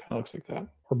 Kind of looks like that.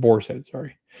 Or Boar's Head,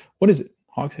 sorry. What is it?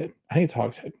 Hog's Head? I think it's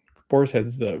Hog's Head. Boar's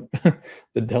Head's the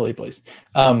the deli place.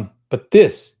 But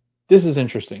this is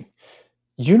interesting.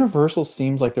 Universal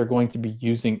seems like they're going to be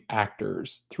using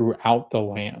actors throughout the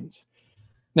lands.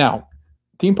 Now,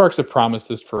 theme parks have promised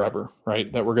this forever,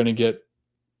 right? That we're going to get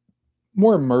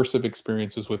more immersive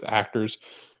experiences with actors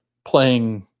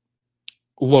playing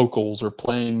locals or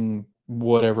playing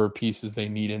whatever pieces they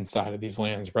need inside of these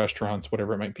lands, restaurants,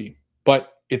 whatever it might be.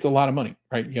 But it's a lot of money,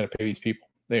 right? You got to pay these people.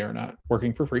 They are not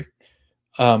working for free.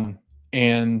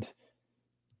 And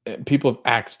people have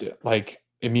axed it like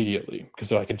immediately because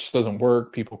they're like, it just doesn't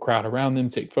work. People crowd around them,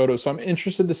 take photos. So I'm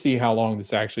interested to see how long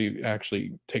this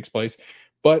actually takes place.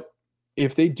 But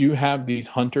if they do have these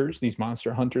hunters, these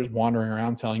monster hunters wandering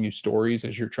around telling you stories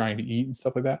as you're trying to eat and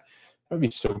stuff like that, that would be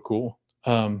so cool.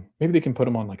 Maybe they can put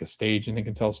them on like a stage and they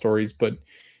can tell stories, but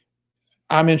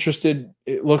I'm interested.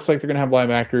 It looks like they're going to have live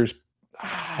actors.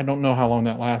 I don't know how long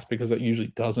that lasts because that usually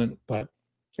doesn't, but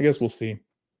I guess we'll see.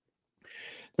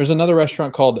 There's another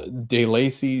restaurant called De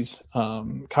Lacey's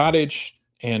Cottage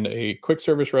and a quick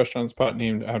service restaurant spot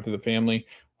named after the family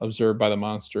observed by the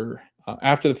monster.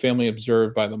 After the family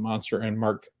observed by the monster and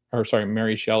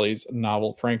Mary Shelley's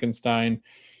novel Frankenstein.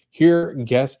 Here,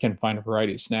 guests can find a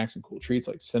variety of snacks and cool treats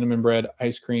like cinnamon bread,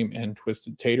 ice cream, and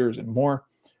twisted taters and more.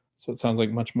 So it sounds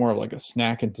like much more of like a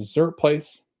snack and dessert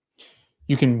place.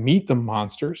 You can meet the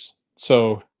monsters.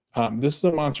 So this is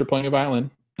a monster playing a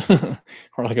violin.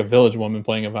 or like a village woman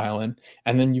playing a violin.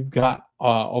 And then you've got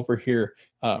over here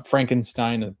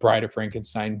Frankenstein, the Bride of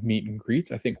Frankenstein meet and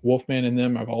greets. I think Wolfman and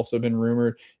them have also been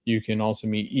rumored. You can also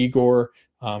meet Igor,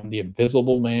 the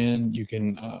Invisible Man. You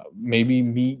can maybe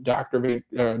meet Dr.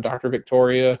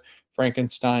 Victoria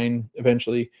Frankenstein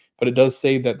eventually. But it does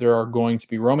say that there are going to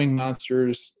be roaming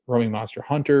monsters, roaming monster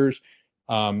hunters,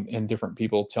 and different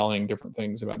people telling different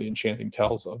things about the enchanting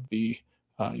tales of the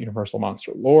Universal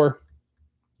monster lore.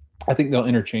 I think they'll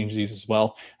interchange these as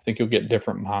well. I think you'll get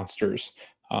different monsters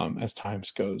as time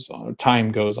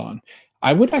goes on.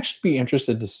 I would actually be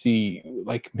interested to see,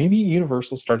 like, maybe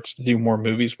Universal starts to do more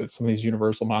movies with some of these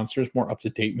Universal monsters, more up to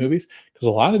date movies, because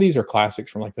a lot of these are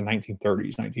classics from like the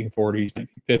 1930s, 1940s,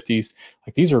 1950s.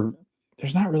 Like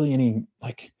there's not really any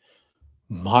like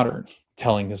modern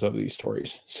tellings of these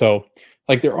stories. So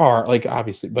like there are, like,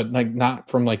 obviously, but like not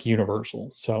from like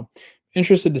Universal. So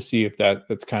interested to see if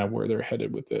that's kind of where they're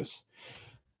headed with this.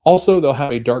 Also, they'll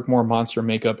have a Darkmoor monster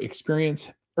makeup experience.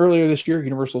 Earlier this year,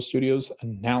 Universal Studios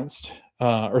announced,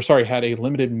 had a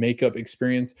limited makeup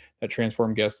experience that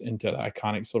transformed guests into the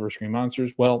iconic silver screen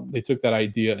monsters. Well, they took that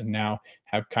idea and now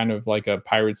have kind of like a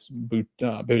Pirates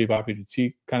Bibbidi Bobbidi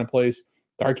Boutique kind of place.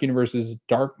 Dark Universe's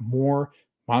Darkmoor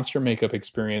monster makeup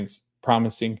experience,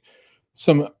 promising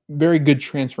some very good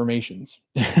transformations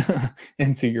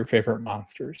into your favorite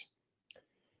monsters.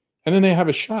 And then they have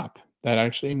a shop that I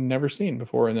actually never seen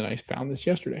before, and then I found this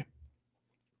yesterday.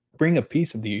 Bring a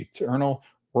piece of the eternal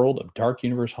world of Dark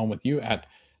Universe home with you at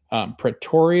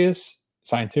Pretorius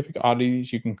Scientific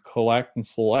Oddities. You can collect and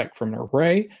select from an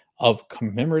array of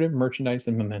commemorative merchandise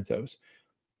and mementos.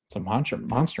 It's a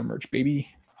monster merch, baby.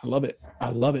 I love it. I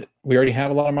love it. We already have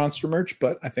a lot of monster merch,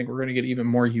 but I think we're going to get even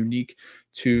more unique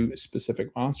to specific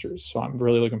monsters. So I'm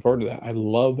really looking forward to that. I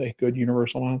love a good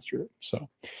Universal monster. So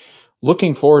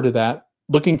looking forward to that.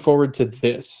 Looking forward to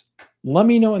this. Let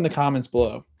me know in the comments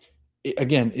below.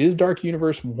 Again, is Dark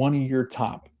Universe one of your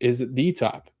top? Is it the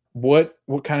top? What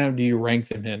kind of do you rank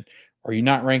them in? Are you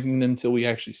not ranking them until we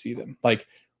actually see them? Like,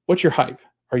 what's your hype?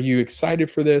 Are you excited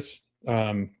for this?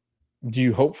 Do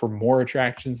you hope for more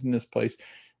attractions in this place?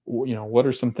 You know, what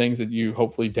are some things that you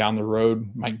hopefully down the road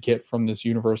might get from this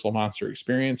Universal monster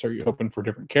experience? Are you hoping for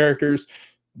different characters?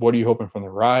 What are you hoping from the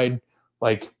ride?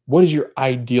 Like, what is your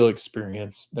ideal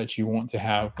experience that you want to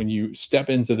have when you step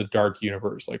into the Dark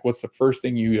Universe? Like, what's the first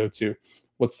thing you go to?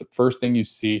 What's the first thing you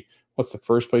see? What's the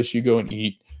first place you go and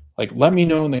eat? Like, let me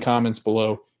know in the comments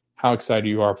below how excited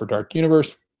you are for Dark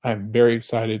Universe. I'm very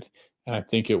excited, and I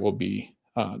think it will be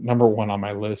number one on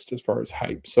my list as far as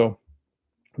hype. So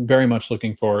very much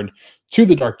looking forward to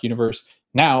the Dark Universe.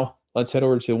 Now, let's head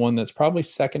over to one that's probably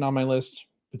second on my list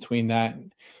between that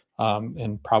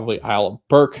and probably Isle of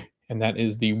Berk, and that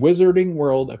is the Wizarding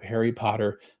World of Harry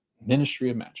Potter Ministry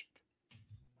of Magic.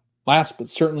 Last but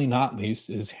certainly not least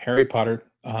is Harry Potter,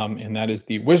 and that is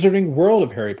the Wizarding World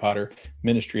of Harry Potter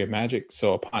Ministry of Magic.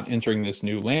 So upon entering this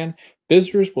new land,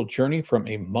 visitors will journey from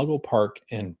a Muggle park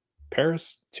in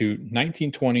Paris to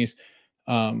 1920s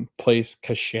place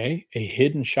Cachet, a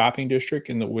hidden shopping district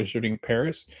in the Wizarding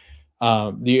Paris.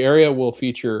 The area will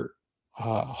feature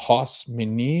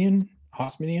Haussmannian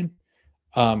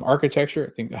architecture.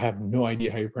 I think I have no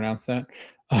idea how you pronounce that.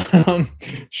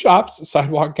 Shops,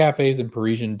 sidewalk cafes, and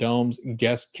Parisian domes.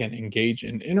 Guests can engage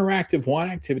in interactive wand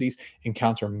activities,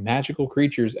 encounter magical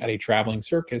creatures at a traveling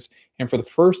circus, and for the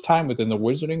first time within the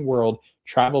Wizarding world,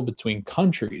 travel between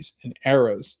countries and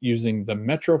eras using the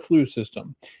Metroflux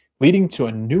system, leading to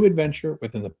a new adventure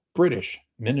within the British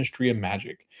Ministry of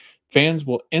Magic. Fans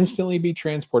will instantly be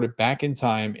transported back in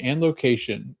time and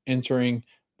location, entering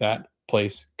that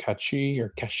place, Cachet,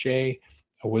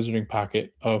 a wizarding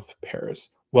pocket of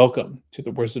Paris. Welcome to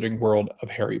the Wizarding World of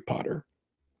Harry Potter.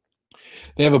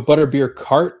 They have a butterbeer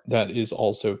cart that is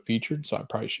also featured, so I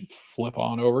probably should flip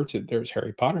on over to, there's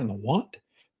Harry Potter and the wand.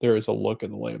 There is a look at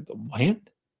the lay of the land,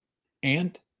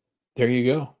 and there you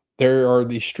go. There are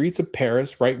the streets of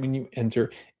Paris right when you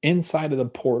enter inside of the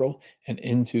portal and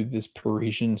into this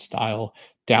Parisian style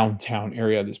downtown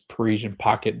area, this Parisian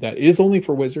pocket that is only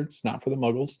for wizards, not for the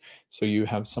muggles. So you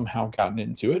have somehow gotten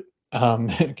into it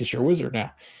because you're a wizard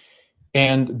now.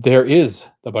 And there is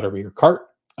the butterbeer cart.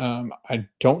 I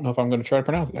don't know if I'm going to try to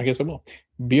pronounce it. I guess I will.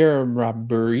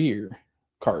 Butterbeer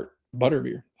cart.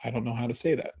 Butterbeer. I don't know how to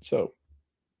say that. So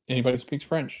anybody who speaks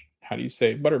French, how do you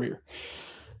say butterbeer?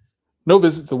 No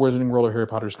visit to the Wizarding World of Harry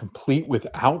Potter is complete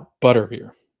without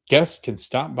butterbeer. Guests can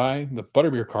stop by the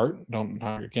butterbeer cart. Not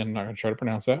going to try to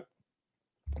pronounce that.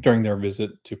 During their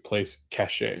visit to place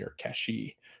Cachet or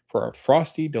Cachet for a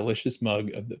frosty, delicious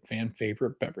mug of the fan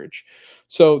favorite beverage.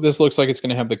 So this looks like it's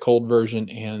going to have the cold version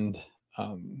and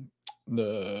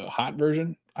the hot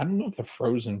version. I don't know if the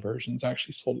frozen version's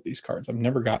actually sold at these cards. I've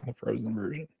never gotten the frozen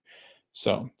version.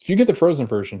 So if you get the frozen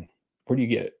version, where do you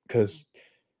get it? Because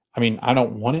I mean, I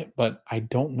don't want it, but I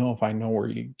don't know if I know where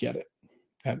you get it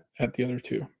at the other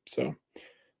two. So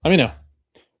let me know.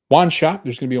 Wand shop.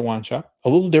 There's going to be a wand shop. A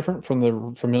little different from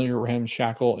the familiar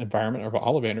ramshackle environment of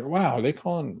Ollivander. Wow, are they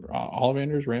calling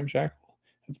Ollivander's ramshackle?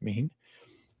 That's mean.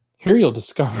 Here you'll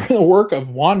discover the work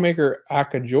of wand maker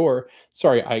Akajor.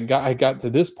 Sorry, I got to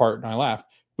this part and I laughed,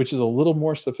 which is a little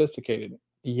more sophisticated.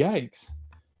 Yikes.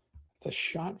 It's a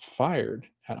shot fired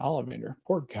at Ollivander.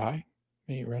 Poor guy.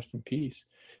 May he rest in peace.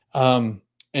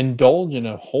 Indulge in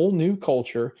a whole new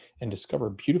culture and discover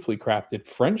beautifully crafted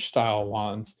French style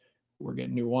wands. We're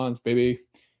getting new wands, baby.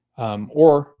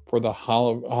 Or for the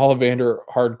Ollivander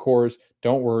hardcores,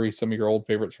 don't worry, some of your old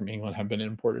favorites from England have been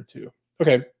imported too.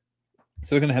 Okay,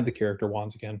 so they're going to have the character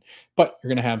wands again, but you're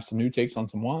going to have some new takes on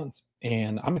some wands.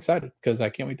 And I'm excited because I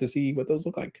can't wait to see what those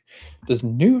look like. Does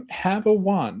Newt have a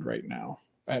wand right now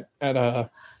at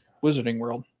Wizarding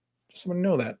World? Just want to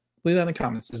know that. Leave that in the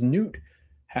comments. Does Newt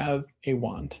have a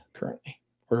wand currently?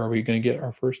 Or are we going to get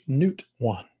our first Newt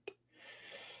wand?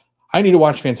 I need to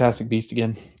watch Fantastic Beast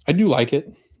again. I do like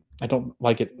it. I don't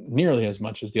like it nearly as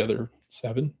much as the other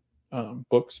 7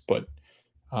 books, but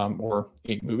or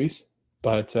 8 movies.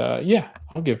 But yeah,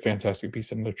 I'll give Fantastic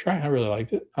Beasts another try. I really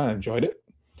liked it. I enjoyed it.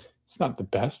 It's not the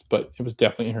best, but it was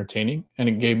definitely entertaining, and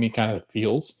it gave me kind of the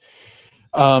feels.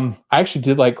 I actually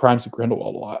did like Crimes of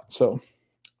Grindelwald a lot. So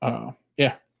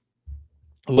yeah.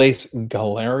 Lace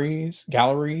galleries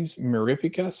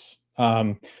mirificus,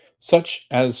 such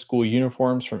as school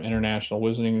uniforms from international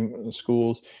wizarding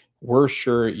schools. We're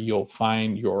sure you'll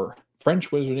find your French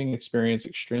wizarding experience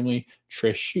extremely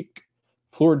très chic.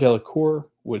 Fleur Delacour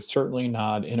would certainly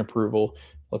nod in approval.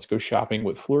 Let's go shopping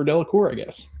with Fleur Delacour, I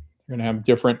guess. You're going to have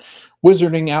different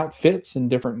wizarding outfits and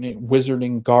different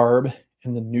wizarding garb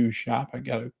in the new shop. I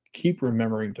got to keep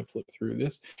remembering to flip through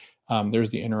this. There's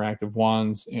the interactive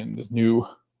wands in the new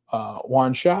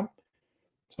wand shop.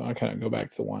 So I kind of go back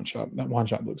to the wand shop. That wand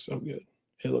shop looks so good.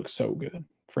 It looks so good.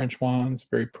 French wands,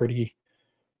 very pretty.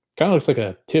 Kind of looks like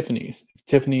a Tiffany's.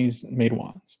 Tiffany's made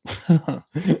wands.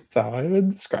 That's how I would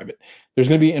describe it. There's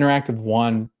going to be interactive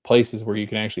wand places where you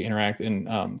can actually interact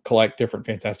and collect different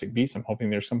Fantastic Beasts. I'm hoping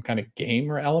there's some kind of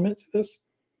game or element to this.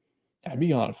 That'd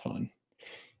be a lot of fun.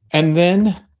 And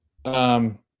then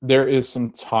there is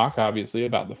some talk, obviously,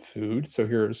 about the food. So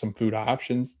here are some food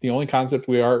options. The only concept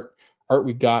we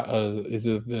got is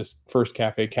this first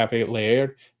cafe, Café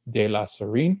Lair de la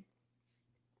Serene.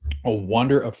 A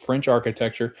wonder of French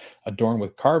architecture adorned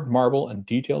with carved marble and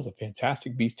details of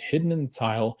Fantastic Beast hidden in the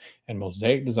tile and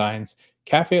mosaic designs.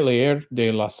 Café Lair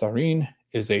de la Serene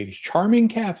is a charming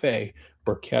cafe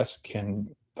where guests can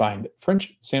find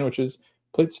French sandwiches,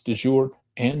 plates du jour,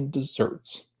 and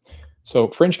desserts. So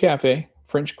French cafe,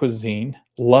 French cuisine,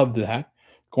 loved that.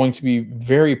 Going to be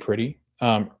very pretty.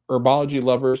 Herbology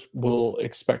lovers will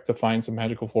expect to find some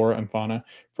magical flora and fauna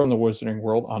from the Wizarding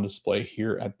World on display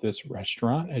here at this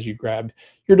restaurant as you grab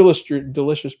your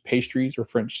delicious pastries or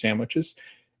French sandwiches.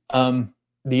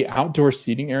 The outdoor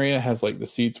seating area has like the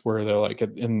seats where they're like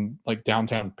in like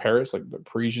downtown Paris, like the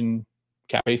Parisian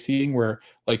cafe seating, where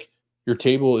like your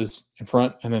table is in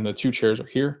front and then the 2 chairs are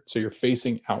here. So you're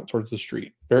facing out towards the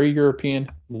street. Very European.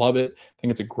 Love it. I think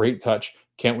it's a great touch.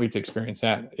 Can't wait to experience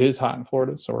that. It is hot in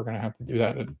Florida, so we're going to have to do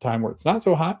that at a time where it's not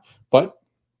so hot, but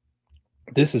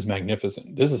this is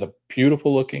magnificent. This is a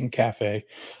beautiful looking cafe.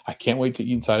 I can't wait to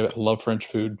eat inside of it. I love French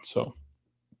food, so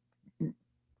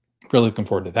really looking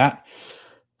forward to that.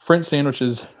 French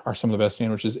sandwiches are some of the best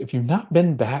sandwiches. If you've not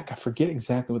been back, I forget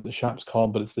exactly what the shop's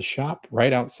called, but it's the shop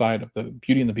right outside of the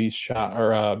Beauty and the Beast shop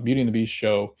or Beauty and the Beast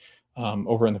show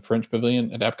over in the French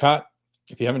Pavilion at Epcot.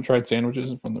 If you haven't tried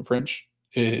sandwiches from the French,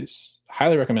 it is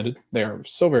highly recommended. They are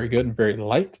so very good and very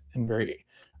light and very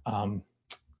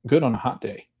good on a hot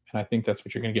day. And I think that's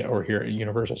what you're going to get over here at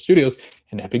Universal Studios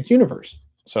and Epic Universe.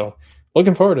 So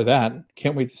looking forward to that.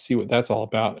 Can't wait to see what that's all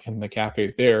about in the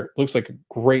cafe there. Looks like a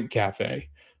great cafe.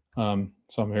 So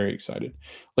I'm very excited.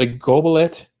 Like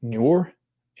Gobelet Noir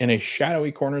in a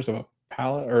shadowy corners of a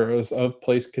palette or of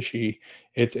Place Cashie.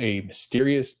 It's a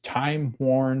mysterious,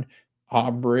 time-worn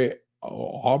auberge.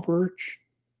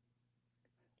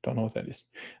 Don't know what that is.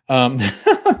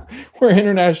 Where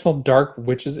international dark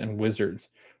witches and wizards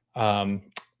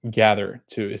gather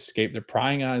to escape the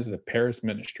prying eyes of the Paris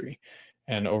ministry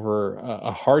and over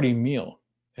a hearty meal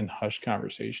and hushed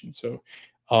conversation. So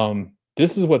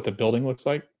this is what the building looks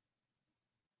like.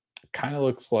 Kind of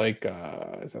looks like,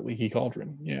 is that Leaky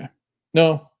Cauldron? Yeah.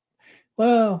 No.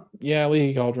 Well, yeah,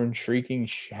 Leaky Cauldron, Shrieking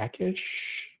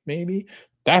Shackish, maybe.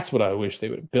 That's what I wish they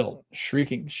would have built.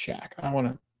 Shrieking Shack. I want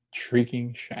a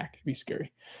Shrieking Shack. It'd be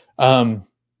scary. Um,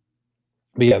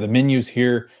 but yeah, the menus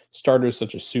here, starters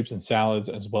such as soups and salads,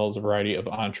 as well as a variety of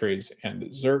entrees and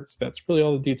desserts. That's really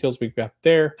all the details we've got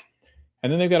there.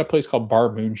 And then they've got a place called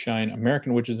Bar Moonshine.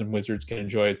 American witches and wizards can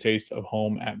enjoy a taste of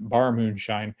home at Bar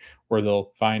Moonshine, where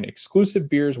they'll find exclusive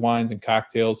beers, wines, and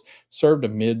cocktails served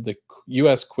amid the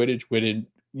U.S. Quidditch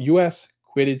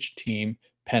team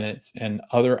pennants and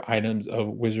other items of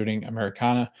Wizarding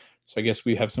Americana. So I guess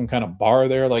we have some kind of bar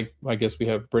there. Like I guess we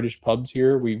have British pubs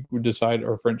here. We decide,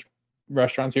 or French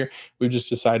restaurants here. We've just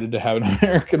decided to have an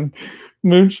American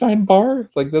moonshine bar.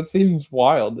 Like that seems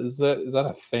wild. Is that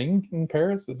a thing in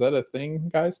Paris? Is that a thing,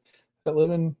 guys that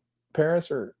live in Paris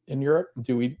or in Europe?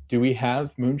 Do we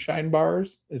have moonshine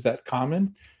bars? Is that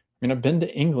common? I mean, I've been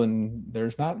to England.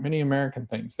 There's not many American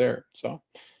things there, so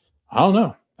I don't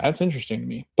know. That's interesting to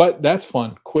me, but that's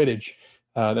fun. Quidditch,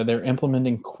 that they're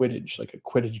implementing Quidditch, like a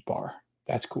Quidditch bar.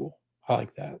 That's cool. I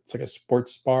like that. It's like a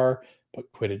sports bar, but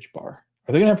Quidditch bar.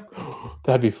 Are they gonna have?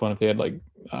 That'd be fun if they had like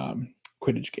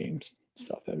Quidditch games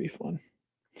stuff. That'd be fun.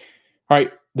 All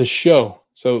right, the show.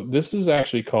 So this is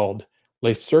actually called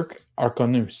Les Cirques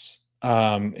Arcanus,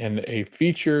 and a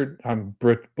featured. I'm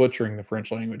butchering the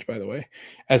French language, by the way.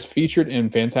 As featured in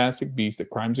Fantastic Beasts: The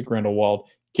Crimes of Grindelwald.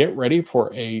 Get ready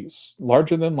for a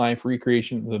larger-than-life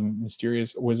recreation of the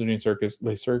mysterious wizarding circus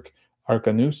Les Cirques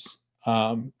Arcanus.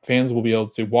 Fans will be able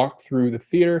to walk through the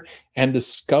theater and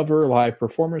discover live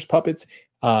performers, puppets,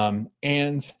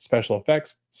 and special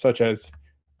effects, such as,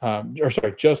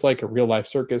 just like a real life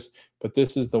circus. But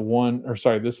this is the one,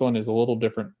 this one is a little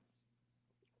different.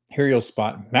 Here you'll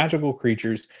spot magical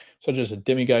creatures such as a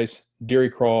demigeist, Deary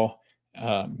Crawl,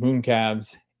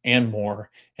 mooncabs, and more,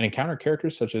 and encounter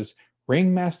characters such as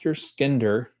Ringmaster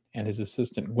Skinder and his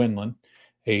assistant Gwynlyn,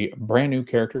 a brand new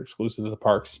character exclusive to the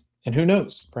parks. And who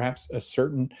knows, perhaps a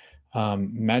certain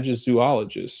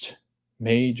magizoologist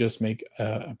may just make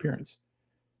an appearance.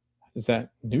 Is that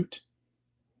Newt?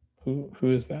 Who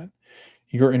is that?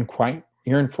 You're in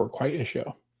for quite a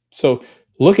show. So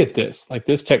look at this. Like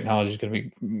this technology is going to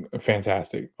be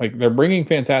fantastic. Like they're bringing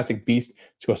Fantastic Beasts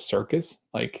to a circus.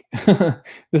 Like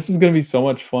this is going to be so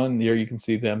much fun. Here you can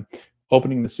see them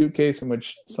opening the suitcase in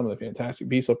which some of the Fantastic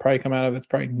Beasts will probably come out of. It's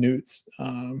probably Newt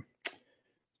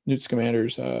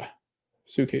Scamander's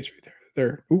suitcase right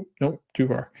there. Nope, too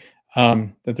far.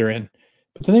 That they're in.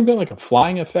 But then they've got like a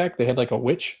flying effect. They had like a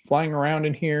witch flying around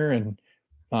in here and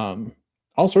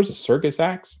all sorts of circus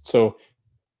acts. So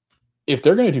if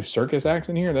they're going to do circus acts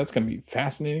in here, that's going to be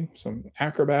fascinating. Some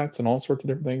acrobats and all sorts of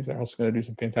different things. They're also going to do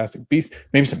some Fantastic Beasts.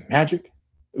 Maybe some magic.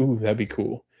 Ooh, that'd be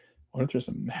cool. What if there's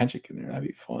some magic in there? That'd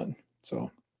be fun.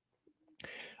 So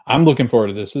I'm looking forward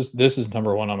to this. This is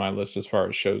number one on my list as far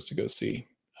as shows to go see.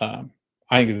 I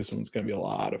think this one's going to be a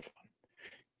lot of fun.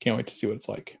 Can't wait to see what it's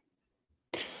like.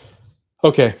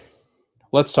 Okay,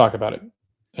 let's talk about it,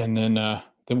 and then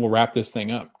we'll wrap this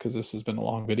thing up because this has been a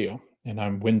long video and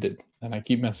I'm winded and I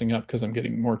keep messing up because I'm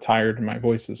getting more tired and my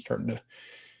voice is starting to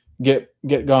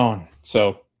get going.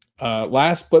 So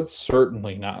last but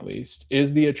certainly not least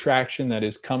is the attraction that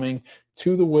is coming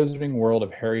to the Wizarding World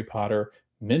of Harry Potter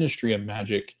Ministry of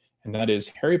Magic, and that is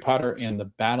Harry Potter and the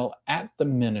Battle at the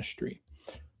Ministry.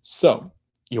 So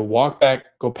you'll walk back,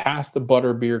 go past the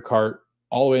butterbeer cart,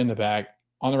 all the way in the back.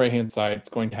 On the right-hand side, it's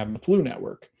going to have the Flu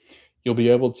Network. You'll be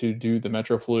able to do the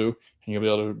Metro Flu, and you'll be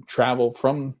able to travel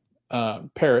from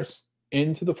Paris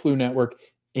into the Flu Network,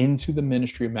 into the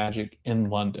Ministry of Magic in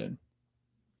London.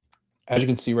 As you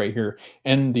can see right here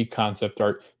in the concept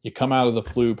art, you come out of the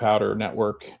Flu Powder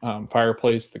Network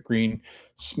fireplace, the green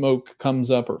smoke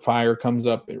comes up or fire comes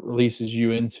up, it releases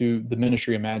you into the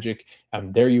Ministry of Magic,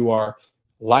 and there you are,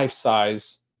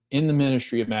 life-size in the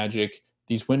Ministry of Magic.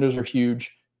 These windows are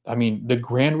huge. I mean, the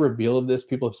grand reveal of this,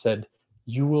 people have said,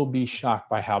 you will be shocked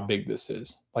by how big this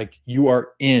is. Like, you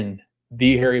are in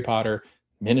the Harry Potter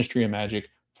Ministry of Magic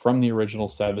from the original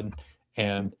 7.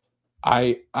 And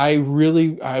I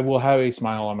will have a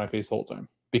smile on my face the whole time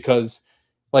because,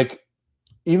 like,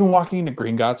 even walking into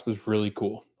Gringotts was really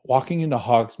cool. Walking into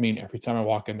Hogsmeade, every time I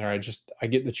walk in there, I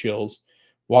get the chills.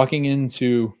 Walking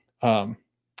into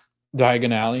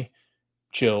Diagon Alley,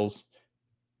 chills.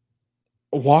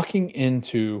 Walking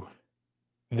into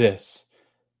this,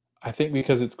 I think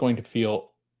because it's going to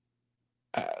feel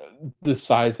the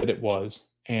size that it was,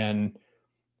 and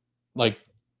like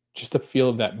just the feel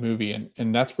of that movie,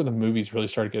 and that's where the movies really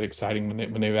start to get exciting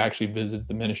when they've actually visited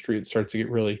the Ministry. It starts to get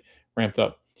really ramped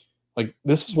up. Like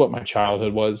this is what my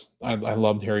childhood was. I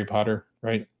loved Harry Potter,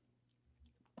 right?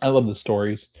 I love the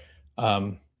stories.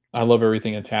 I love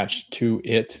everything attached to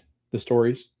it, the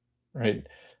stories, right?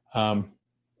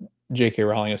 J.K.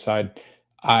 Rowling aside,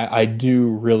 I do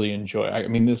really enjoy. I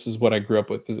mean, this is what I grew up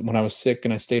with. When I was sick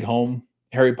and I stayed home,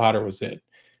 Harry Potter was it.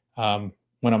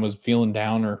 When I was feeling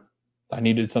down or I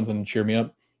needed something to cheer me up,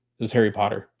 it was Harry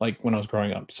Potter. Like when I was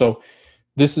growing up. So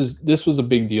this was a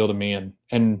big deal to me.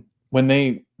 And when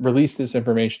they released this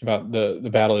information about the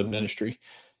Battle of Ministry,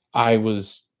 I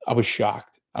was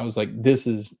shocked. I was like, this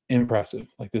is impressive.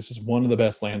 Like this is one of the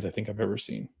best lands I think I've ever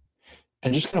seen.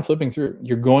 And just kind of flipping through,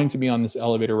 you're going to be on this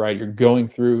elevator ride. You're going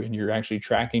through and you're actually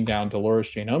tracking down Dolores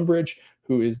Jane Umbridge,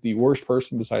 who is the worst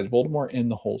person besides Voldemort in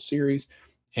the whole series.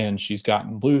 And she's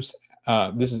gotten loose.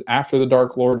 This is after the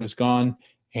Dark Lord is gone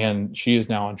and she is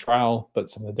now on trial, but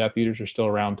some of the Death Eaters are still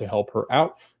around to help her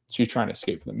out. She's trying to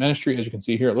escape from the Ministry. As you can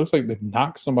see here, it looks like they've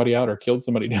knocked somebody out or killed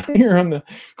somebody down here on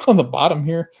the bottom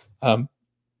here.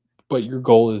 But your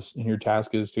goal is and your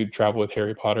task is to travel with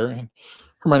Harry Potter and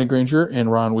Hermione Granger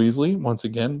and Ron Weasley once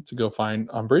again to go find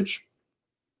Umbridge,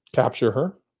 capture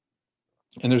her.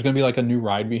 And there's going to be like a new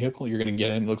ride vehicle you're going to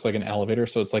get in. It looks like an elevator.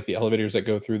 So it's like the elevators that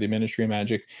go through the Ministry of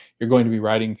Magic. You're going to be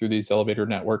riding through these elevator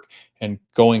network and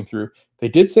going through. They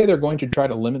did say they're going to try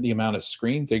to limit the amount of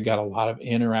screens. They got a lot of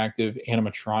interactive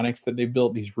animatronics that they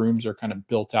built. These rooms are kind of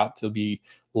built out to be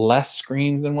less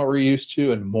screens than what we're used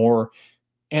to and more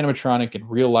animatronic and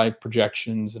real life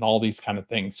projections and all these kind of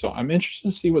things. So I'm interested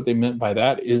to see what they meant by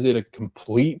that. Is it a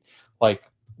complete, like,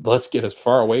 let's get as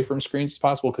far away from screens as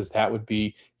possible? Because that would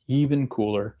be even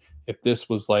cooler if this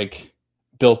was like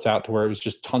built out to where it was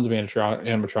just tons of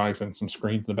animatronics and some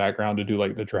screens in the background to do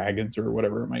like the dragons or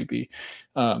whatever it might be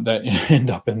that end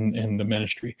up in the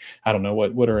Ministry. I don't know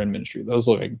what are in Ministry. Those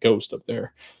look like ghosts up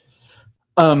there.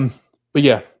 But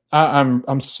yeah,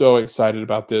 I'm so excited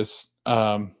about this.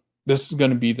 This is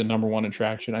going to be the #1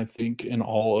 attraction, I think, in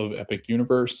all of Epic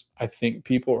Universe. I think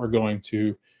people are going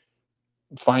to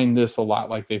find this a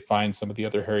lot like they find some of the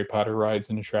other Harry Potter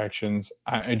rides and attractions.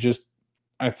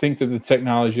 I think that the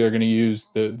technology they're going to use,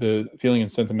 the feeling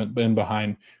and sentiment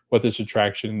behind what this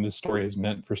attraction and this story has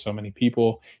meant for so many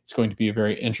people, it's going to be a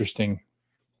very interesting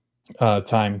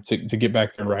time to get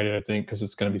back there and ride it, I think, because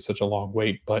it's going to be such a long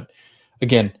wait. But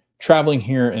again, traveling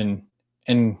here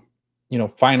and you know,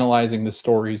 finalizing the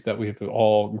stories that we've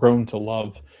all grown to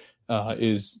love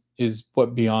is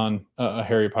what beyond a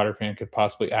Harry Potter fan could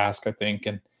possibly ask, I think.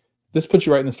 And this puts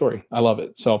you right in the story. I love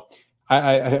it. So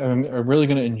I'm really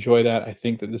going to enjoy that. I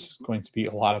think that this is going to be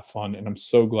a lot of fun, and I'm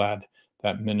so glad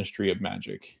that Ministry of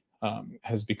Magic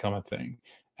has become a thing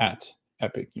at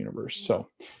Epic Universe. So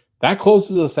that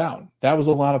closes us out. That was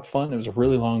a lot of fun. It was a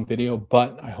really long video,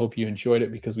 but I hope you enjoyed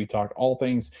it because we talked all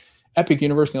things Epic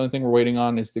Universe. The only thing we're waiting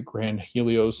on is the Grand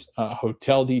Helios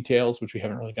hotel details, which we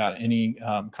haven't really got any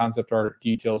concept art or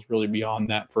details really beyond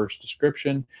that first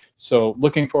description. So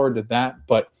looking forward to that.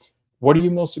 But what are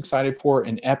you most excited for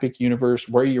in Epic Universe?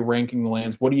 Where are you ranking the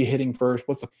lands? What are you hitting first?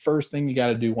 What's the first thing you got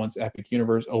to do once Epic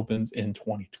Universe opens in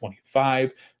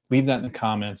 2025? Leave that in the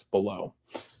comments below.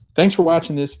 Thanks for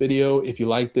watching this video. If you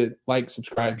liked it, like,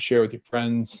 subscribe, share with your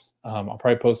friends. I'll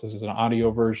probably post this as an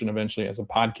audio version eventually as a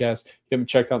podcast. If you haven't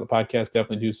checked out the podcast,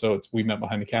 definitely do so. It's We Met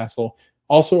Behind the Castle.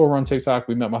 Also over on TikTok,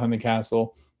 We Met Behind the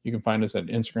Castle. You can find us at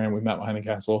Instagram, We Met Behind the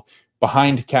Castle.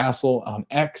 Behind Castle on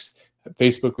X. At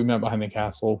Facebook, We Met Behind the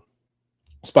Castle.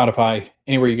 Spotify,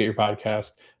 anywhere you get your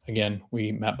podcast. Again,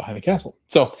 We Met Behind the Castle.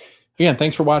 So again,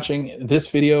 thanks for watching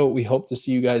this video. We hope to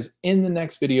see you guys in the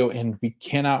next video, and we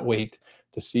cannot wait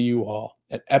to see you all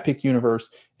at Epic Universe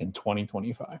in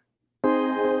 2025.